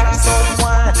them flash, saw them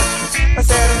wine.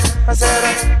 I said,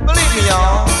 believe me,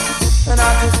 y'all. And I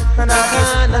did,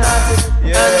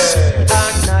 yeah.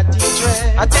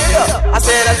 I tell you, I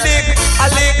said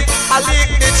I lick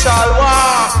the chalwa,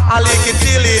 I lick it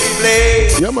till it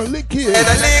plays. Yeah, man, lick it. And I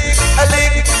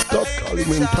lick. Doc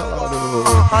Alimentado.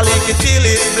 I lick it till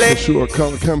it plays. For sure,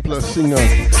 Carl Kempler singer.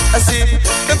 I see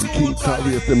King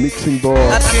Tubby at the mixing board.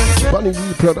 Bunny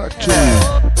V production.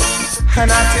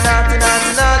 Naughty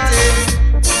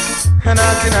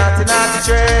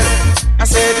dread. I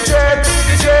said the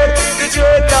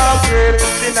dread, dog dread,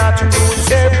 the naughty roots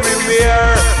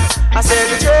everywhere. I said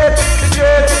the dread,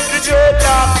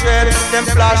 dog dread, them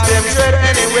flash them dread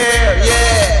anywhere,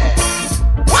 yeah.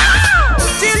 Wow!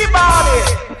 Tell your body,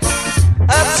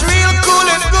 that's real cool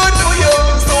and good for you.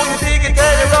 So you dig it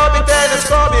and you rub it and you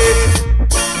scrub it.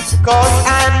 Cause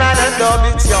I'm man and dub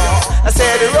it, y'all. I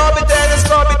said rub it and you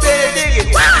scrub it and you dig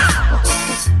it. Wow!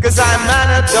 Cause I'm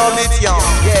man and dub it, y'all,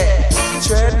 yeah.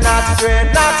 Dread,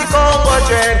 naughty Congo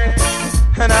dread.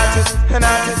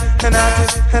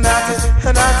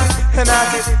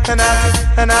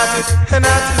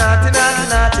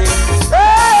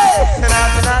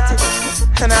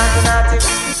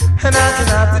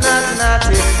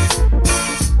 Naughty.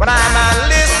 When I'm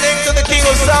listening to the king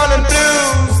of sound and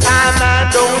blues, I'm a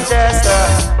don't jester.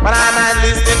 When I'm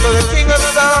listening to the king of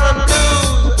sound and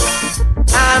blues,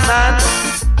 I'm a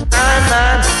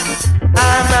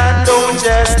don't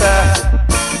jester.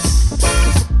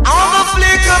 On the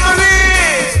flick of my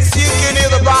wrist, you can hear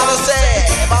the brother say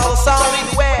about the sound in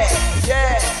the way,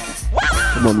 yeah.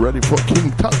 Come on, ready for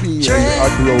King Tubby and the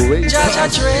Agro Race. Jaja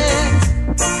dread.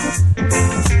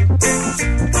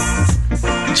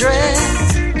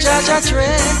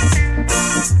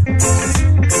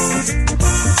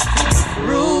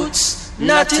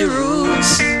 Natty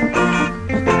Roots.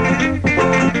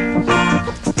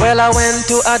 Well, I went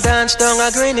to a dance down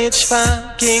a Greenwich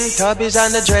Farm. King Tubby's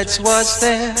and the Dreads was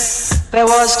there. There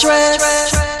was Dread.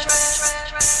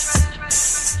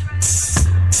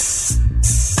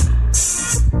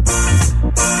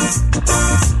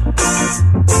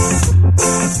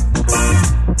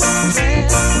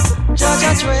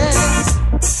 Judge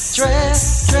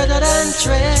dreader than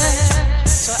dread.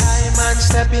 So I man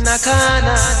step in a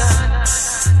corner.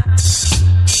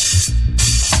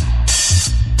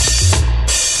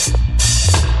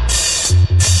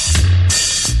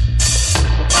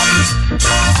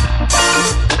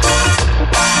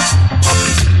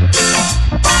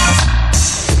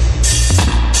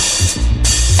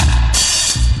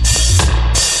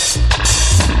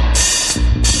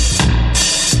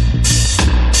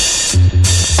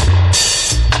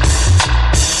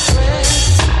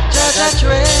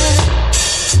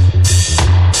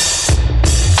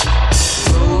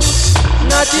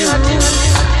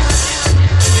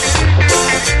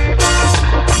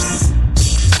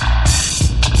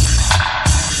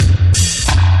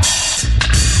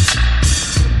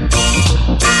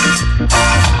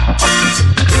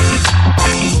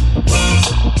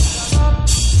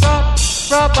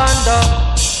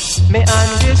 Me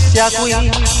and this ya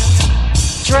queen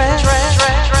Dread.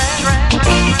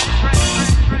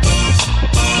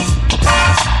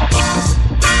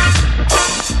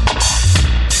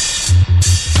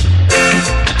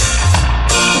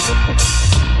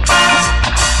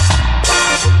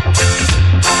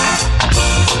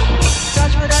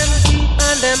 Judgment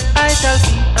and them idol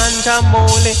and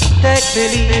Jamole take the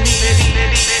lead.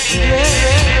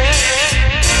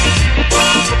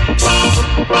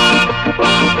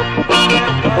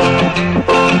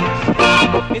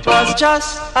 It was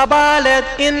just a ballad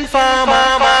in farmer.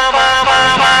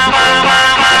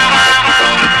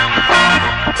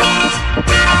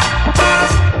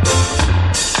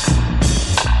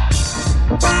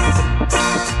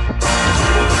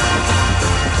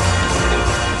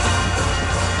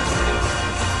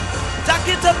 Jack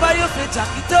it up by your feet,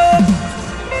 jack it up.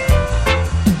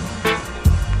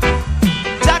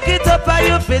 Jack it up by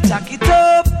your feet, jack it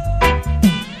up.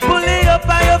 Pull it up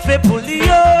by your feet, pull it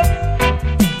up.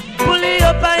 Pull it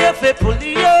up by your feet, pull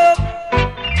it up.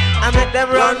 I make them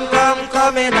run,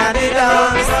 come in and they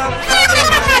dance.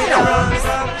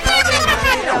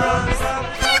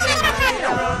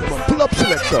 Pull up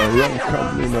selector, run,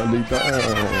 come in and they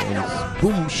dance.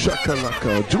 Boom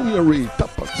shakalaka, Junior Ray,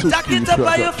 Tapatsuki Jack it up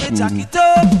by your feet, jack production. it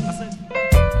up.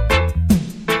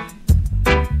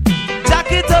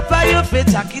 Jack it up by your feet,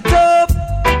 jack it up.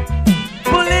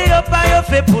 Pull it up by your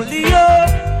feet, pull it up.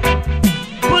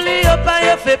 Pull it up by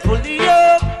your feet, pull it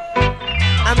up.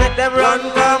 I make them run,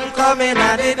 come in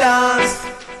and they dance.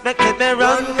 Make them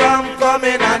run, come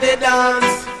in and they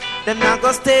dance. Them not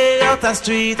go stay out the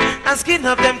street and skin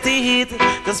up them teeth.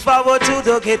 Just forward to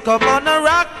the gate, come on and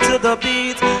rock to the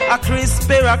beat. A crisp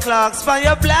pair of clocks for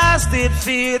your blasted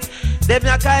feet. Them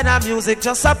your kind of music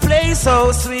just a play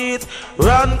so sweet.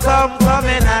 Run, come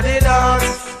in and they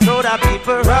dance. Know that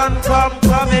people run,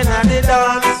 come in and they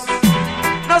dance.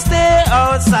 No stay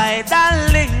outside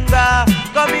and linger.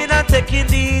 Come in and take in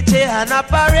DJ and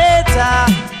operator.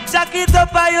 Jack it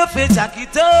up by your feet, jack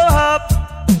it up.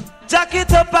 Jack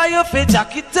it up by your feet,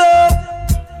 jack it up.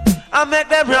 I make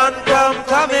them run,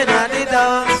 come in and they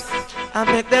dance. I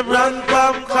make them run,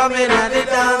 come in and they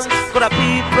dance. Good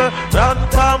people run,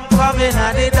 come in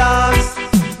and they dance.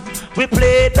 We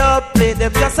play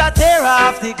them just a tear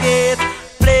off the gate.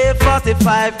 Play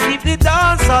 45, keep the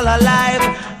dance all alive.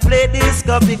 Play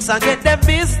disco mix and get them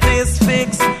business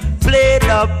fixed. Play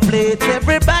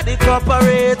everybody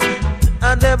cooperate.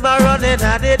 And them are running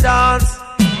and they dance.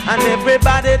 And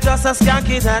everybody just a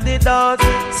skanking and they dance.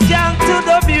 Skank to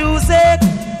the music,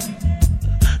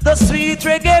 the sweet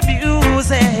reggae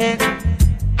music.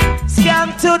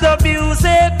 Skank to the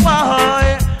music,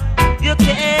 boy. You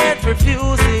can't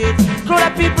refuse it.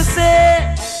 Crowd of people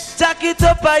say, jack it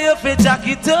up by your feet, jack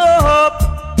it up.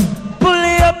 Pull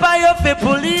it up by your feet,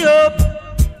 pull it up.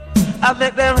 I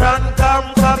make them run,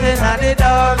 come in and they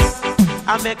dance.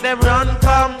 I make them run,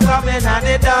 come in and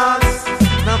they dance.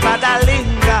 Nobody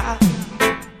linger.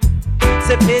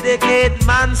 Say pay the gate,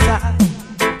 man, sir.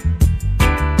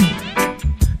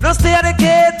 No stay at the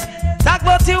gate. Talk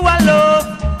about you alone.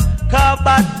 Call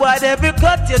bad boy, they will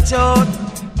cut your throat.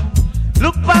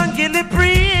 Look bang in the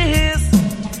breeze.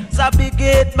 So big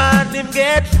gate man, him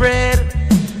get friend.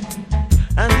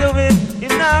 And do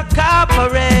him not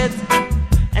cooperate.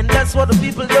 And that's what the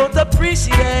people don't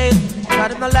appreciate. But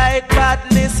them like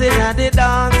badness in and they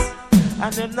dance.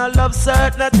 And them no love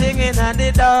certain thing in and they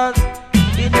dance.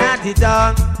 inna the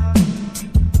dance,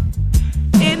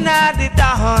 inna the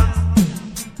dance.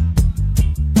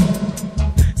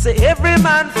 Say every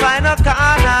man find a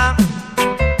corner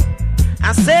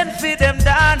and send for them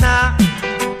dana,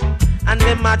 and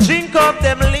them a drink up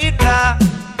them liquor.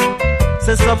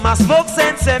 Say some a smoke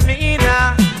sense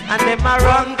semina, and them a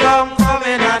run come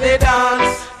in a the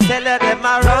dance. Tell them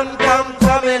a run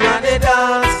come in a the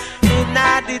dance.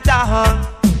 Inna the dance.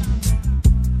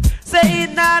 Say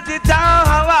inna the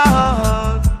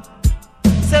dance.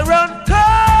 Say run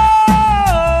come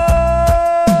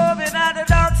inna the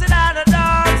dance, inna the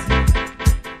dance.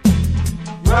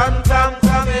 Run come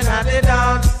inna the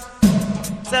dance.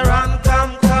 Say run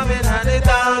come inna the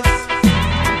dance.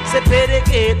 Say pay the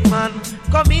gate man,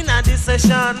 come inna the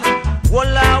session.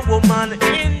 Walla woman,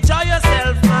 enjoy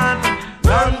yourself man.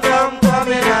 Run come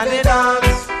inna the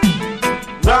dance.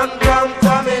 Run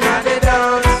come inna the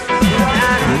dance.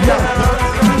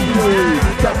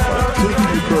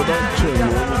 Production,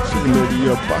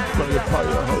 media backed by the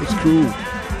Firehouse crew.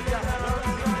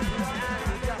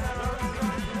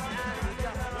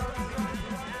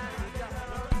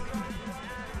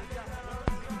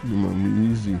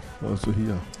 Man, easy. Also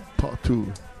here, part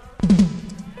 2.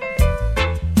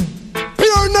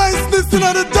 Pure niceness in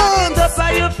the dance. Up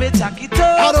by your feet, jack it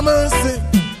up. Out of mercy.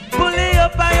 Pull it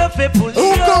up by your feet, pull it up.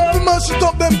 Who come to mash it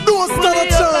up, them don't stand a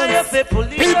chance. People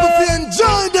feel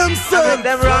enjoy themselves.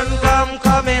 Them run,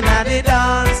 come in at the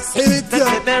dance.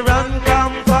 Them run,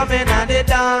 come in at the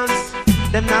dance.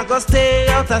 Them not go stay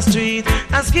out the street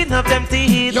and skin up them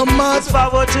teeth. Your mad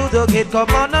forward to the gate, come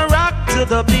on a rock to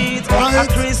the beat. Right.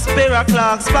 A crisp pair of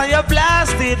clocks by your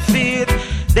blasted feet.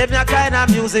 Them that kind of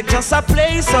music just a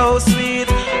play so sweet.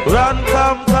 Run,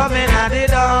 come in at the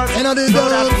dance. In at the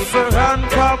dance. People run,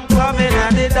 come in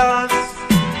at the dance.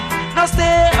 Now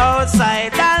stay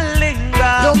outside and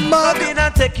linger. Your mad. Come in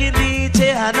and take in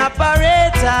DJ and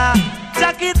operator.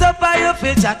 Jack it up by your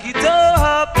feet, jack it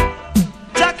up.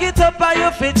 Jack it up by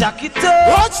your feet, jack it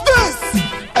up. Watch this.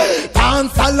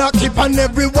 Dance a lot, keep on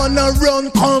everyone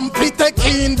around. Come fit take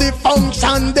in the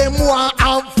function, them want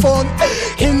have fun.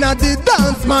 Inna the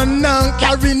dance man now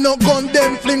carry no gun,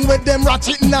 them fling with them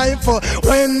ratchet knife.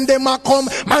 When them a come,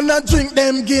 man a drink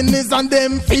them Guinness and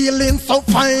them feeling so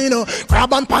fine.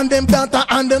 Grab and pan them data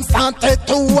and them started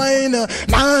to whine.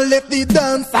 Now left the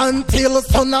dance until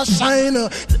sun a shine.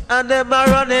 And them a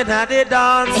running at the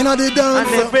dance. Inna the dance.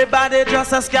 And everybody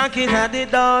just a skanking at the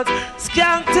dance.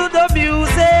 Skank to the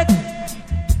music,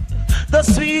 the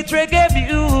sweet reggae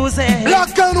music.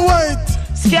 Black and white.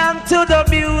 Skank to the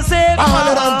music. All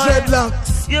of them dreadlocks.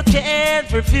 You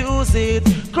can't refuse it.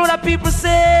 Crowd of people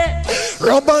say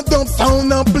rubber dub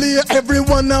sound and play,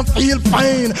 everyone a feel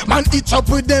fine. Man each up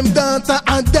with them dancer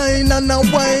and dine and a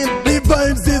wine. The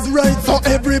vibes is right so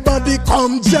everybody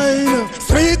come join.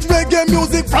 Sweet reggae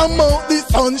music from out the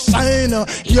sunshine.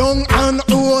 Young and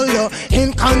old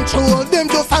in control. Them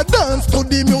just a dance to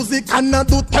the music and a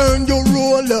do turn your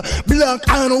roll. Black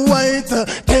and white,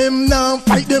 them now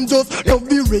fight, them just love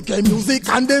the reggae music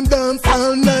and them dance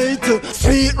all night.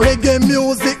 Sweet reggae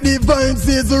music, the vibes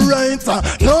is right.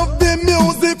 Love the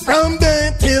music from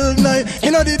day till night.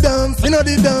 Inna the dance,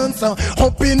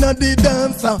 up inna the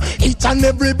dance. Each and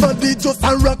everybody just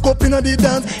a rock up inna the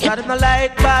dance. God them no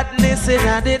like badness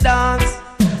inna the dance,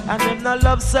 and them no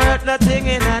love certain thing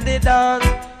inna the dance.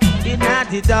 Inna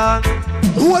the dance,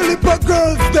 whole heap of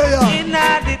girls there.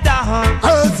 Inna the dance,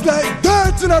 girls like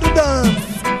dirt inna the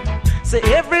dance. Say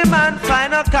every man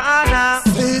find a corner.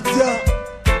 Sit ya.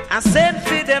 And send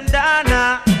for them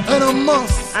dana. And a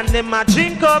must. And them a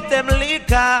drink up them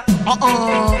liquor.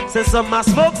 Say some a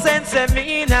smoke sense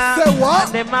semina. Say what?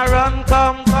 And them a run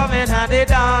come in at the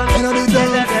dance. In the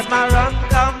dance. Them a run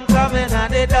come in at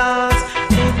the dance.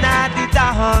 Inna the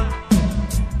dance.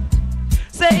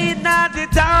 Say inna the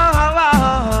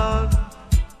dance.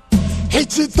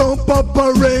 Hitch it up,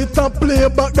 operator, play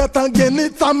back that again.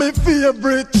 It's a me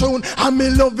favorite tune, and me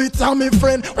love it, and me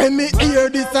friend. When me hear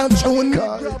this a tune,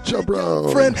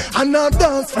 friend, and I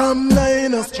dance from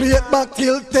 9 straight back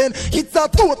till 10. It's a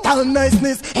total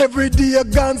niceness. Every day a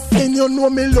gone sing, you know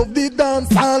me love the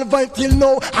dance. I'll vibe till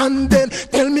now and then.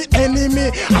 Tell me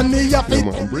enemy, and me happy.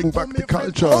 Come on, bring back the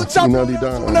culture. Inna the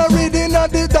dance. Now reading at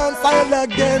the dance I'll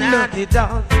again. Inna the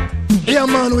dance. Yeah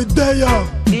man, we there.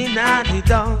 Inna the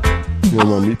dance. Yeah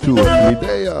man, me too, me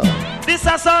there. This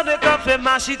is how they come for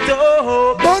mash it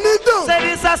up. Burn it down. Say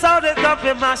this is how they come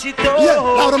for mash it up. Yeah,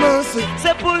 Lord of mercy.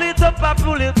 Say pull it up, I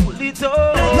pull it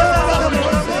up. Lord of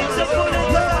mercy.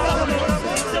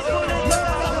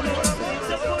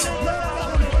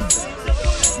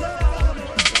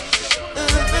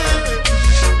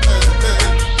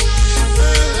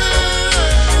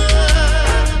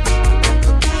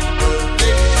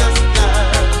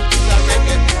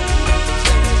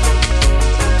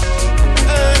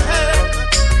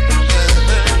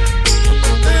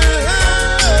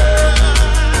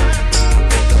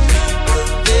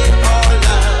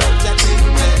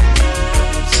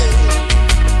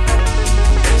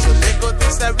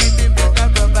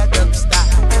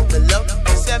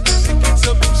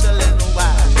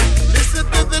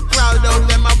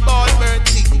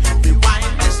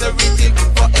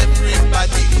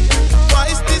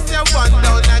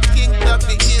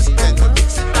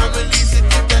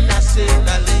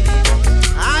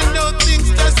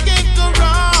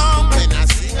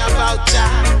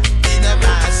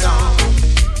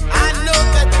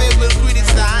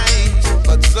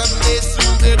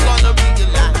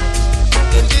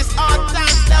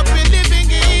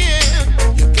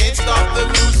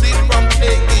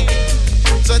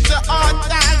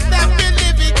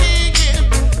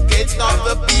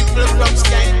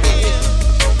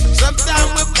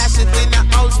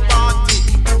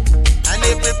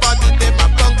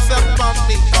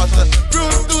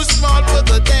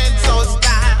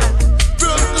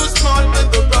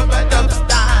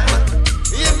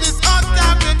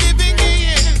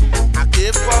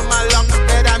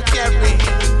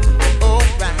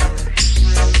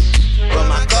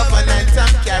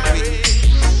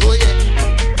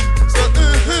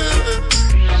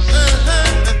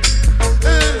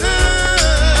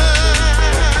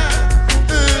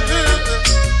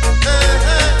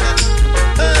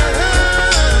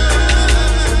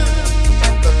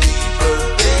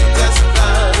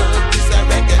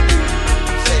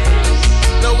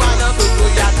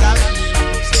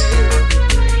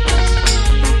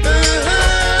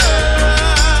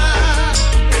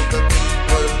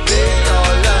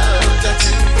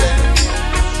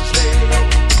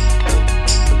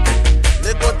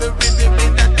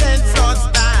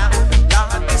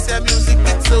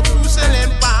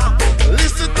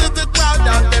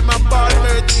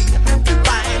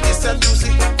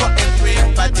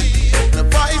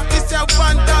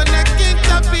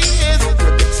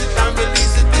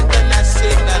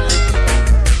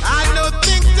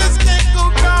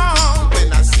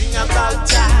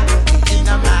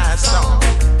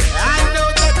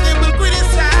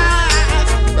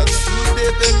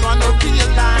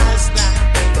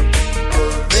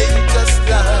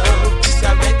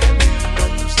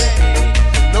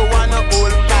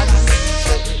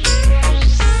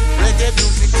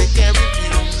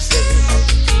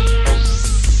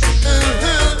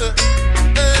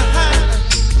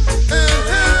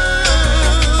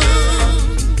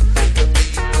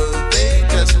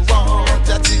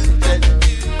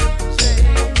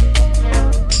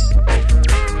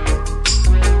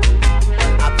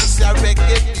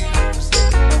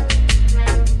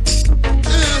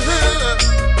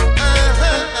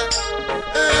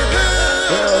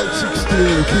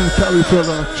 16, King Tabby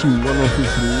production, one of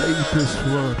his latest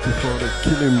work before they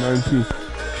kill him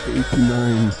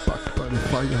 1989, backed by the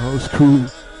Firehouse Crew.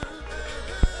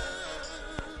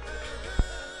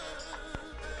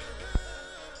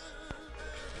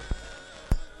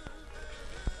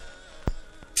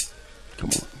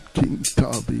 Come on, King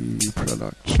Tabby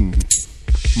production.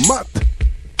 Matt!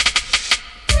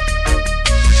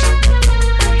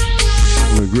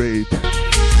 A great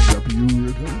W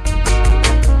rhythm.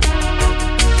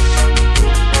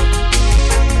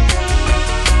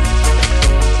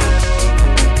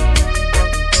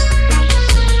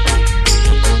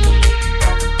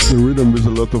 The rhythm with a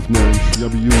lot of names.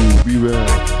 Yabu, Beware,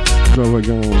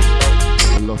 Extravagance,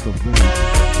 a lot of names.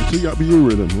 It's a Yabu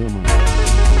rhythm, yeah man.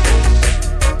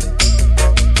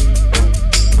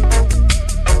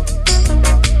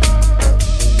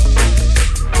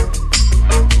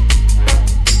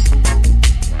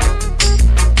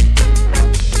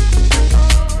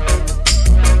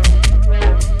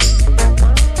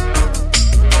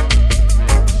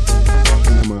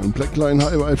 Blackline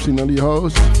High Vibes in the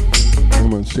house.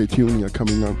 Come on, stay tuned, you're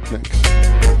coming up next.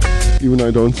 Even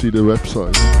I don't see the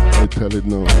website, I tell it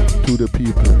now to the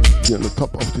people. Here on the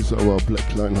top of this hour,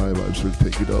 Blackline High Vibes will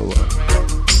take it over.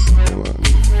 Come on.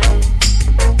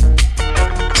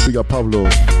 Big up Pablo,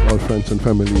 all friends and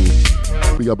family.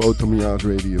 Big up Outta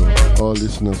Radio, all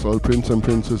listeners, all prince and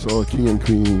princess, all king and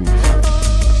queens.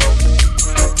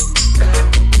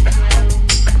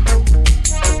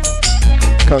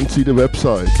 Can't see the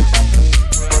website,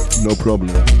 no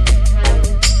problem.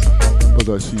 But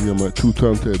I see here my 2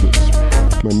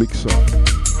 turntables, my mixer.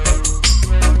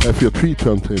 I have here 3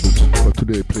 turntables, but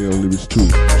today I play only with 2,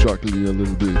 juggling a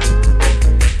little bit.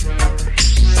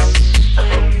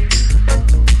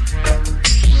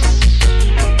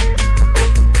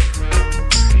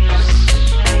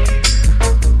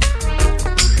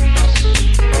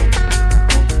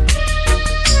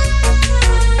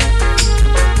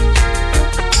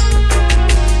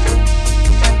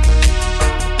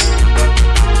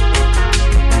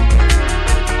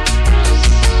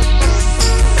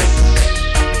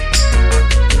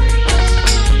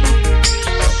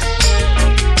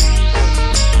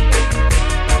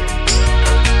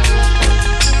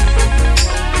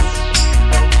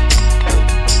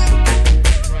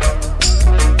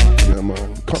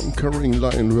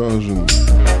 Lion version,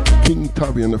 King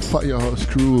Tabby and the Firehouse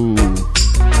Crew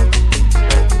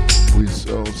with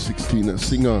all 16 a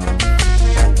singer.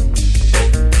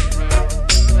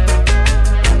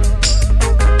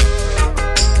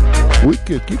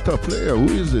 Wicked guitar player, who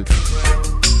is it?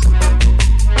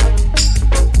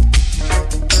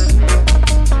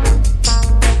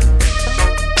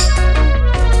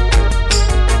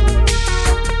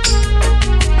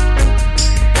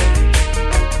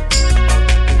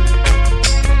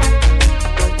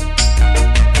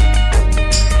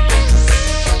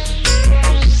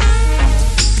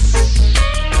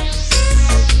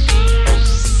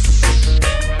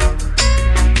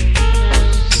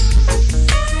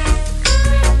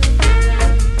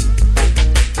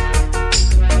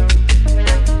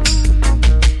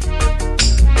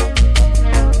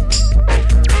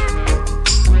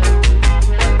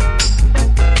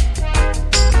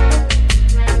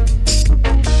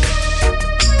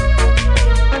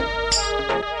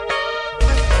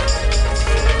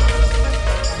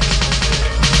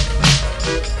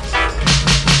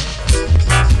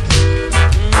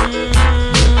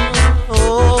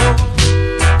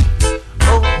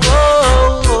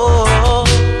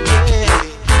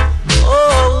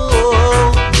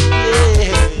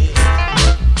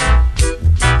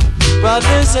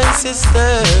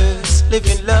 sisters live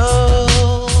in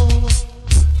love.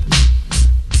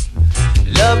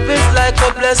 Love is like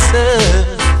a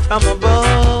blessing from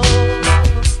above.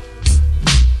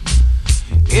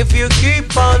 If you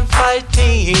keep on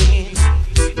fighting,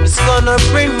 it's gonna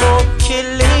bring more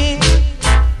killing.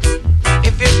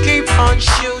 If you keep on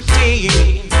shooting,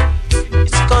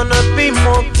 it's gonna be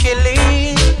more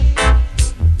killing.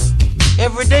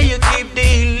 Every day you keep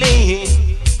dealing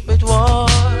with war,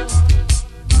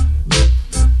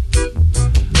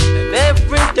 and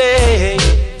every day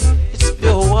it's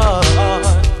pure war.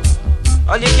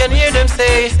 All you can hear them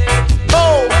say,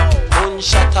 "Oh,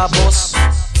 gunshot a bus,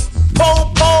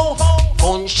 oh, oh,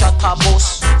 gunshot a bus."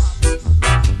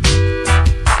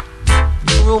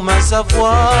 Rumors of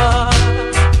war,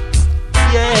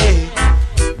 yeah.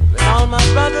 When all my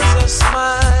brothers are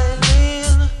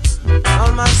smiling,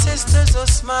 all my sisters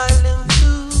are smiling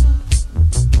too.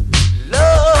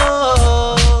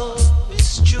 Love is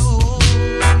true,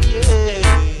 yeah.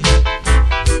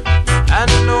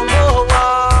 And no more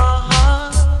war,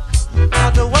 now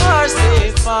the war's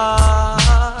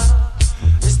war.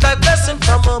 It's like blessing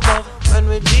from above when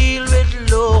we deal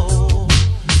with love.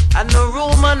 And no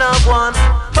room and a one.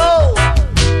 Oh,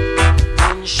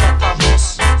 gunshot a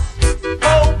bus.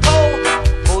 Oh, oh,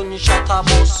 gunshot a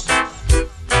bus.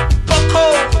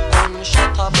 Oh,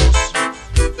 gunshot a bus.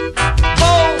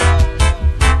 Oh,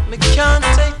 me can't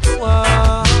take the war.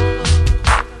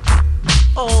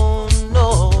 Oh no,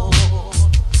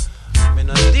 me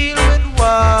no deal with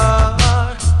war,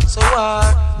 so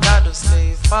I gotta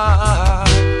stay far.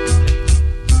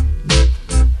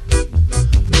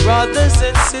 Brothers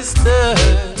and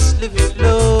sisters, living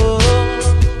love,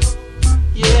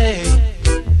 yeah.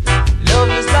 Love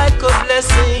is like a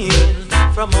blessing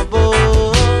from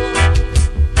above.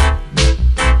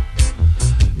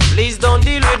 Please don't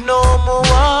deal with no more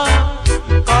war,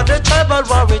 'cause the tribal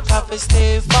war it have to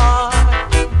stay far.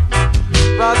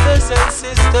 Brothers and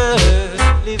sisters,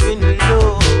 living in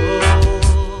love,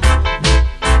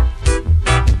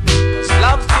 'cause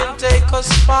love can take us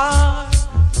far,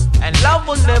 and love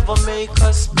will never make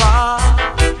us part.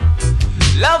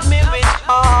 Love me with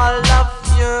all of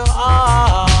your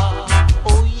heart,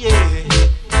 oh yeah.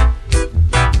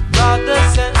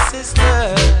 Brothers and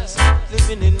sisters,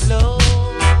 living in love.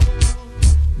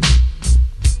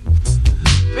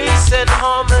 Peace and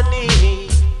harmony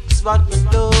is what we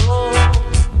love.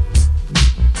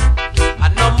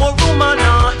 And no more rumor,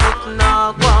 no hit, no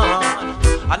one.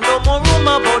 And no more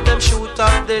rumor about them shoot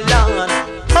up the land.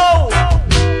 Oh,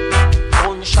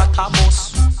 gunshot a bus.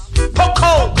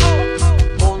 Poco,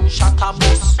 gunshot a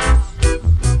bus.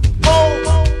 Oh,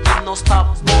 it no stop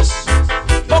bus.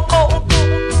 Poco,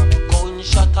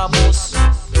 gunshot a bus.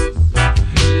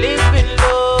 Live in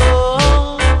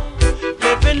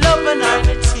love and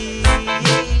unity.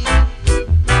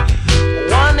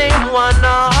 One aim, one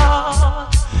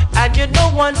heart, and you know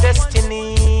one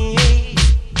destiny.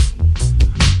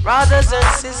 Brothers and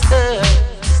sisters,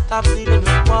 stop dealing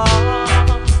with war.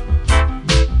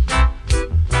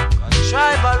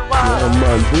 Tribal war. Yeah,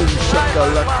 man, boom,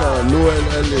 shakalaka, Noel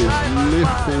Ellis,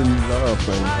 lifting love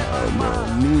and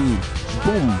harmony.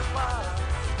 Boom.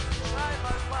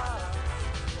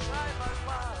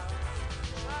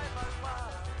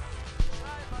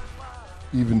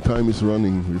 Even time is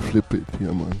running, we flip it,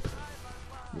 yeah man.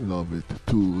 Love it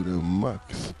to the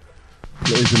max.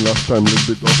 Playing last time a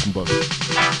little bit off, but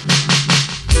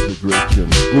the great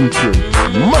tune, boom tune,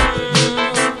 Mac.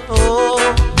 Oh,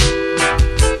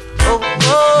 oh,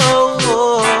 oh,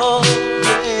 oh,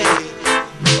 yeah.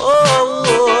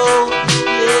 Oh,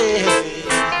 yeah.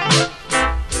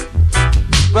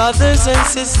 Brothers and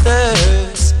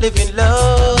sisters, live in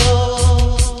love.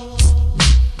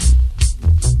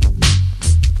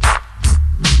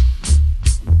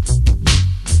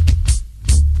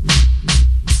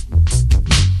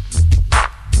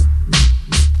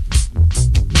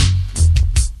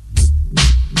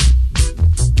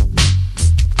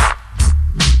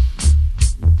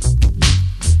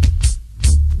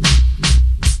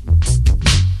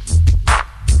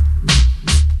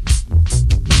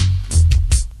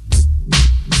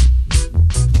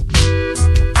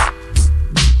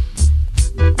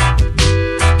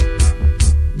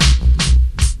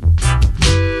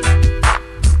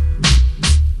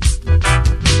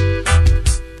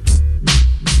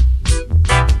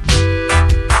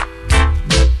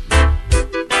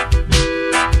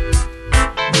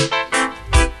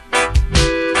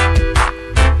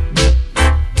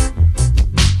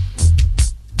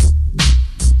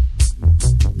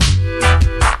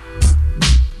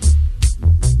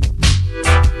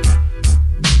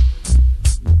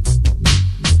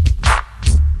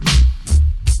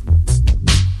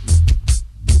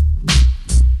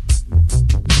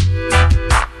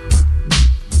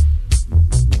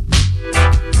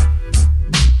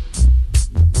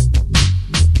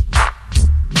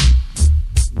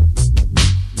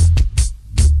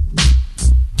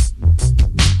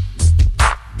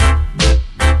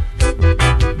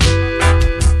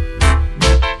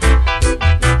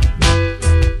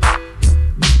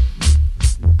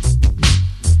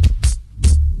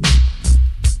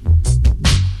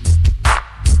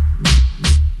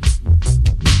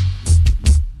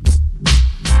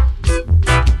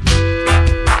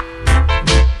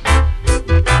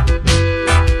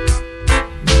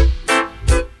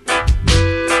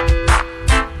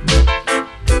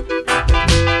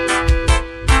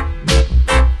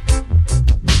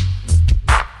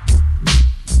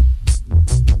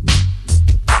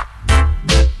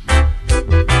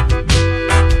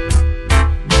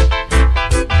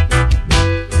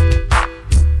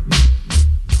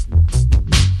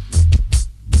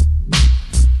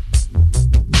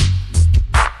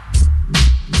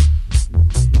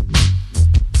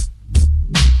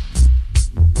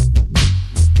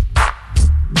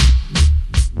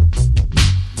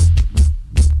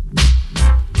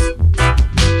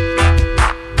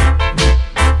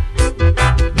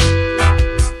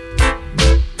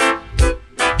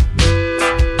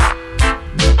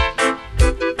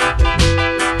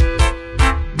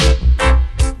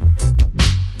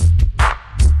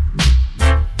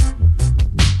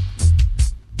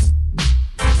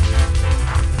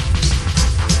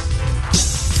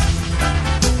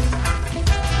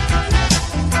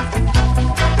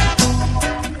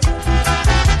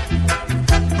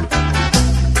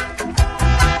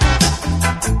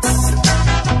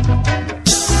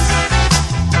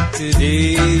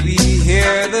 Today we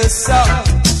hear the song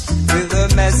with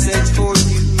a message for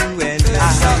you and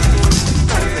I.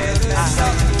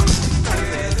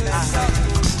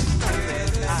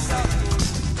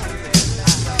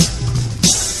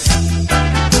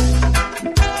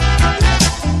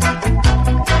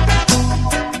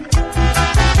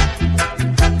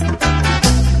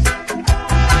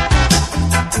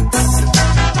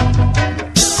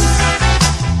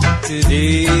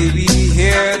 Today we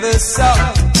hear the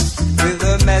song with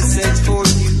a message for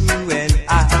you and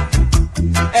I.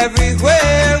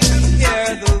 Everywhere we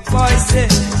hear the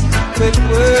voices with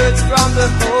words from the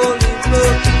holy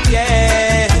book,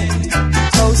 yeah.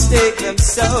 Most take them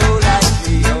so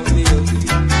lightly, only a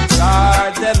few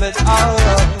regard them at all.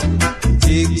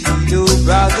 Take heed, oh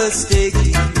brothers, take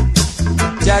heed.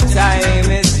 Your time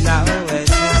is now at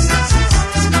this.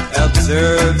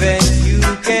 Observe and you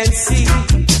can see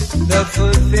the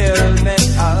fulfillment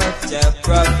of the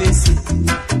prophecy.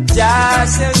 Jah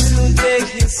shall soon take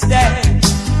his stand,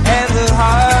 and the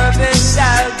harvest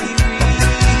shall be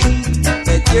reaped.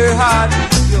 Let your heart be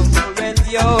pure and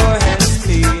your hands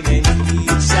clean, and he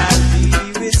shall be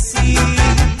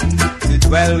received to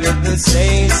dwell with the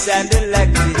saints and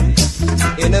elected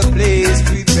in a place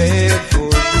prepared for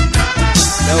you.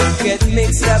 Don't get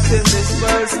mixed up in this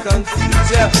world's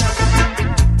confusion.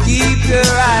 Keep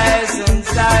your eyes on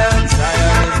Zion.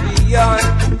 Zion is beyond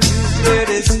nuclear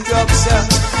destruction.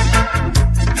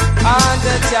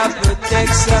 Under your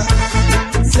protection,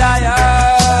 Zion,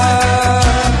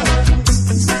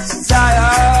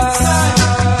 Zion.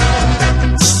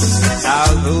 Now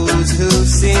those who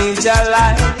sing your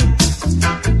life,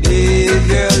 live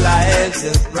your lives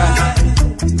upright.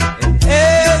 And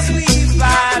as we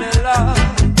fight along,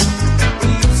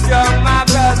 keep strong, my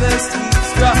brothers, keep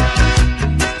strong.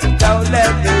 Don't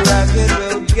let the rugged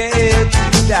road get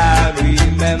you down.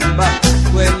 Remember,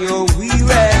 when you're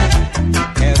weary,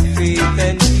 have faith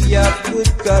and be of good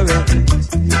courage.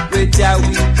 With our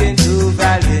we can do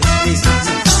valiantly.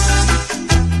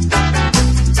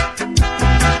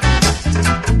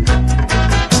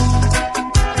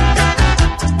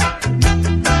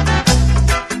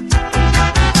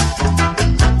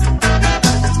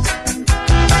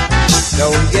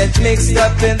 Don't get mixed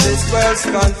up in this world's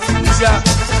confusion.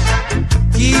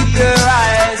 Keep your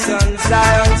eyes on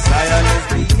Zion. Zion is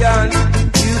beyond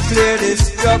nuclear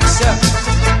destruction.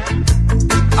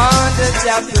 Under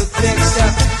your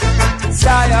protection,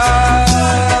 Zion,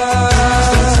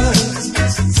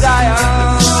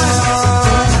 Zion.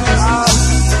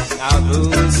 Now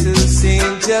those who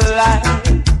sing your life,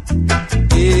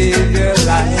 live your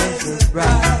life is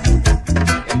bright.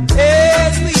 And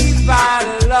as we fight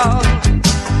along,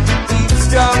 keep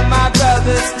strong, my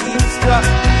brothers, keep strong.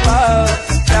 Oh,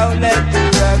 don't let the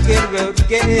rugged road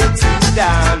get you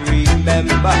down.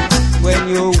 Remember, when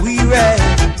you're weary,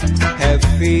 have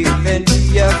faith and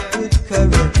be of good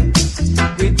courage.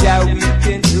 With our we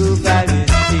can do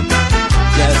valiantly.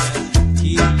 Just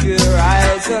keep your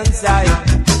eyes on Zion.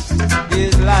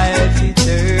 His life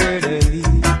eternally.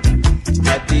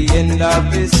 At the end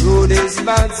of this road is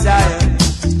Mount Zion,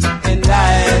 and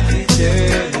life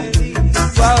eternally.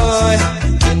 Boy,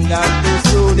 end of this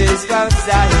road is Mount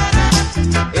Zion,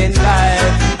 in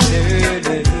life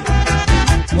eternally.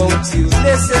 Won't you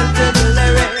listen to the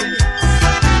lyrics?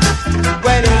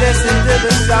 When you listen to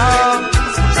the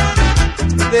songs,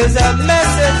 there's a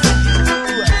message for you.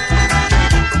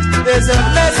 There's a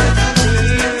message for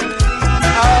you.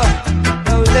 Oh,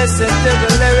 listen to the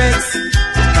lyrics.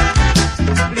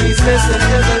 Please listen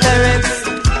to the lyrics.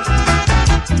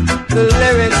 The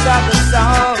lyrics of the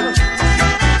song.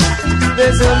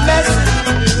 There's a message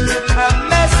for you. A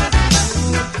message.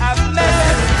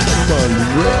 Come on,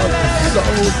 rock,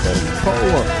 sound and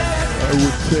power. I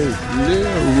would say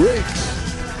lyrics.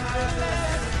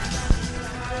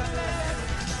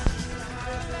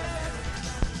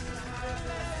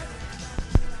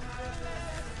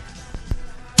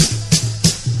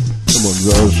 Come on,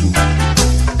 version.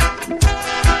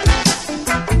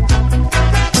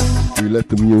 We let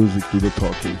the music do the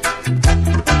talking.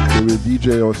 So we're DJ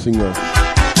or singer.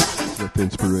 Get the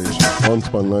inspiration.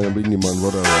 Hanspan, Lion, Biggie Man,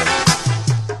 whatever.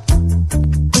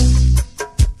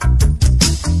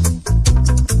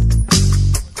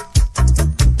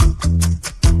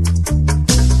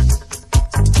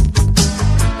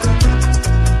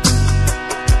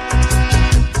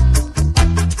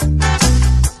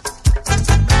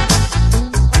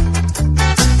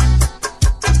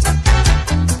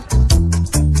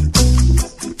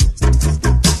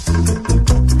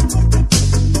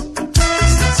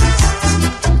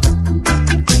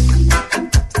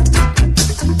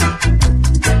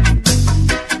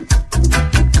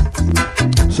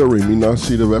 Sorry, me not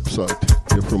see the website.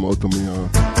 You're from Outta.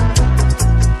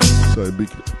 So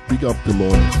big up the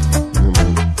boy.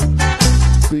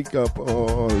 Big up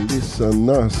all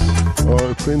listeners,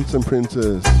 all prince and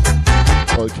princess,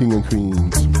 all king and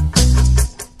queens,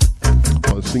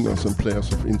 all singers and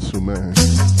players of instruments.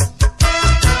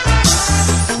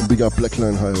 Big up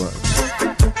Blackline High Rise.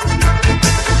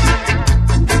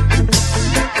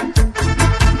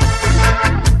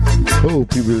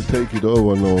 Hope he will take it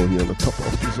over now here on the top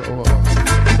of this hour.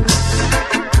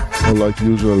 Or like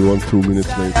usual, 1-2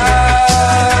 minutes later.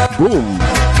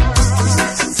 Boom!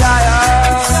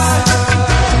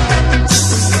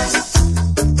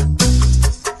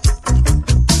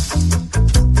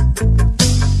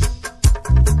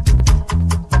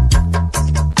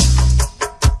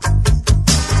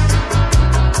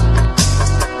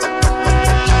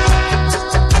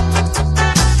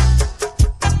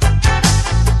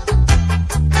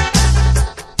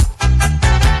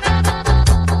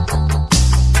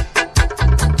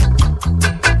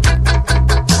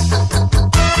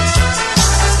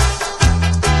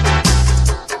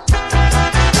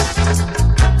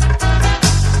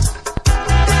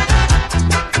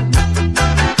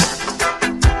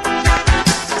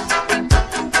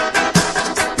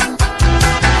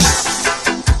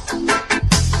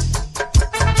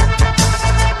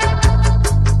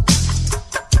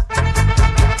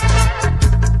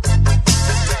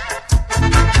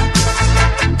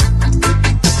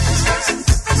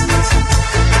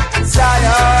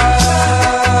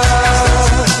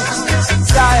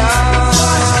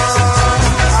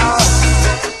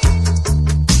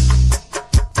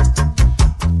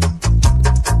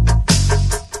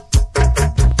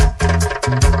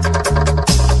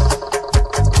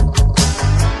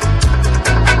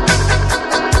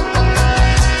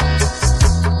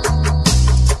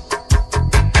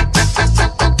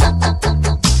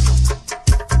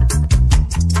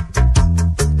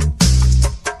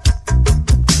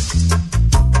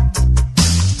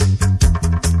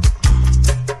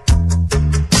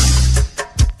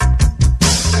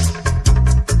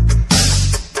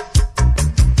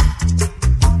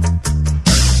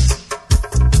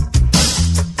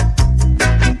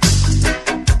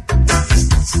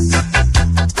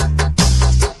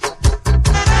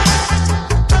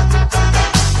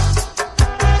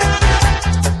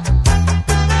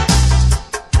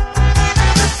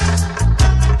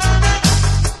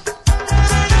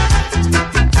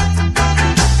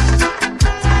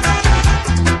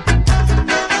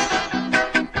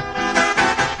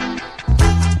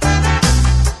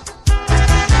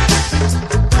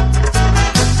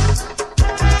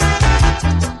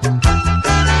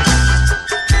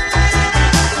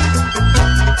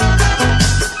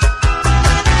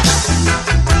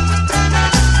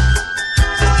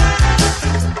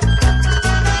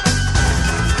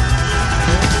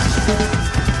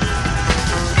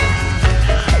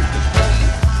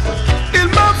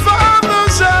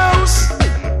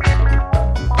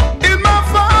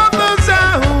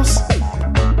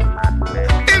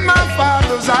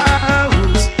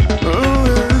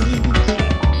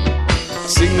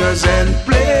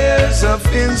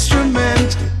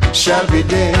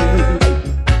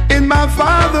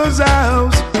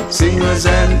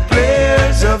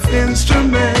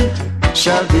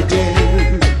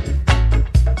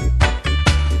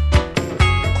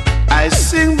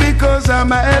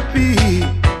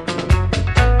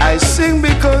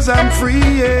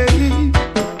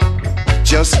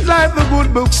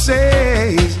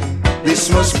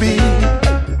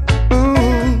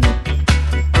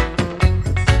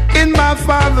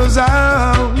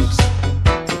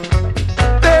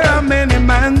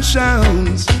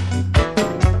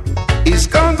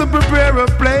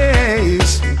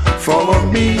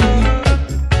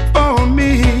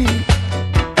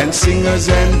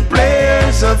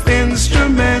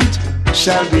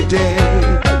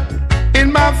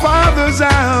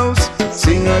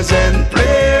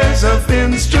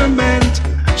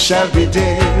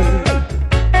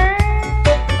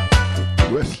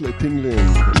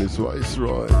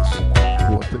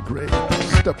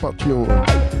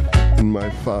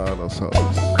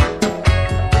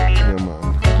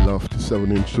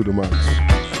 To the max.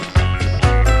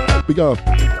 Big up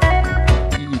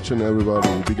each and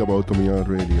everybody. Big up Outta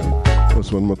Radio.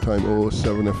 Also one more time,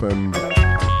 07 FM.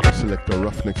 Selector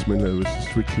Ruffneck Smille with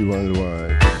Strictly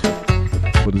Worldwide.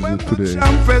 What is it today?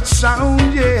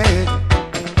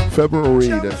 February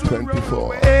the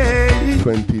 24th,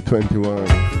 2021.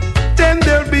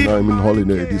 I'm in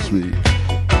holiday this week.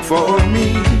 For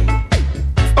me,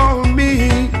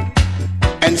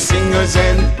 and singers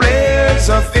and players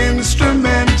of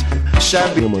instrument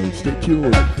shall be stay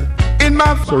tuned. in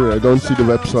Sorry, I don't see the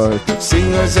website.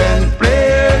 Singers and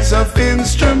players of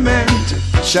instrument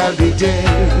shall be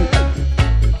dead.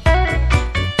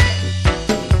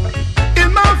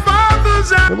 In my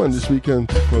father's house. Come on, this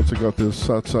weekend, also got this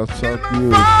sad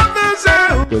news.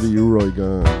 Daddy U-Roy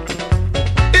gone.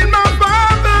 In my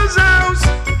father's house.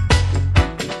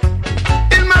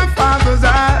 In my father's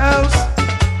house.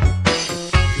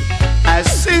 I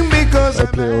sing because I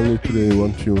play only today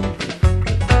one tune.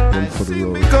 One for the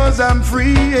road. Because I'm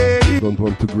free. Don't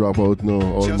want to grab out now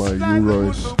all my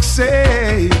U-Roys.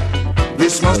 Say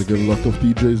this must like a lot of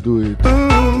DJs do it.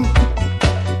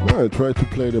 I try to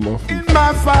play them often. In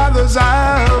my father's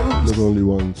house. Not only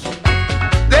once.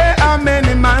 There are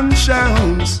many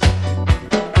mansions.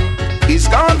 He's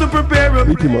gone to prepare a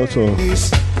meet him also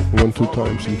 1-2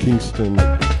 times in Kingston.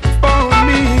 For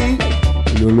me.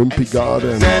 In the Olympic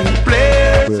Garden.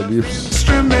 Where he lives.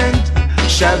 Instrument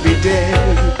shall be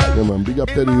dead. Yeah man, big up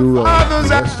Daddy U-Roy.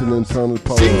 Rest in internal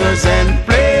power. Singers and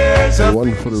players of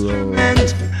one for the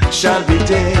road. Shall be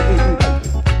dead.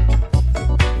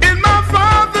 In my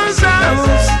father's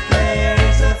house.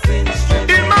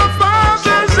 In my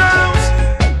father's house.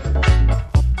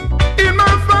 In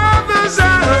my father's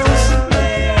house.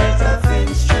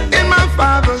 In my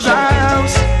father's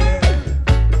house.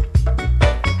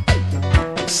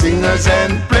 Singers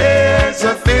and players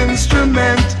of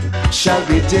instrument shall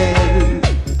be dead.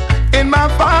 In my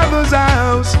father's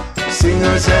house.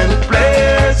 Singers and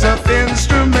players of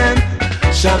instrument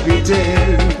shall be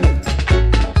dead.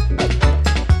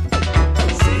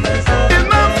 In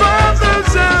my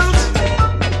father's house.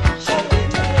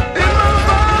 In my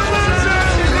father's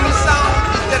house. This song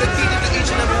is dedicated to each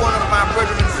and every one of my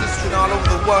brothers and sisters all over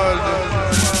the world.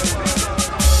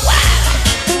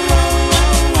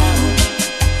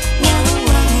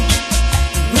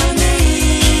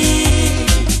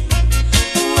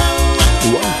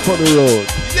 One for the road.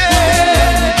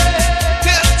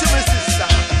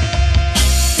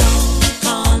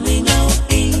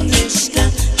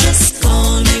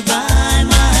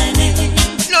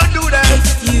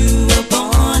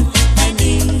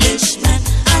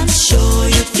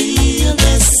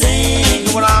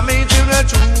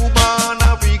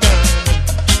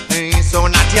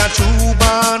 True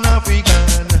born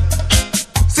African.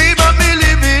 See, but me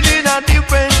living in a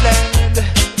different land.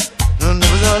 And I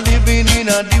was living in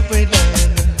a different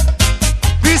land.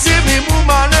 We see me move,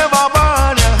 I never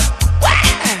born ya.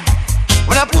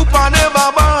 When I poop, I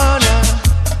never born ya.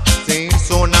 Say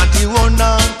so naughty, one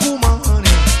and woman.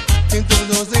 Think to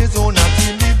say so naughty,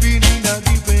 living in a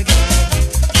different land.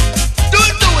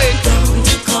 Don't do it. Don't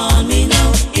call me no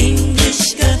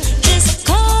English girl. Just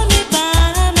call me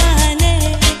by my name.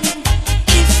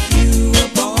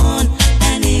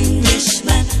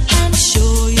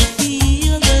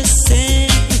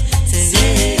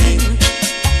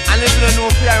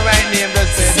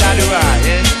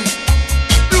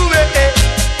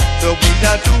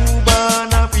 True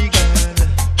born African.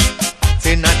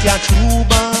 Say not your true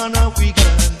born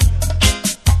African.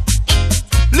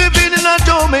 Living in a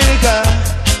Jamaica.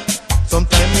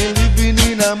 Sometimes me living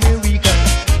in America.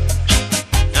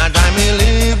 And time me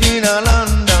live in a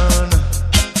London.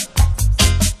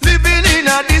 Living in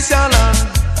a this land.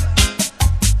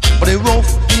 But they rough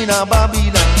in a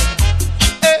Babylon.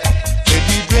 Hey, say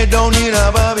the dread down in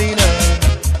a Babylon.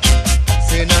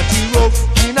 Say not the rough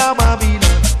in a Babylon.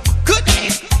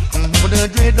 But the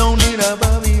dread down in a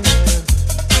Babylon,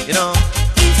 you know.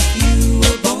 If you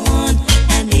were born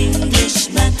an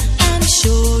Englishman, I'm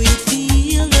sure you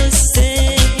feel the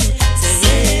same.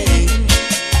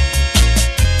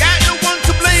 Got no one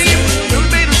to blame, you'll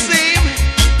be the same.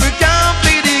 We can't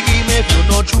play the game if you're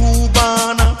not true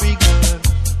born African.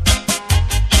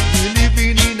 You're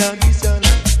living in a this land.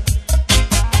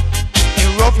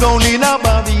 You're rough down in a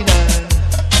Babylon.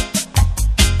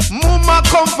 Mama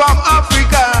come from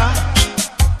Africa.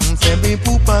 Say me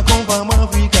poopa come from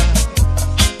Africa.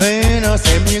 And I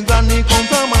say me granny come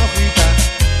from Africa.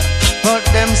 But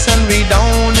them send me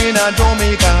down in a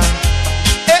Jamaica.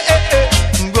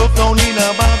 Go down in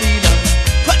a Babylon.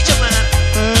 Watch your man.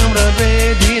 The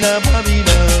red in a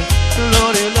Babylon.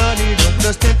 Lordy, lordy,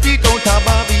 the step it out of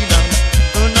Babylon.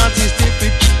 Not step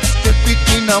it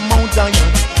in a Mount Zion.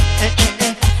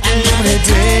 The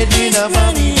red in a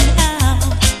Babylon.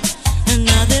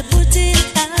 Now they're putting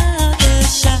out the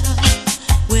shop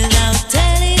without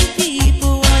telling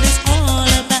people what it's all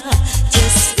about.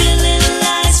 Just spilling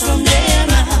lies from their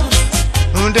mouth.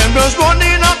 Them just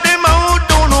running up their mouth,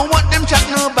 don't know what them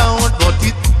chatting about. But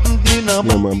it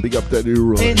Yeah man, big up Daddy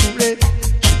U-Roy.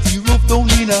 the roof down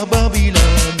in a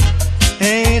Babylon.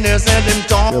 Ain't there said them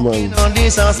talking on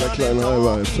this house. Blackline High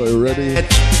Vibe, so you ready?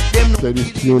 Play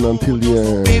this tune until the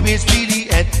end. Baby, it's really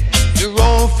at the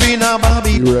rough in a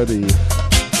Bobby. You ready?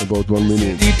 About 1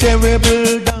 minute. The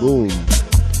terrible boom.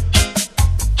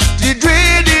 The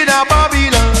dread in a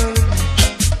Babylon.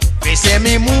 We say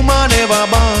me mama never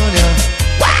born ya.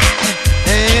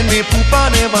 And me poopa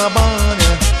never born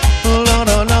ya. Lord,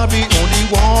 Lord, we only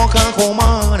walk and come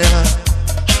on ya.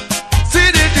 See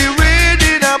the dread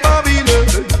in a Babylon.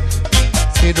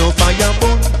 See the fire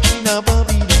burn in a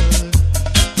Babylon.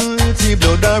 See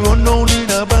blood a run down in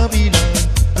a Babylon.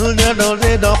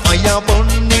 The fire burn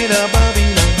in a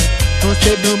Babylon. Don't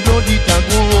say the blood it a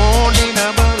go on in a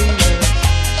Babylon.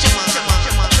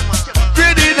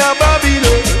 Bread in a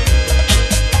Babylon.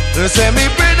 They say me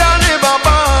brother never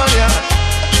born ya.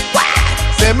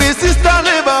 Say me sister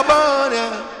never born ya.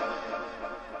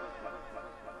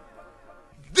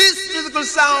 This musical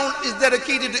sound is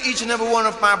dedicated to each and every one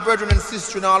of my brethren and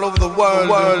sisters all over the world.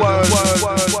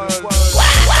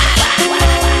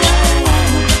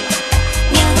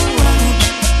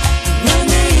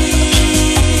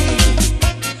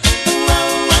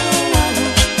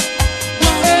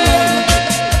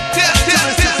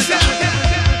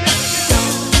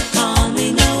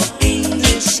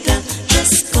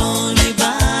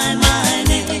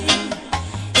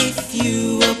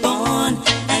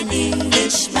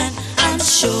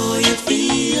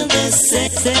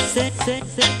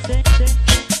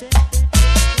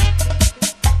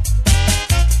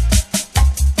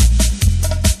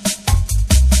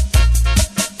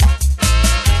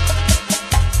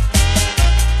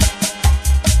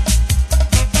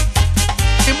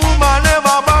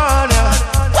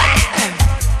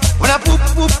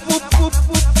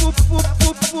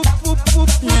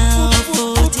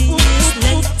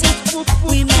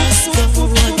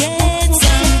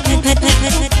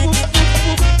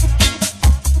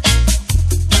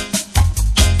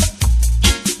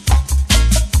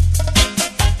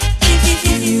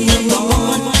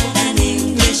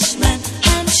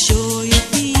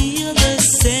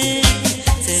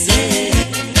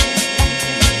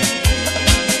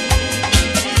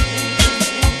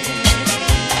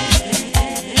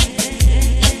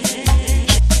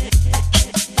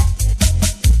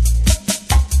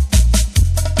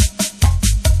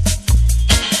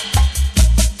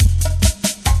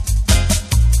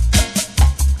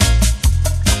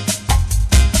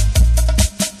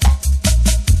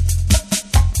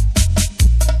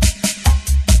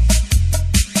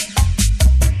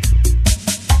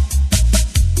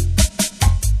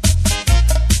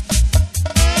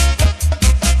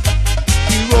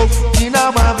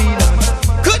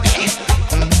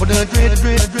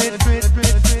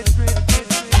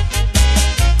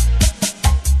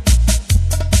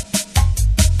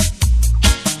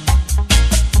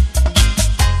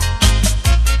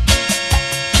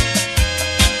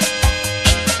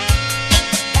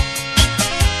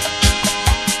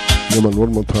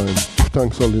 One more time. Give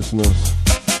thanks all listeners.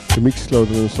 The Mixcloud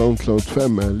and the Soundcloud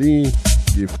family.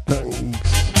 Give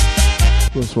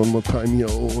thanks. Just one more time here.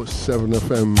 7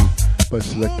 FM by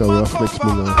Selector Ruffneck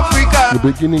Smille. The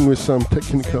beginning with some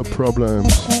technical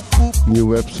problems. New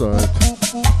website.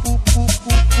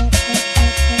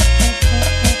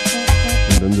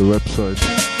 And then the website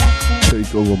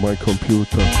take over my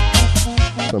computer.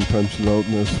 Sometimes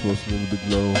loudness was a little bit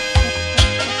low.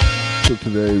 So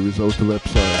today without the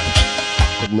website.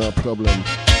 But no problem,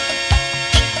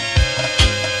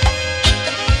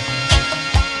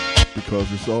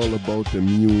 because it's all about the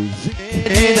music.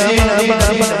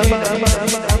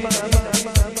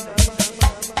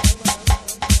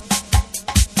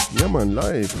 Yeah man,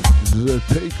 live, this is a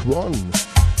take one.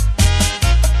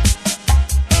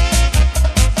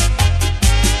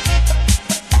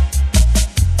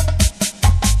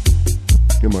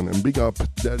 Yeah man, and big up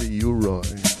Daddy Uroy.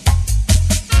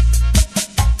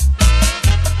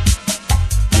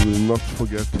 You will not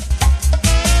forget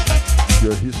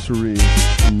your history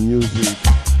in music,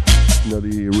 the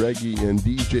reggae and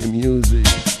DJ music.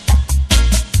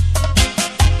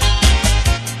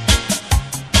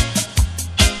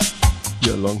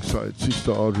 Yeah, alongside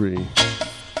Sister Audrey,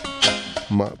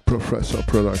 my Professor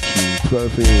Production,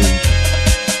 12-inch.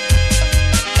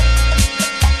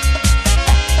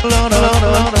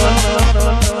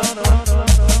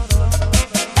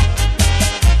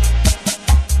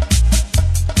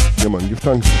 Yeah man, give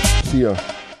thanks. See ya.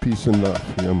 Peace and love.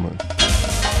 Yeah man.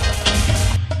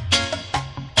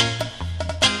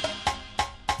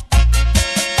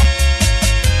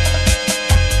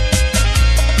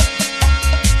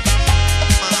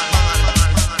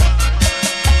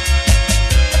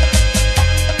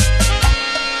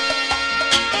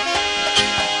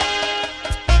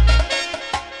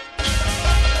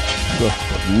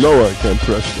 Now I can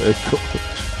press the echo.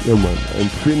 Yeah, man. I'm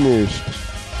finished.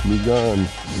 Me gone.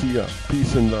 See ya.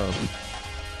 Peace and love.